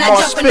crackin' when I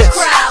jump in the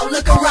crowd.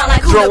 Look around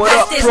like who the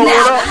best is now.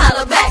 Now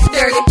holler back,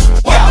 dirty.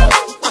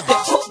 What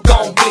that foot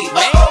gon' be,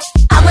 man?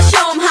 I'ma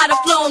show him how to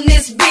flow on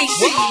this beat.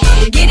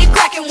 Get it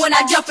crackin' when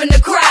I jump in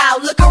the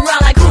crowd. Look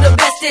around like who the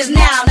best is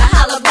now. Now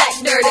holler back,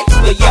 dirty.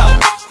 Yo,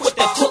 what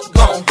that foot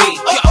gon' be?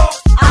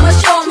 I'ma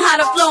show him how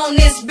to flow on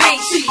this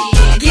beat.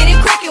 Get it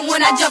crackin'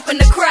 when I jump in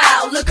the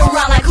crowd. Look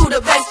around like who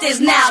the best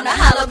is now. Now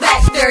holler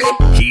back, dirty.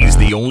 He's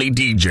the only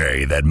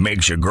DJ that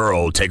makes your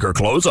girl take her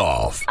clothes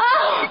off.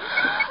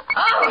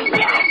 Oh,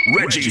 yes.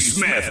 Reggie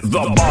Smith,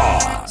 the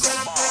boss.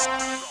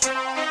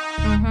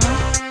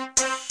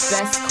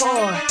 Best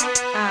chord.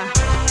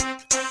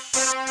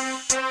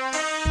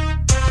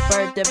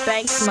 Bird the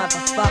Banks,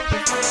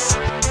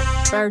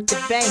 motherfucker. Bird the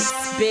Banks,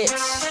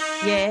 bitch.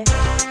 Yeah.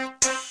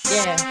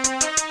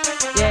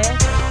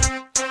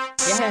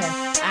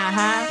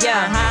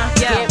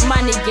 Get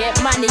money,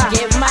 get money,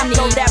 get money.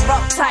 Throw that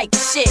rough type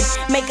shit.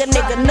 Make a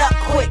nigga nut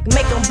quick,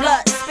 make him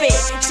blood spit.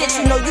 Shit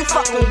you know you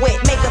fucking with.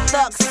 Make a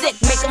thug sick,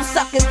 make him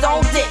suck his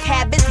own dick.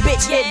 Habits,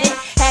 bitch, get it.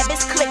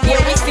 Habits, click with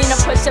Yeah, we it. seen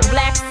her push a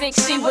black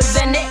six, she was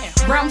in it.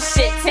 Rum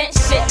shit, tent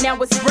shit, now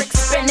it's brick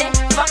spinning.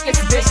 Fuck this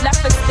bitch,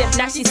 left her stiff,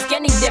 now she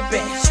skinny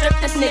dipping. Strip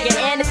this nigga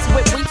and it's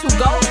whip, we too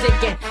gold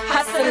digging.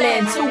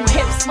 Hustling, two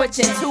hips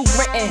switching, two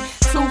written.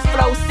 Two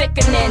flow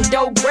sickening,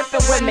 dough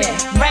gripping women.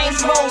 Range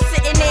roll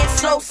sitting in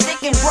slow,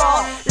 sticking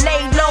raw.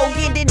 Lay low,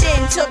 get it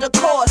in till the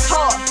core's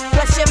hard.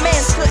 Plus your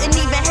mans couldn't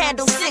even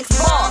handle 6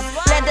 bars.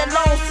 Let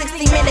alone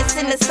 60 minutes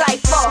in the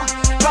cypher.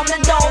 From the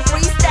dome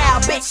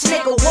freestyle, bitch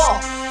nigga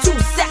walk. Too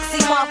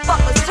sexy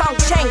motherfuckers, tongue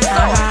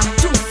chainsaw.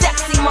 Too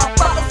sexy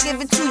motherfuckers,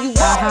 give it to you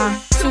all.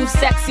 Two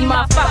sexy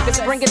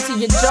motherfuckers, bring it to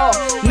your jaw.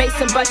 Make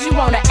some bust, you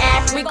wanna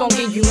act, we gon'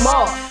 give you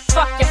more.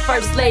 Fuck your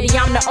first lady,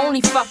 I'm the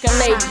only fucking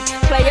lady.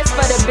 Players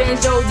for the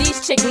benjo, these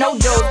chick no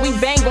jokes. We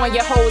bang on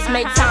your hoes,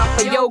 make time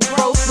for your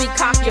growth. We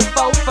cock your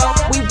fofo,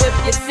 we whip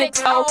your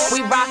 6-0. We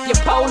rock your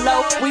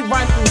polo, we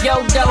run through your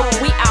dough.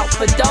 We out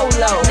for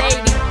dolo,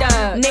 lady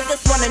thug.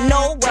 Niggas wanna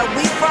know where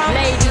we from.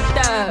 Lady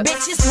thug.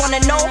 Bitches wanna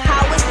know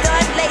how it's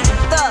done. Lady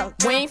thug.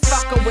 We ain't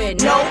fucking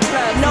with no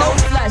plug, no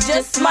slush,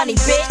 just money,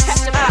 bitch.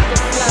 Catch a fucking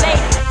slug.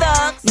 Lady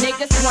thugs.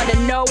 Niggas wanna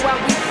know where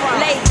we from.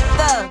 Lady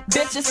thug.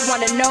 Bitches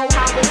wanna know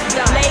how it's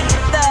done. Lady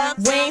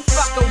thugs. We ain't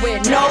fucking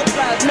with no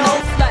plug, no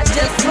slush,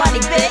 just money,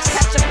 bitch.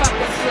 Catch a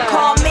fucking slug.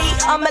 Call me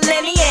a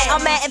millennial.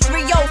 I'm adding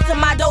 3 O's to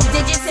my dough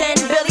digits and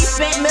Billy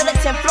spent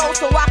militant flow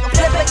so I can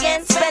flip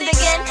again, spend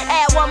again,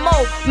 add 1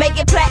 more, make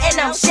it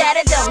platinum,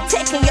 shatter them,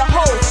 taking your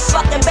hoes,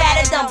 fucking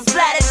batter them,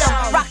 splatter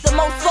them, rock the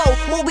most flow,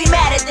 who be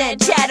madder than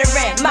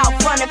chattering, mouth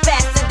running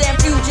faster than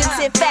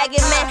fugitive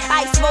faggot men,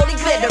 ice slowly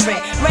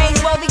glittering,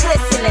 range will be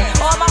glistening,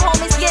 all my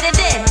homies get it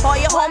in, all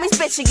your homies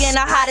bitch again,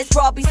 the hottest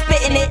broad be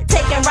spitting it,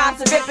 taking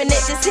rhymes and ripping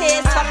it, this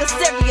here's fucking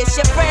serious,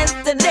 your friends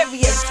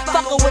delirious,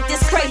 fucking with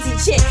this crazy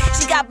chick,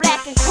 she got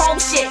black and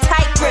chrome shit,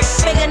 tight grip,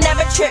 finger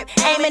never trip,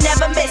 aim and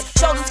never miss,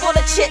 shoulders full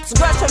of chips,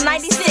 rush from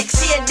 96,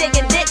 she a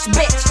digging ditch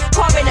bitch,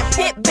 carving a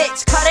pit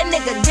bitch, cut a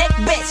nigga dick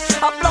bitch,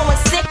 a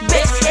flowing sick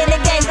bitch, in the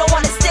game don't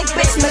wanna stick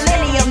bitch,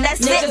 millennium, that's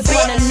Niggas it bitch.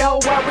 wanna know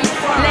where we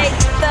from. Lady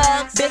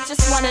thugs.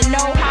 Bitches wanna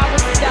know how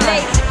it's done.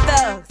 Lady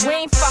thugs. We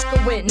ain't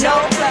fucking with No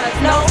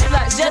plugs, no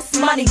sluts, just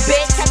money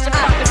bitch. Catch a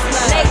fucking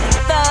slug. Lady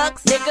thugs.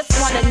 thugs, niggas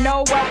wanna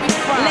know where we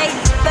from. Lady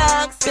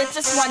thugs,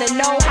 bitches wanna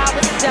know how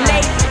it's done.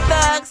 Lady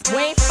thugs, we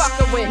ain't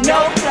fucking with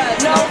no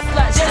blood, no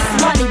sluts,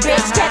 just money,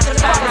 bitch. Catch a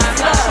fucking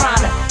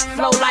slut.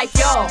 Flow like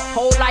y'all,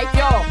 hold like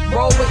y'all,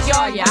 roll with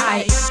y'all, yeah,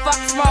 aight.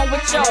 Fuck's wrong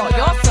with y'all?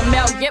 Y'all some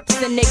Mel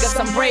Gibson niggas,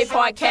 some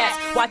Braveheart cats.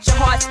 Watch your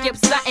heart skip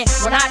something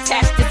when I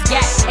attach this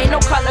gat. Ain't no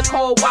color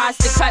code wise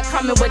to cut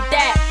coming with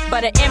that,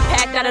 but an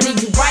impact that'll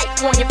leave you right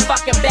on your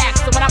fucking back.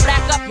 So when I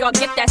black up, y'all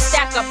get that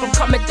stack up. I'm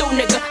coming through,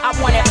 nigga. I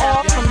want it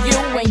all from you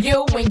and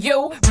you and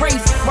you.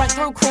 Breeze, run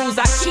through crews,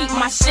 I keep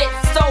my shit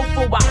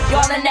soulful. While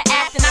y'all in the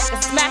acting, I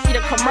can smack you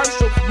the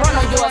commercial. Run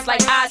on yours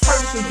like eyes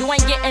hurt you. You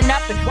ain't getting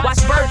up and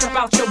watch birds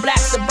about your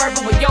black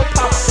suburban with your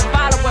pump. The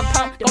following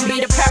pump, gon' be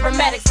the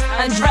paramedics.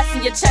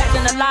 Undressing your chest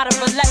and a lot of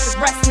electric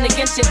resting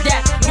against your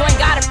death. You ain't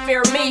gotta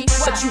fear me,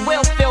 but you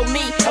will feel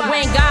me. And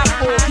we ain't got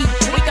full heat.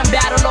 We can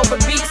battle over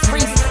beats,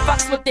 freezes,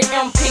 fucks with the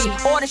MP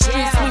or the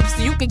street sweeps,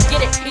 so you can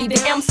get it either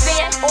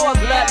MCing or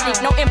blood leak.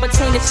 No in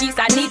between the sheets,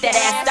 I need that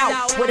ass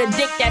out with a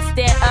dick that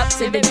stand up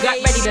to the gut,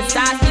 ready to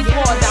size these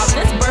walls out.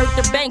 This bird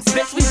the banks,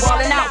 bitch, we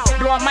ballin' out.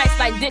 Blowing mics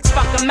like dicks,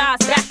 fucking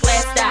mouths,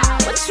 backlash style.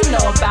 What you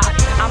know about it?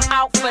 I'm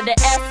out for the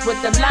S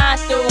with the line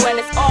through, and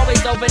it's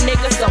always over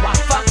niggas, so I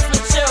fucks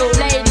with you.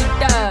 Lady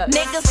thug,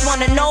 niggas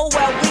wanna know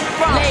where we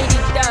from. Lady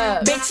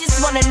thug,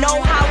 bitches wanna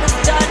know how it's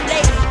done.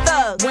 Lady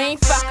thug, we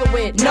ain't fucking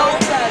with no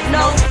thug,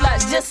 no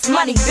sluts, just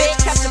money, bitch.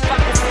 Catch a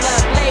fucking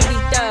slug. Lady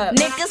thug,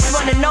 niggas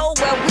wanna know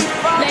where we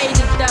from.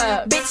 Lady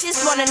thug, bitches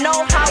wanna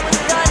know how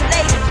it's done.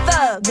 Lady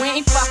thug, we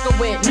ain't fucking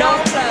with no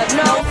thug,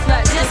 no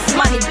slut, just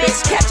money,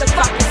 bitch. Catch a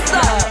fucking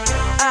slug.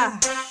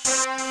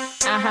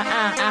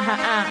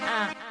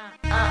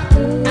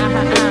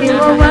 If you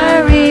were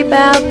worried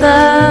about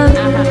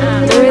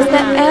there is the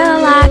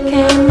L I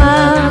came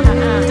up.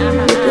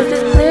 This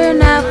is clear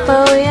now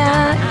for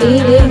ya.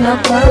 Eating no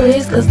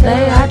worries, cause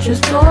they are true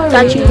stories.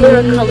 Thought you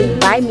lyrically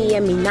bite me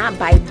and me not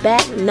bite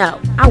back? No,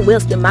 I will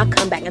still my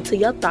comeback until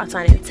your thoughts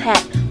aren't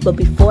intact. But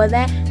before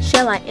that,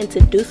 shall I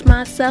introduce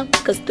myself?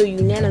 Cause through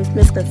unanimous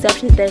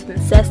misconceptions there's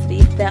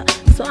necessity felt.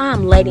 So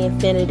I'm Lady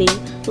Infinity,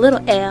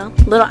 little L,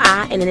 little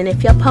I, and then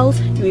if your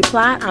post, you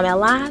reply, I'm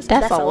allies.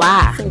 That's a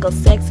lie. Single,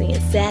 sexy,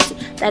 and sassy,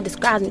 that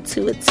describes me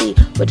to a T,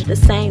 which are the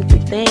same three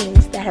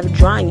things that have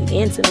drawn you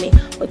into me.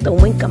 With the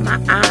wink of my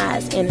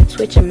eyes and the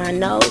twitch of my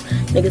nose,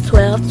 nigga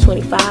 12 to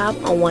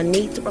 25 on one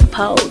knee to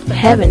propose, but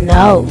heaven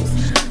knows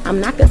I'm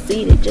not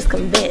conceited, just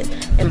convinced.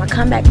 And my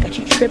comeback got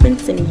you tripping,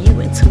 sending you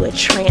into a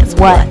trance.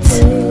 What?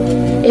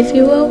 If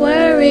you were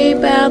worried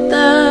about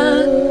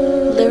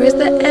there is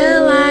the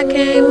L I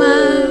came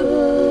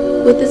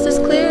up with, this is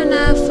clear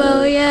enough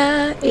for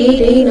ya.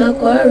 Eating no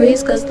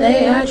worries, cause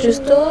they are true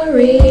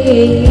stories.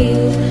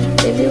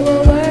 If you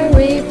were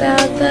worried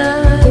about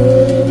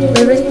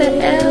there is the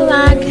L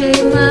I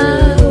came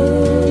up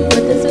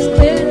with, this is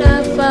clear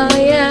enough for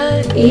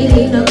ya.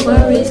 Eating no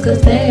worries,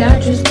 cause they are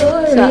true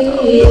stories. So,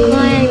 you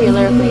claim you're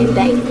lyrically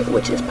endangered,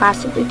 which is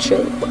possibly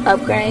true. But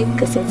upgrade,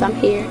 cause since I'm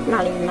here,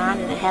 not even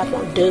 9.5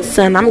 won't do.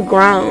 Son, I'm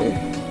grown.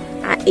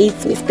 I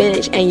eat me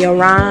spinach, and your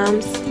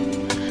rhymes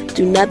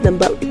do nothing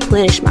but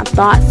replenish my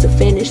thoughts to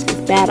finish this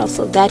battle,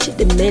 so that you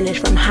diminish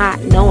from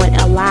hot, knowing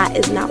a lie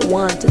is not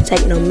one to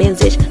take no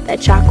mensage. That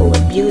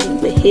chocolate beauty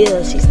with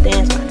heels, she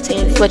stands my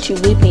tennis. What you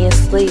weeping in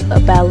sleep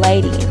about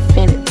Lady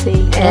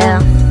Infinity.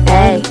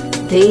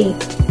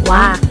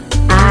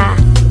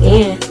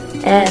 LADYINFINITI.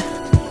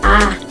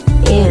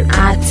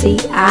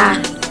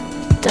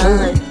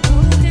 Done.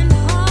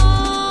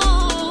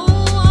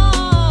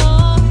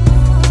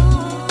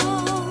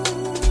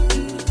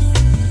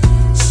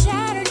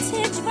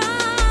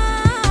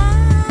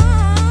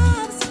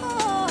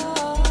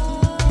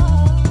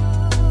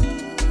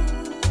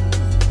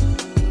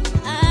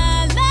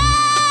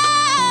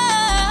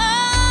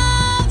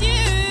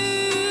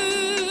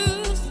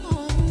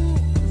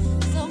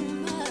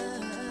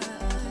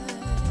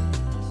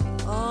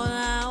 All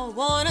I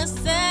wanna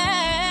say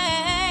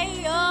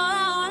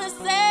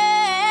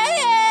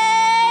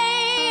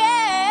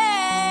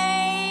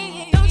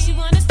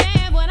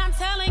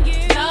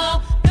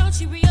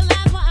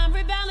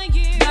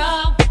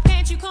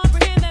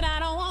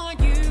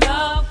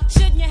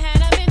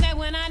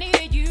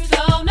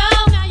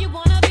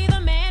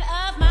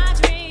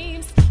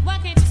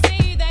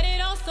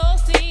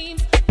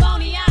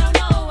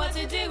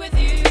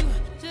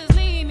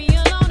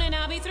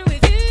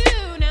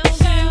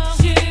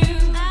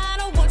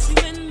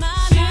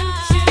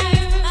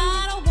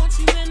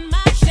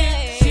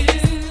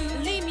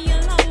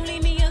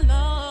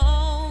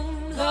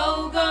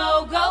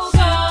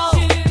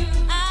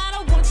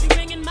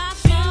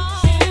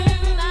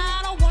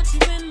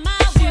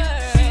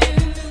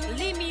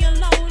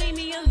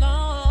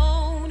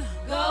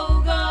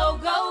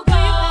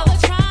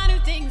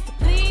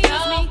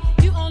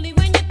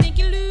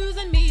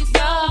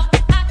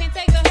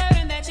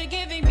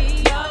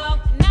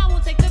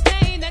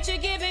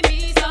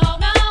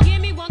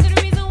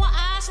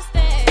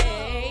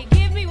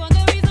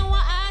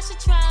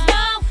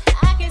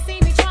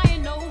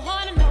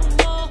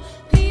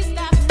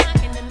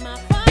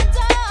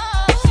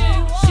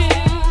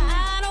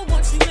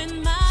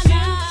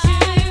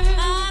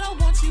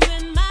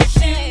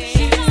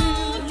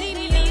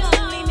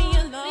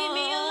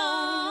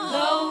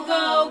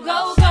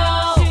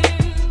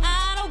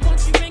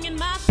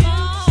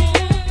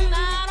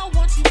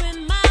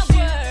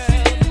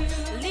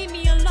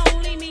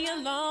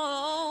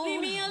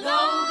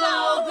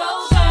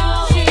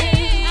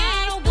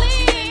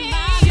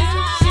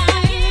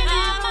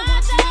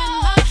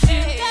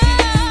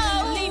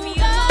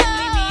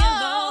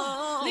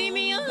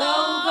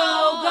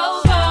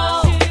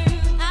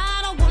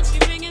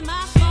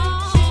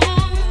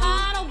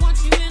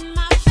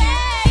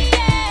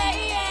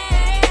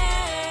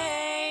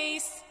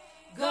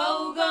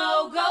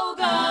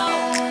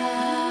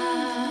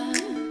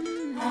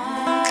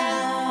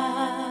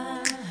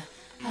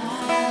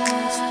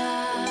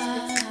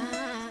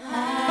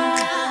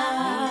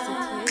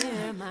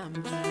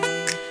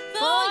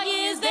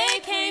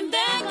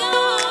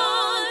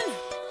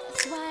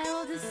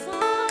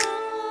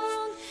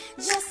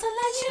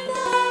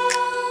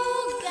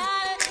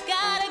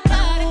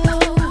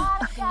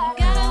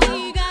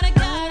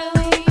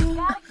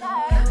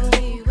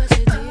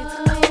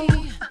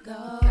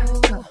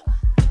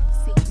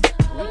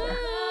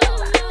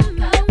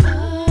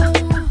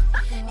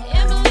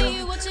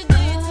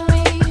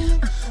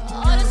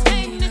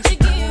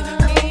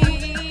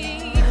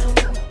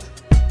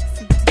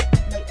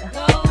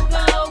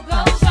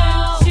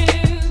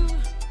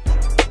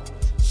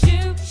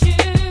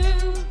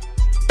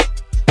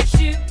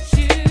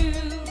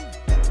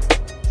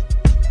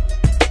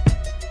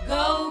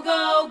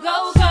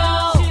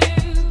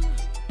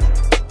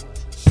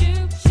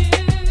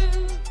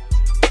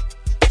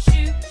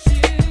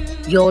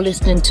You're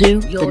listening to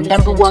the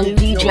number one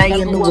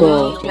DJ in the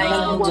world.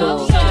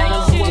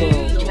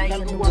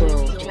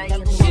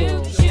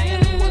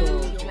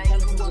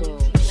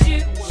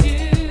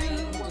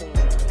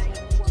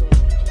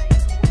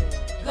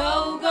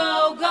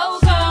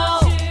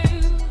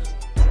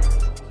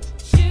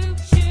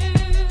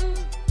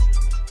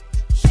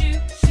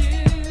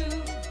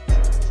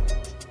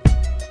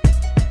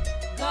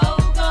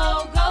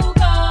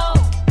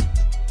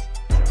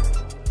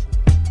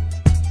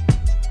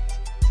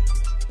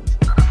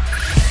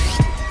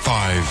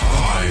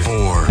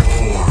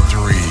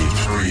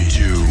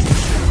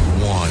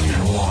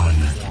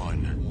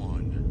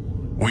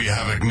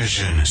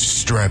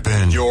 Strap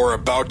in. You're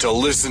about to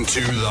listen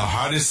to the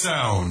hottest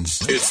sounds.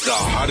 It's the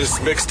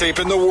hottest mixtape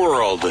in the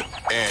world,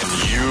 and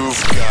you've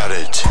got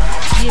it.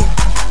 Yeah,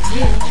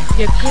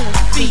 you're good.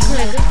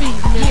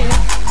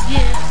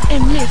 Yeah,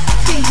 and Miss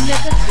T,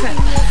 nigga,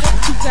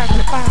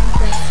 2005,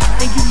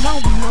 and you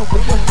know we know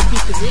what to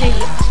beat the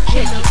head.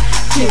 Check it.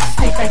 Just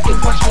sit back and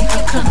watch me,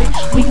 I'm coming.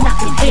 We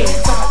knocking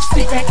heads off.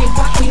 Sit back and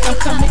watch me, I'm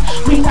coming.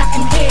 We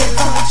knocking heads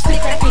off.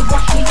 Sit back and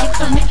watch me, I'm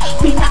coming.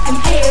 We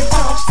knocking heads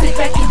off. Sit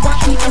back and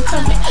watch me, I'm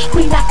coming.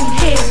 We knocking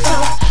heads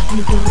off.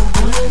 You don't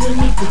want it with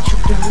me, but you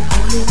don't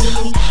want it with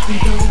me. You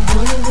don't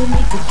want it with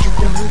me, but you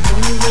don't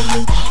want it with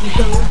me. You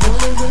don't want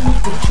it with me,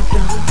 but you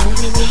don't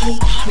want it with me.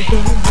 You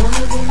don't want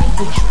it with me,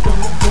 but you don't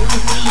want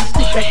it with me.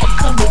 Sit back, I'm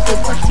coming and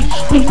watch me.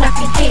 We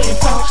knocking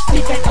heads off.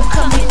 Sit back, I'm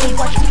coming and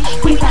watch me.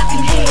 We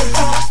knocking heads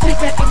off. Sit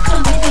back, I'm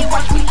coming and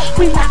watch me.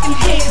 We knocking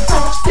heads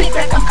off. Sit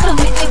back, I'm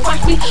coming and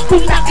watch me. We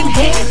knocking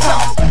heads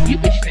off. You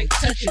bitch ain't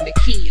touching the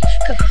kid,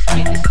 cause the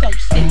spin is so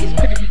serious.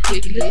 Pretty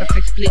ridiculous,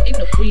 I'm splitting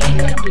the wig.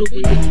 I'm blue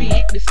in the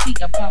big, the see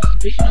I'm boss,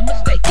 bitch, no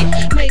mistaken.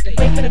 Made the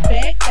way for the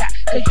bad guy,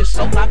 cause you're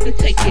so loud and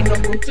taking no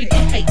room for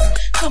your hate.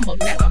 Come on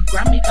now, I'm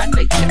grimy by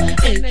nature.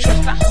 And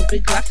trust, I hope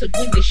it glass of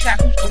when they shot,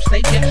 who's gon'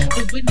 save ya?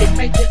 And when they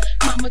major,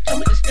 mama told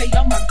me to stay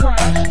on my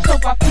grind. So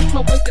I push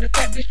my way to the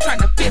fat bitch trying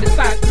to fit a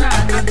size 9.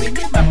 I've been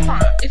in my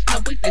prime, it's no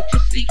way that you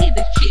see in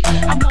this shit.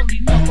 I'm only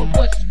known for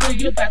what's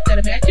real about that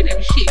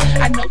imaginary shit.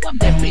 I know I'm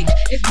that bitch,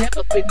 it's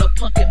never been no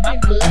punk in my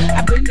blood.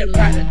 I've been the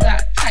ride or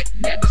die type,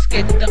 never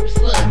scared to dump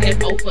slug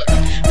and over.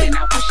 Man,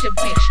 I wish a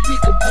bitch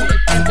nigga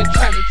would ever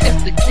try to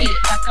test the kid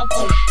like I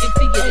want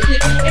empty your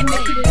clip. And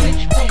if the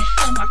bitch won't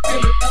sell my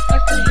favorite up,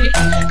 that's the bitch.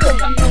 Cause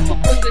I know for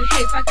busting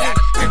heads, I got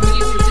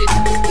experience with it.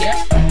 Yeah,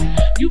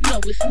 you know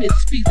it's Miss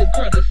Fee, the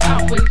girl that's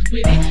always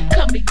with it.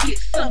 Come and get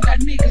some, got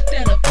niggas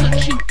that'll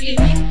put you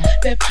in it.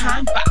 That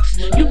pine box,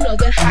 you know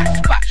that hot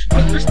spot.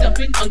 Burgers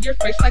stumping on your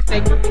face like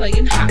they were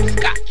playing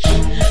hopscotch.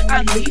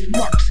 I leave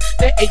marks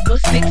that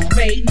 816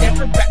 made.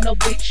 Never got no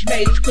bitch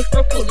maids, quick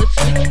for pull a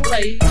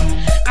switchblade.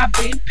 I've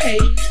been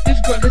paid, this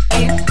girl is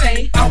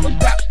insane. Always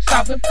about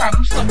solving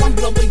problems, so I'm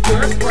blowing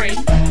your brain.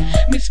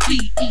 Miss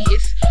P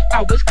is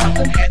always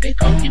causing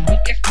havoc on you weak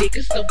ass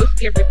niggas, so it's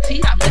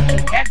guaranteed I'll let you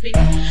have it.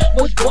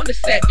 Was born a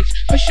savage,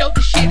 for sure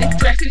the shit is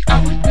drastic.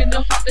 Always been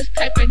the hardest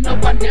type, and no,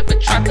 I never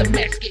tried to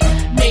mask it.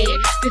 Man,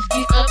 just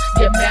get up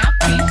your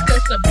mouthpiece,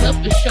 cause some love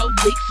for show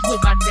leaks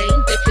with my name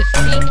that you're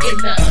speaking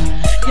of.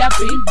 Y'all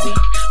been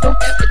weak, don't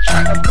ever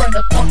try to run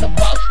up on the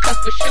boss, cause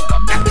for sure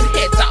I'm knocking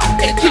heads off.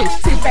 And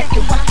just sit back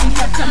and watch me,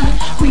 I'm coming.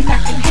 We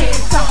knocking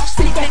heads off.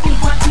 Sit back and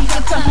watch me,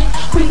 I'm coming.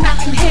 We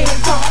knocking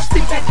heads off.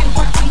 Sit back and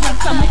watch me, I'm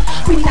coming.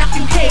 We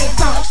knocking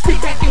heads off. Sit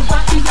back and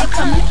watch me, I'm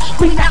coming.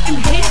 We knocking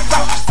heads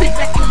off. Sit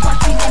back and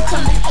watch me, I'm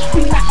coming.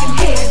 We knocking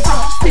heads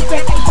off. Sit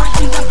back and watch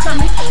me, I'm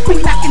coming. We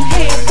knocking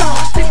heads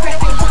off. Sit back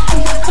and watch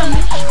me, I'm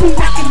coming. We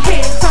knocking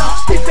heads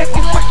off. Sit back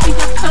and watch me,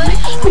 I'm coming.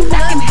 We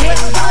knocking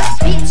heads off.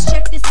 Bitch,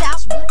 check this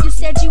out. You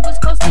said you was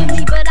close to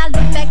me, but I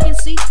look back and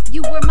see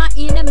you were my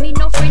enemy,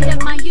 no friend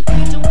of mine. You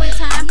threw doing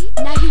time.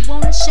 Now you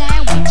wanna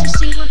shine with your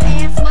shingle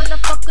ass,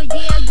 motherfucker.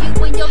 Yeah,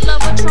 you and your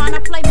lover trying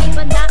to play me,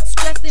 but not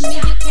stressing me.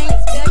 You can't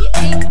spell your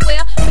ink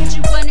well, bitch.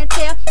 You run and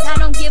tell. I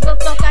don't give a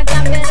fuck. I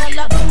got better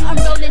luck. I'm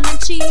rolling the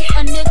cheese.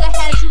 A nigga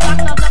has you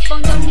locked all up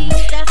on your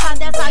knees. That's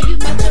how you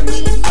met your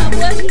needs.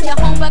 Your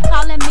homeboy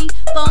calling me,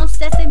 phone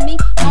stressing me,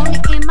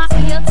 moaning in my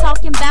ear,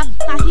 talking about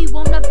how he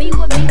wanna be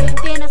with me,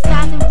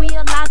 fantasizing,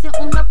 realizing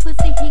on the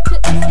pussy he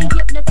couldn't see,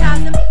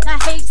 hypnotizing. I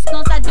hate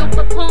skunks, I do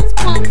for punks.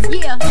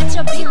 Yeah, let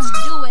your bitch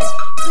do it.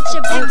 Put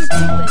your back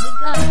into it.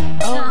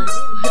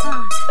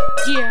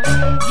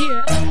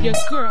 Yeah, your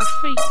girl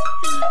feet,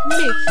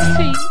 Miss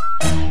T,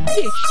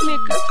 bitch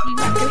niggas, we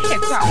knocking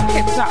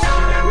heads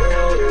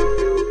off.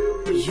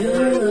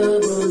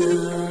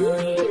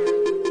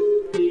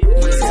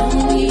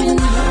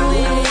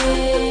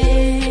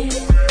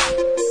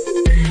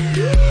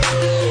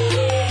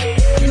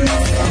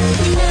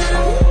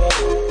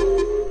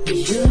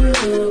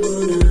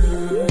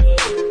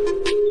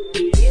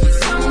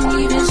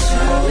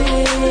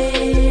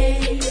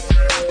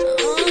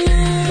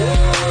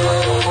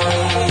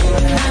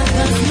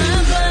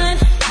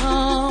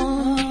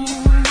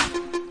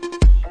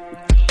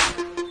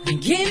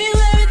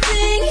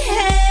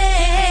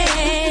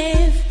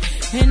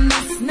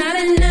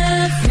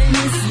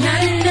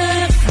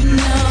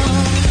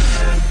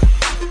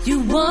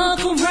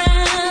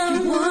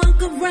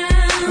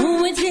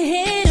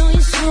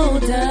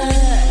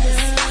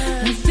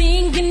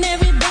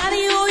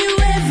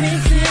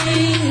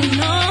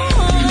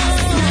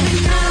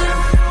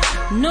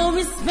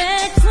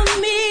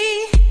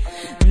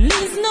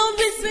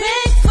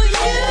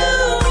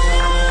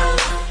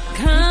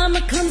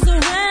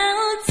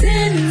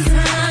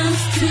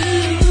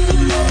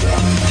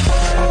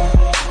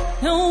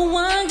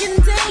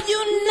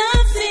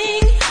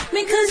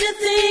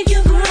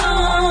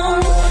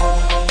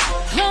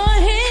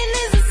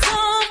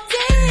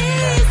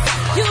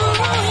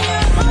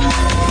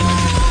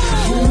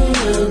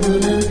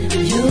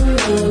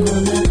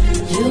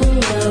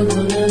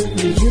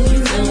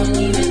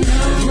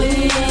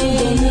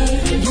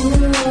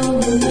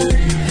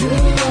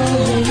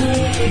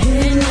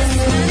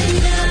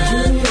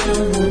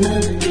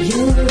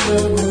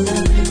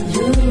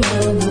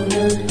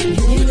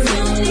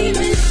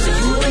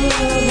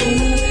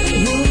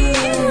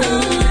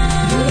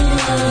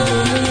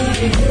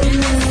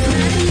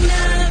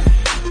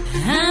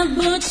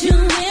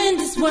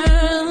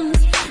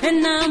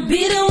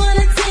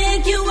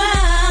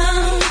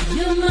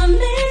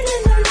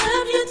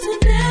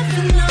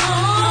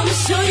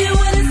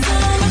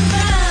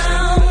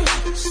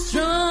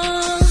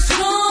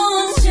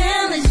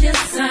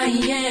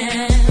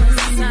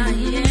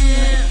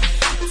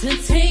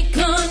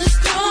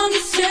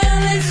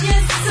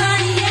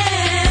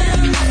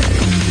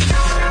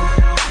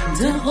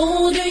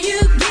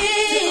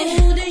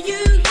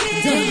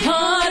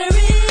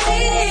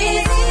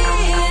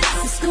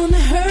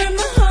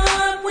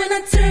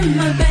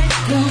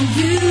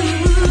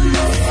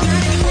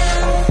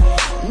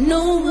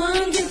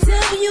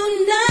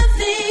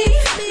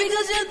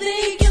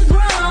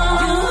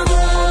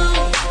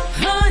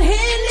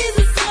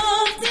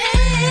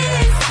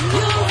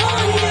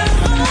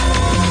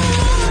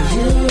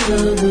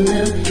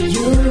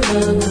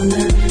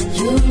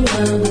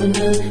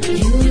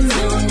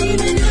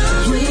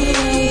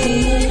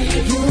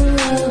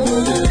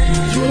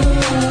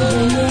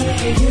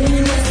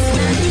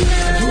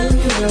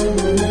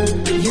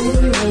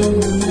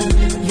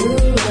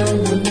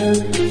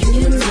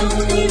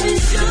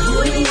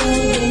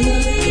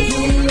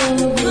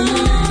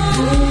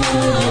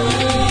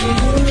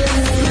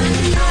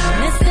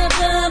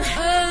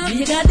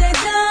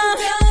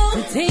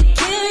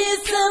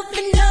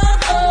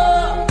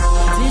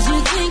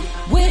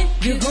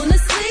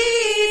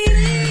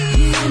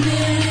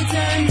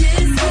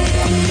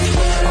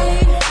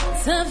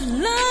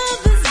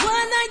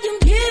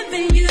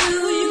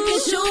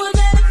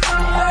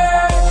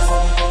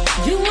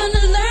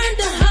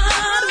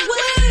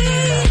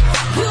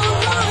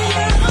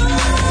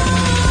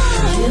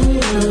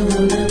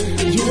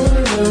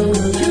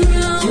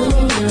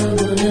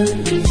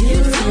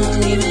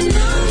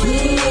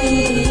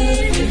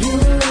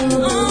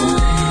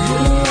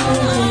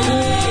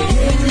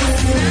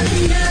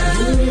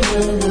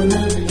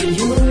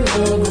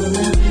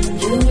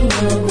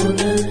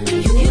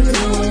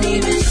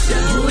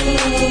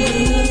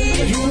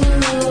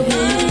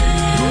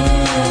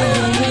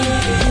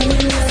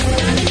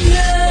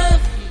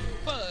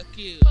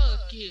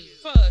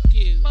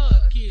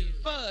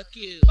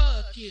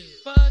 you,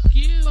 fuck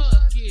you,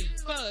 fuck you,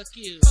 fuck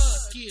you,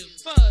 fuck you,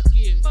 fuck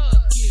you,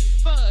 fuck you,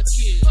 fuck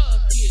you,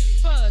 fuck you,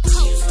 fuck you.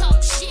 Hoes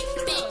talk shit,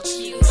 bitch,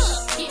 you,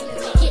 fuck you.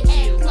 You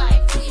act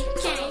like we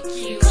can't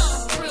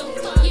come through.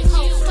 You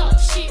hoes talk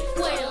shit,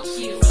 well,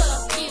 you,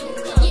 fuck you.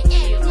 You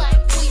act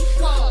like we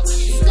won't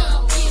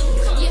stop you.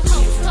 You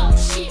hoes talk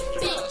shit,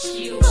 bitch,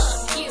 you, fuck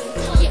you.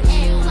 You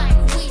act like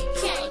we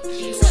can't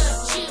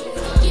touch you.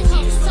 You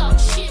hoes talk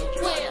shit,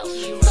 well,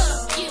 fuck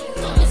you.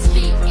 This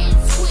beat is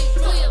quick,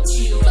 will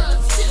you, fuck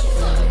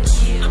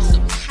you. I'm so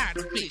tired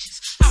of bitches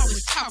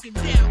always talking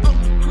down on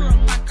the girl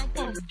like I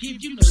won't give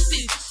you no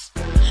stitches.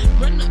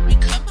 Run up,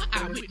 become my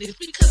eyewitness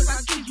because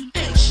I'll give you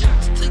 8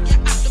 shots till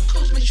you're out the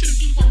coast. Make sure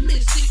you won't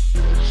miss it.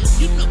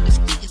 You know this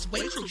beat is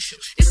way crucial.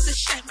 It's a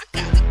shame I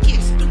gotta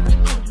get stupid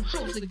on you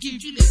hoes and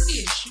give you this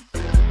issue.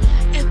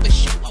 And for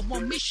sure I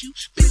won't miss you,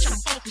 bitch. I'm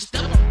focused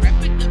up. I'm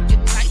wrapping up your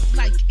life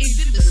like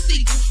ending the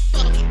sequel.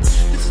 Fuck it,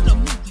 this is no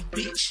movie,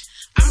 bitch.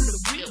 I'm the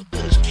real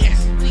Butch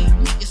Cassidy.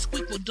 Me and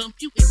Squeak will dump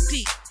you in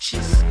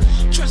ditches.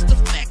 Trust the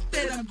fact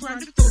that I'm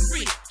grinding for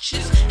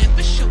riches. And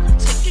for sure I'm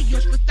taking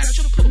yours without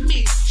your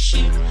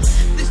permission.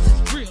 This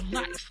is real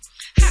life.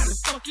 How the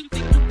fuck you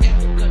think you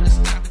ever gonna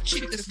stop a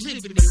chick that's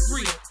living in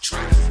real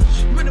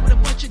trife? Running with a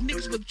bunch of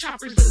niggas with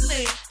choppers and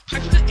legs.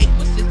 Punch the 8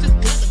 was it's a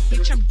gun,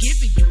 bitch. I'm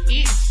giving you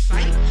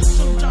insight.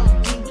 So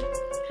don't do it.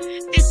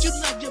 If you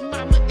love your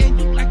mama and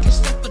you like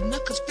yourself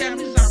enough, cause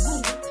families are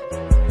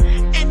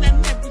ruined. And I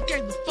never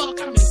gave a fuck,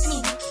 I'm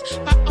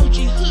influenced by OG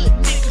hood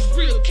niggas,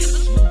 real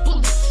killers with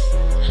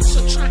bullets. So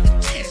try to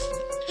test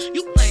me.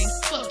 You lame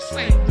fucks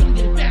ain't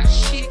really about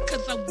shit,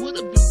 cause I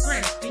would've been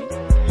grasping.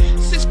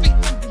 6 feet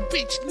under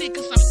bitch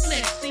niggas, I'm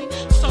flexing.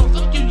 So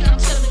fuck you, I'm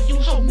telling you,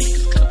 hoe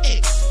niggas come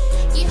X.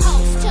 You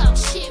hoes talk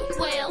shit,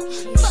 well,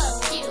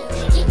 fuck you.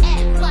 You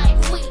act like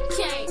we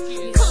can't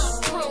come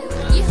through.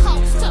 You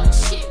hoes talk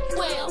shit,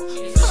 well,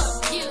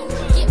 fuck you.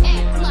 You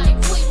act like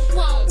we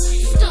won't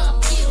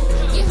stop you.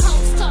 You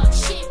hoes talk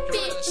shit,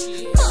 bitch,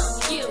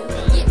 fuck you.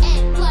 You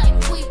act like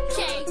we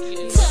can't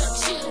touch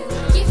you.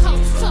 You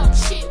hoes talk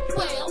shit,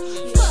 well,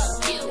 fuck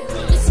you.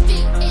 This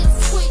beat is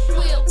quick,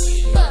 will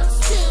bust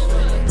too.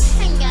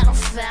 Ain't got no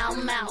foul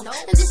mouth.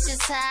 This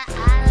is how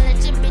I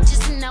let your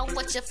bitches know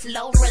what your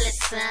flow really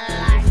sound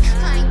like.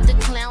 I ain't the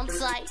clown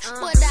type,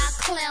 but I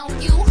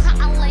clown you.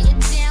 I lay it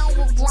down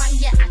with Ryan,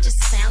 yeah, I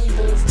just sound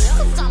booth.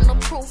 Cause I'm the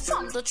proof,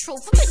 I'm the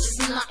truth, bitch is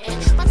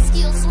nothing. My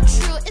skills so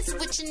true, it's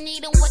what you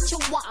need and what you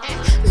want.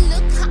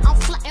 Look how I'm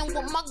flying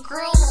with my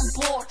girl on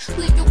board.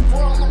 Leave your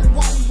world on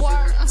one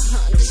word,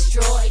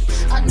 destroyed,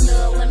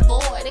 null and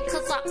void.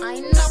 Cause I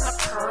ain't never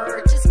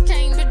heard, just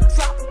came to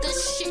drop the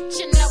shit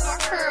you never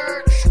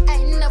heard.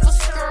 Ain't never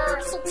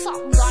scared, so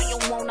talk all you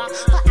wanna.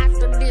 But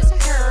after this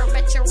her,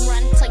 bet you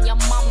run to your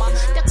mama.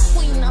 The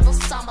queen of the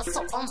summer,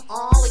 so I'm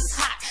always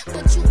hot.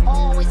 But you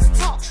always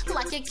talk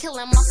like you're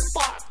killing my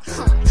spark.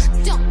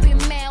 Don't be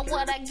mad,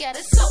 what I get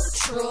is so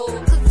true.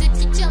 Cause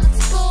if you're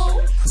jealous,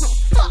 fool,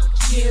 fuck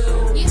you.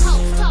 You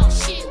hoes talk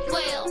shit,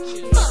 well,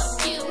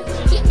 fuck you.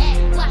 You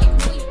act like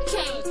we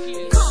can't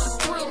come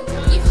through.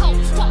 You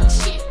hoes talk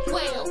shit,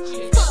 well,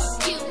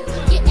 fuck you.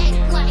 You act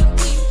like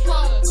we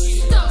won't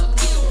stop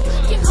you.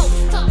 You hoes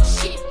talk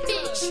shit,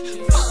 bitch,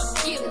 fuck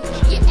you.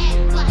 You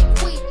act like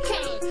we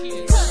can't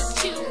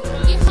touch you.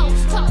 You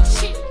hoes talk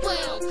shit,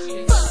 well,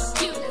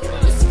 fuck you.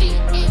 This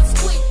beat is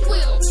quick,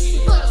 will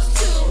bust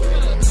too.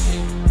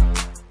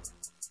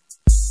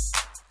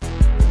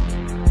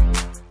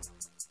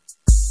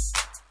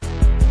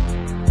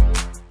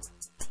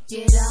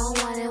 You don't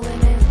want it with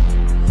me.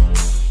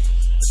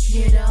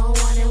 You don't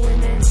want it with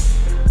me.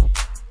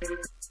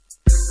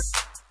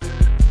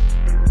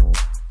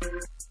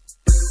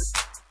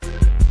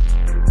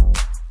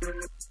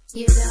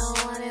 You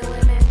don't want it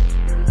with me.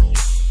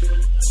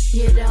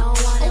 You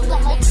don't want it with me.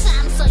 One more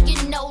time so you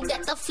know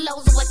that the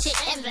flow's what you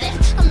envy.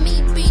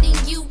 Me beating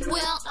you,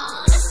 well,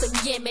 that's a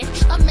gimmick.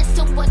 I'm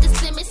messing with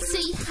this, let me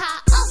see how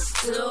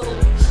us do.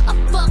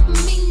 Fuck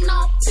me,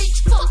 no, bitch,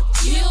 fuck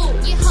you.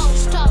 You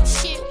hoes talk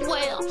shit,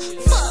 well,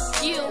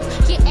 fuck you.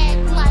 You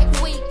act like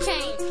we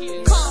can't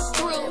come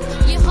through.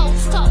 You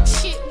hoes talk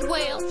shit,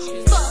 well,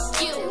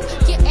 fuck you.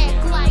 You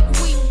act like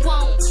we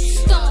won't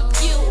stomp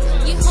you.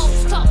 You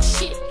hoes talk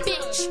shit,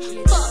 bitch,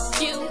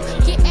 fuck you.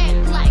 You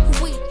act like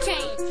we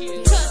can't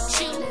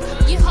touch you.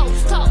 You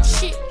hoes talk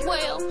shit,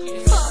 well,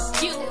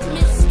 fuck you.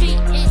 Miss V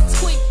is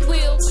quick,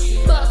 will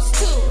bust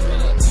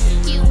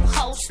too. You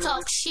hoes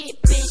talk shit,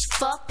 bitch,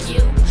 fuck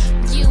you.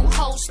 You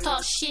hoes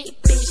talk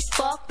shit, bitch,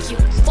 fuck you,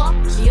 fuck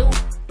you.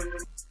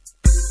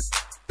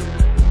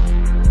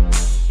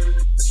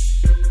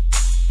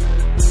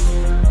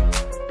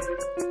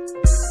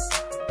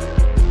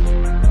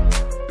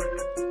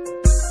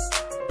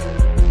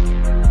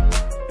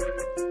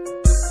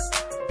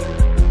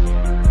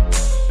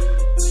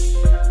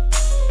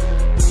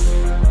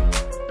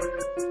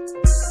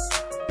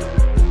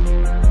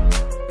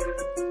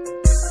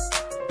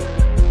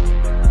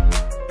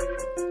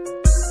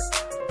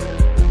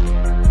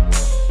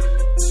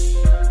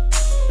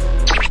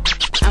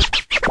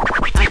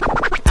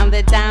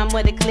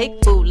 With a click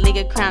boot,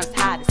 nigga crown's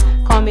hottest.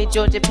 Call me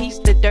Georgia peach,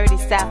 the dirty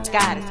South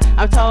goddess.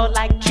 I'm tall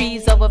like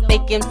trees over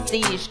fake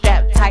MCs,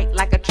 strapped tight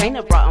like a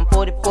trainer bra on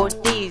 44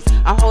 Ds.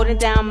 I'm holding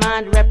down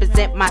mine to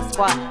represent my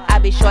squad. I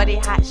be shorty,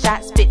 hot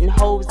shot, spitting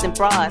hoes and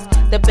bras.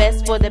 The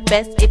best for the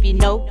best, if you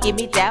know, give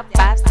me that.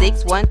 5,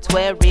 6,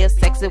 112, real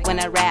sexy when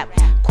I rap.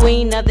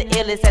 Queen of the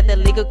illest at the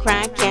legal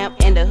crime camp.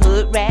 And the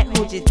hood rat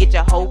who just get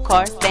your whole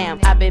car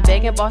stamped. I've been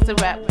begging boss to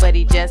rap, but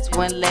he just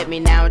wouldn't let me.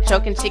 Now I'm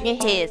choking chicken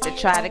heads to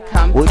try to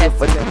come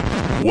test me.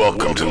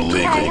 Welcome to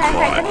Legal Crime.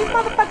 Can these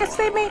motherfuckers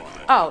see me?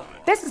 Oh,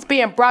 this is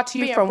being brought to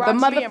you from the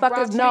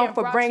motherfuckers known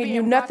for bringing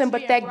you nothing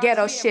but that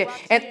ghetto shit.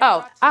 And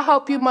oh, I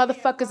hope you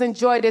motherfuckers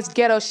enjoy this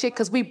ghetto shit,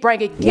 cause we bring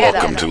it ghetto.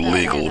 Welcome to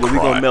Legal Crime. We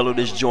gonna mellow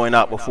this joint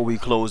out before we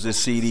close this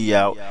CD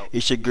out.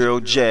 It's your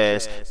girl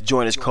Jazz. The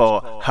joint is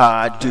called How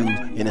I Do,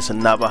 and it's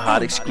another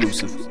hot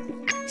exclusive.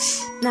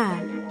 Nah,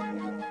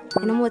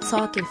 and no more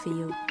talking for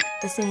you.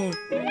 Listen here.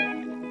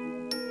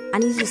 I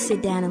need you to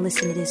sit down and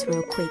listen to this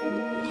real quick.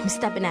 I'm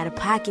stepping out of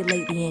pocket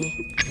lately, ain't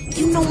it?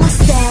 You know my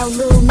style,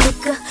 little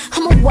nigga.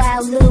 I'm a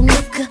wild little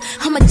nigga.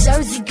 I'm a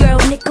Jersey girl,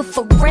 nigga,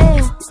 for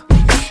real.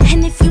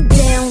 And if you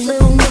down,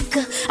 little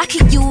nigga, I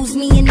could use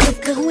me a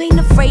nigga who ain't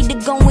afraid to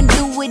go and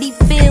do what he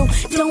feel.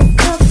 Don't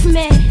cuff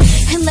me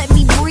and let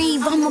me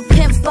breathe. I'm a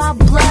pimp by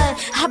blood.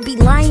 I be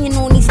lying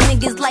on these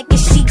niggas like a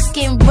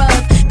sheepskin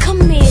rug.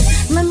 Come here,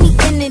 let me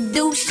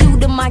introduce you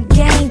to my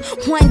game.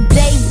 One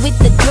day with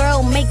the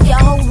girl, make your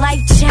whole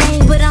life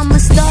change. But I'm a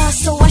star,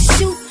 so I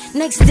shoot.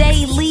 Next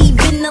day, leave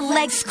in the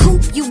Lex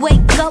coupe. You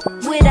wake up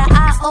with a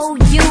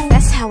IOU.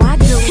 That's how I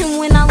do. And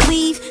when I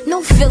leave,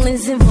 no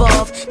feelings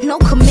involved, no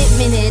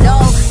commitment at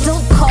all.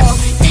 Don't call,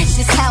 that's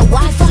just how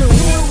I do. I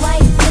feel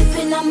like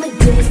dipping, I'm a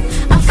dip.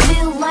 I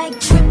feel like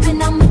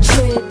tripping, I'm a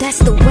trip. That's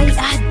the way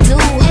I do.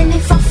 And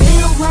if I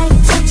feel like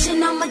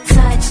touching, I'm a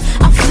touch.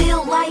 I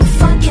feel like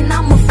fucking,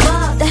 I'm a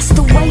fuck. That's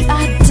the way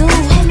I do.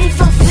 And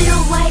if I feel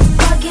like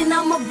bugging,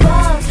 I'm a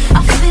bug.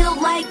 I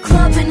feel like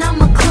clubbing,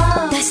 I'm a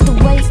club. That's the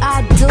way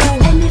I do.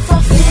 And if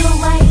I feel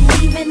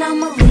like leaving,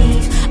 I'ma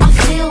leave. I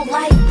feel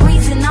like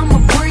breathing, I'ma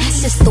breathe.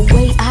 That's just the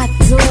way I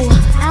do.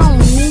 I don't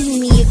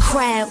need me a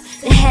crowd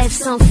to have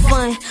some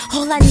fun.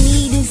 All I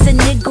need is a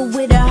nigga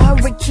with a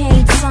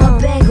hurricane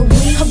tongue.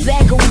 A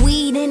bag of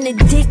weed and a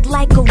dick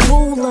like a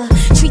ruler.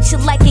 Treat you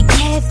like a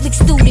Catholic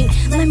student,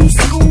 let me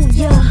school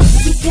ya.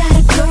 You got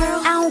a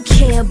girl? I don't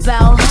care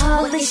about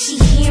her. Well, is she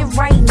here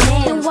right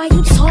now? Then why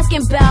you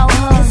talking about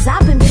her? Cause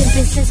I've been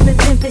pimping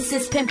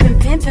since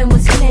pimping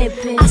was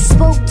pimping. I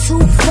spoke too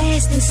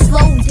fast and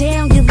slowed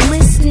down, you're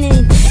listening.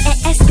 An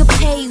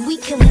escapade, we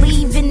can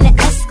leave in the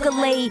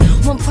Escalade.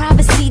 When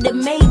privacy, the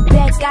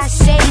Maybach got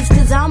shades.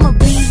 Cause I'm a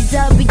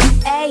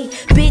BWA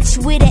bitch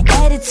with an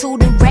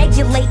attitude and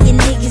regulating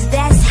niggas.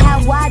 That's how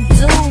I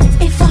do.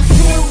 If I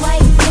feel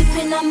like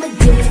dipping, I'm a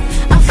dip.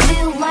 I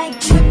feel like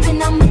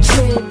tripping, I'm a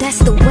trip. That's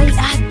the way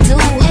I do.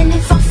 And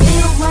if I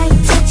feel like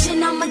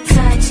touching, I'm a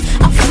touch.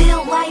 I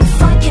feel like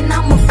fucking,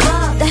 I'm a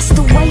fuck. That's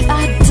the way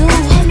I do.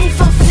 And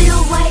if I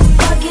feel like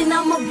bugging,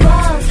 I'm a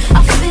bug.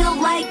 I feel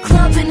like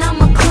clubbing,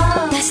 I'm a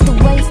club. That's the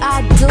way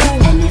I do.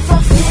 And if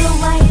I feel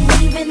like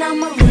leaving,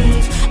 I'ma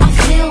leave. I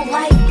feel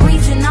like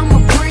breathing, I'ma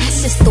breathe.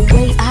 That's just the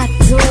way I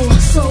do.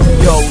 So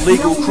Yo,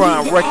 Legal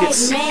Crime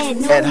Records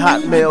at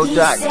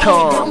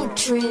hotmail.com. Don't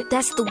trip,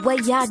 that's the way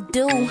I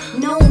do.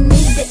 No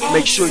need to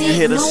Make sure you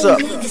hit us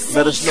up.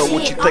 Let us know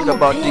what you think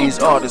about these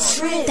artists.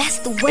 That's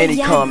the way Any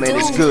comment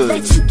is good.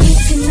 Let you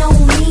get to know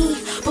me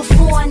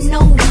before I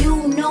know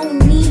you. No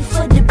need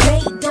for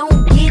debate,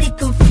 don't get it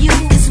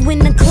confused. Cause when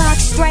the clock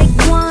strike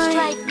one,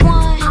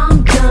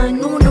 I'm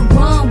done on the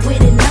run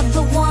with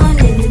another one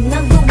and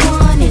another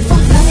one. If I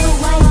feel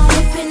like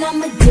dipping,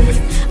 I'm a dip.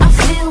 I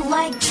feel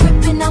like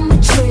tripping, I'm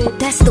a trip.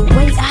 That's the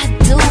way I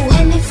do.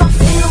 And if I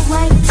feel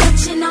like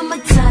touching, I'm a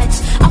touch.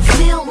 I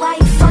feel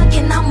like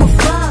fucking, I'm a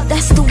fuck.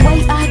 That's the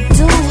way I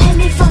do.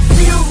 And if I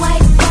feel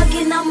like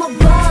bugging, I'm a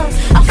bug.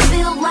 I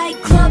feel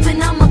like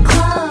clubbing, I'm a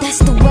club. That's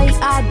the way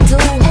I do.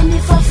 And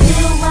if I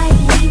feel like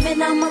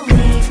leaving, I'ma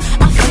leave.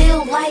 I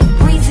feel like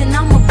breathing,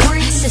 I'ma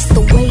breathe. That's just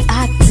the way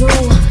I do.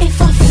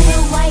 If I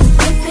feel like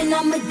dipping,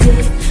 I'ma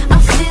dip. I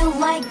feel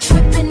like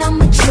tripping,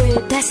 I'ma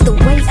trip. That's the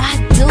way I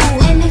do.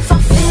 And if I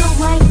feel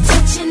like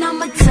touching,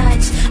 I'ma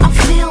touch. I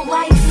feel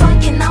like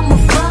fucking, I'm a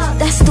fuck.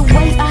 That's the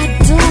way I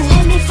do.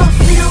 And if I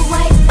feel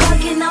like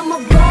bugging, I'm a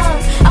bug.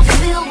 I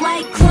feel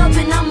like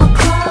clubbing, I'm a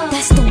club.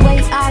 That's the way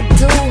I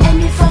do.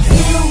 And if I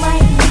feel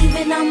like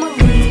leaving, I'ma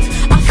leave.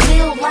 I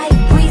feel like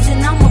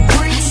breathing, I'ma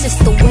breathe. That's just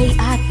the way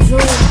I do.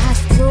 I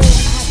do.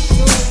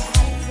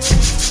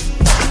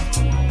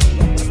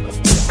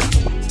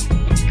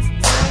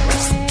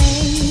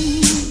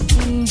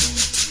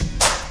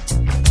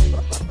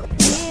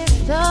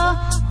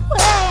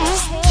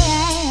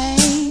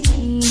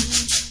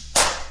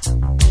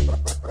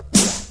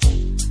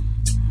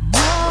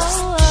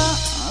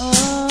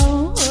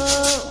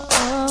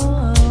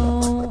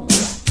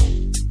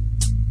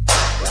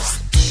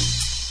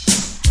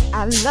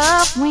 I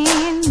love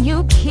when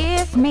you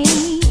kiss me,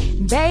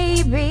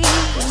 baby.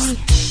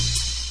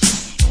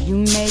 You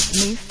make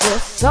me feel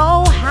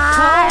so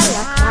high,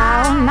 like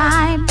cloud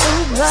nine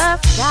through the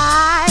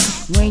sky.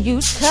 When you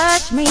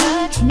touch me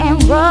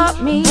and rub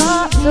me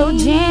so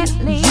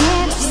gently,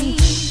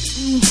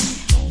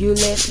 you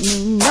let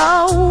me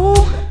know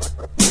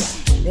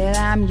that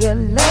I'm your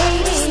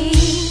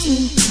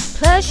lady.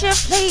 Plus you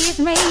please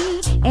me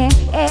in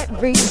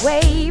every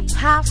way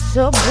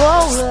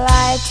possible,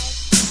 like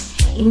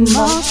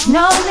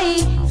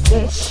emotionally,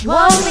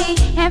 sexually,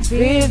 and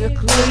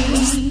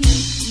physically,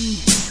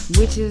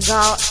 which is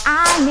all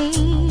I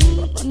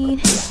need.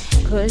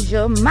 Cause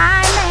you're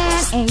my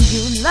man and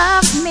you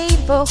love me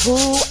for who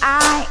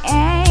I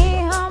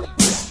am.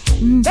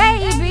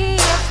 Baby,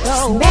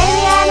 so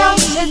baby, I know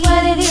just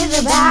what it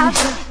is about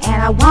you,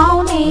 and I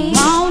want it,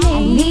 I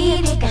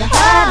need it, gotta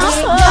have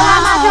it. You're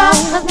like my drug,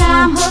 cause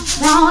now I'm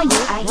hooked on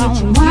you. I hit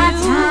you one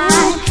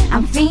time,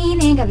 I'm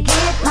fiending, gotta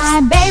get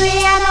mine.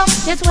 Baby, I know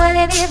just what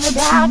it is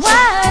about you,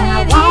 and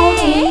I want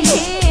it,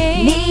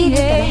 need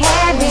it, gotta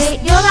have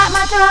it. You're like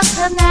my drug,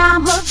 cause now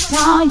I'm hooked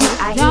on you.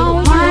 I hit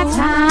it one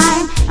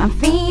time, I'm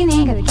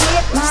fiending, gotta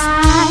get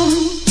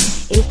mine.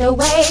 It's the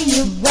way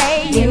you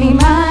give me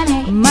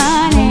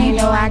money, you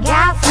know I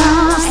got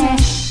something.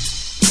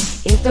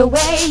 It's the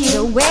way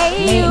you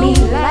make me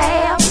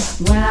laugh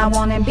when I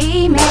wanna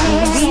be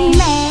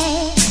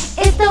mad.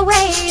 It's the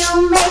way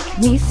you make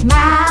me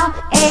smile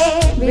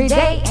every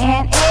day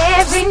and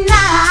every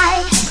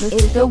night. Cause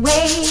it's the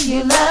way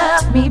you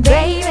love me,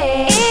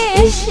 baby.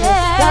 It's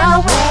just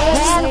the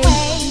way.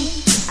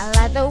 I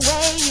like the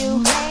way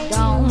you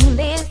don't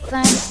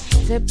listen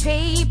to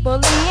people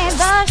in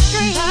the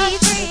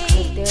streets.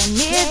 They're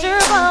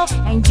miserable,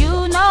 and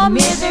you know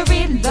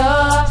misery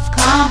loves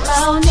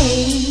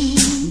company.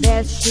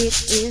 That shit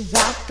is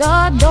out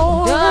the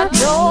door. We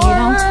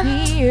don't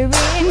hear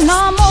it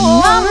no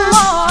more.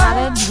 All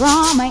the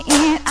drama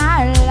in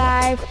our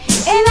life,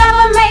 it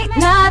never make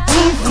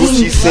nothing Gucci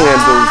seem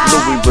sandals,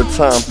 Louis right.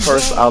 Vuitton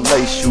purse, I'll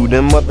lace you.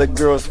 Them other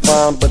girls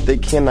fine, but they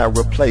cannot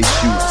replace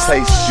you.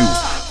 Taste you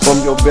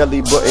from your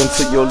belly button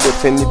to your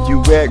lips, and if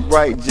you act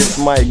right, just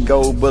might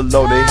go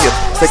below the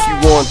hips. Take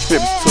you on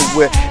trips to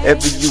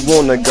wherever you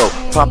wanna go.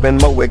 Poppin'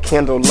 mo at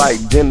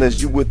candlelight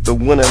dinners, you with the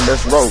winner,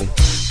 let's roll.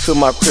 To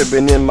my crib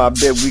and in my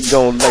bed we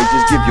gon' lay.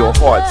 Just give your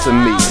heart to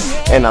me,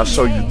 and I'll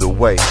show you the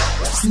way.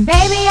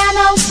 Baby, I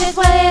know just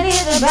what it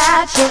is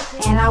about you,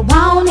 and I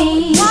want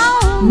it,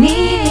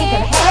 need it,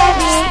 gotta have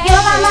it.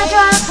 You're like my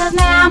drug, cause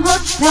now I'm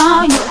hooked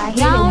on you. I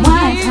hit it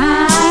one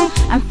time,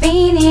 I'm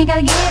fiending,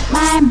 gotta get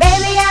mine.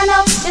 Baby, I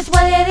know just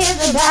what it is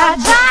about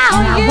you,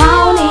 and I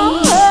want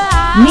it,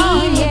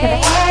 need it, gotta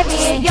have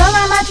it. You're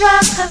like my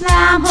drug, cause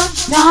now I'm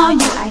hooked on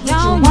you. I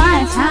hit you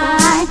one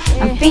time,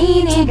 I'm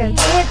fiending, gotta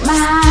get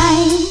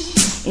mine.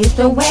 It's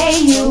the way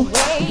you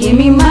give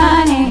me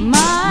money,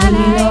 when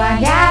you know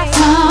I got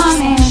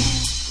something.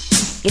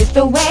 It's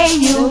the way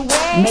you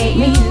make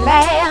me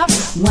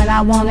laugh when I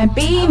wanna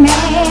be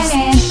mad.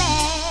 And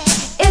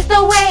it's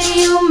the way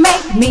you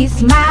make me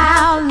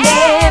smile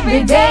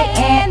every day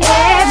and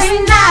every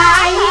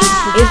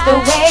night. It's the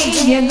way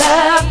you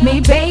love me,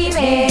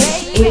 baby.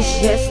 It's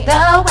just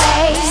the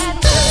way.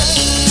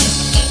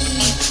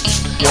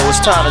 Yo, it's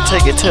time to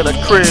take it to the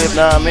crib,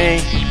 know what I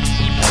mean?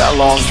 Got a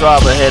long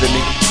drive ahead of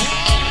me.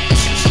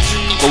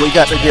 But we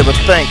got to give a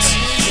thanks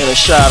and a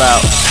shout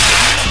out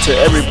to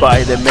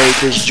everybody that made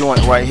this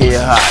joint right here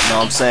hot, know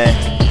what I'm saying?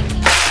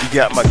 You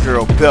got my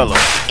girl Bella,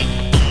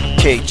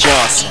 Kate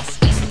Johnson,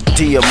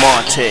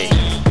 Diamante,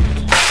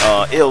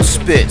 Ill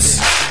Spitz,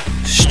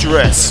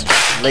 Stress,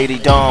 Lady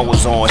Dawn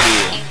was on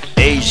here,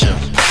 Asia,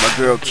 my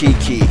girl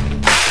Kiki,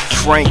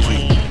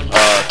 Frankie,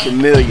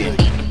 Chameleon,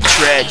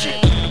 Tragic,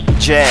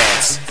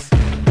 Jazz,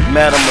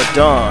 Madame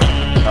Madon,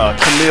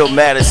 Camille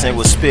Madison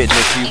was spitting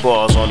a few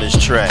bars on this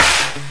track.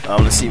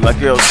 Let's see, my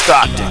girl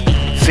Stockton,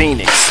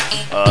 Phoenix,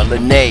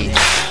 Lene,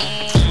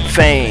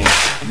 Fame,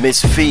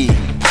 Miss V,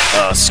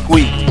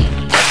 Squeak,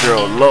 my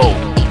girl Low.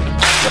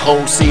 The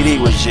whole CD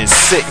was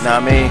just sick, know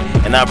what I mean?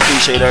 And I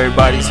appreciate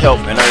everybody's help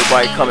and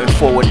everybody coming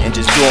forward and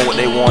just doing what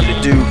they wanted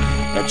to do.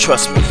 And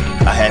trust me,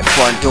 I had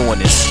fun doing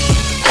this.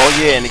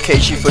 Oh yeah, and in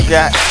case you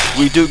forgot,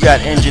 we do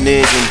got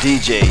engineers and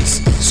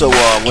DJs. So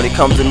when it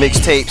comes to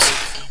mixtapes,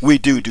 we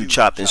do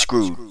chopped and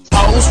screwed.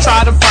 Hoes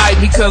try to fight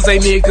me cause they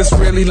niggas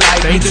really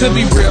like me. To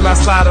be real, I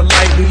slide her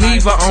lightly,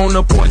 leave her on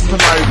the porch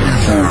politely.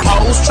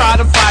 Hoes try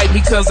to fight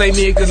me cause they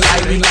niggas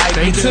like me.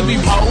 To be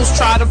hoes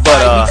try to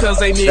fight me cause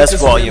they niggas that's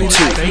volume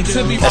really 2.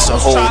 like me. That's a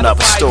whole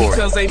nother story.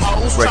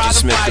 Reggie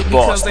Smith, the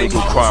boss,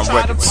 Legal Crime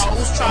Records.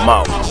 I'm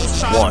out.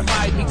 1.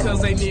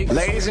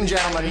 Ladies and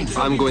gentlemen,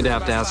 I'm going to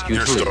have to ask you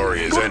Your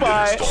story is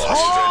ended.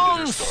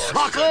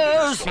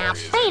 suckers! Now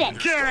beat it!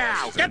 Get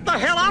out! Get the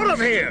hell out of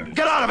here!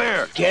 Get out of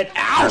here! Get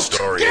out! Your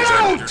story Get is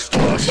out! ended.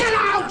 Get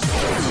out!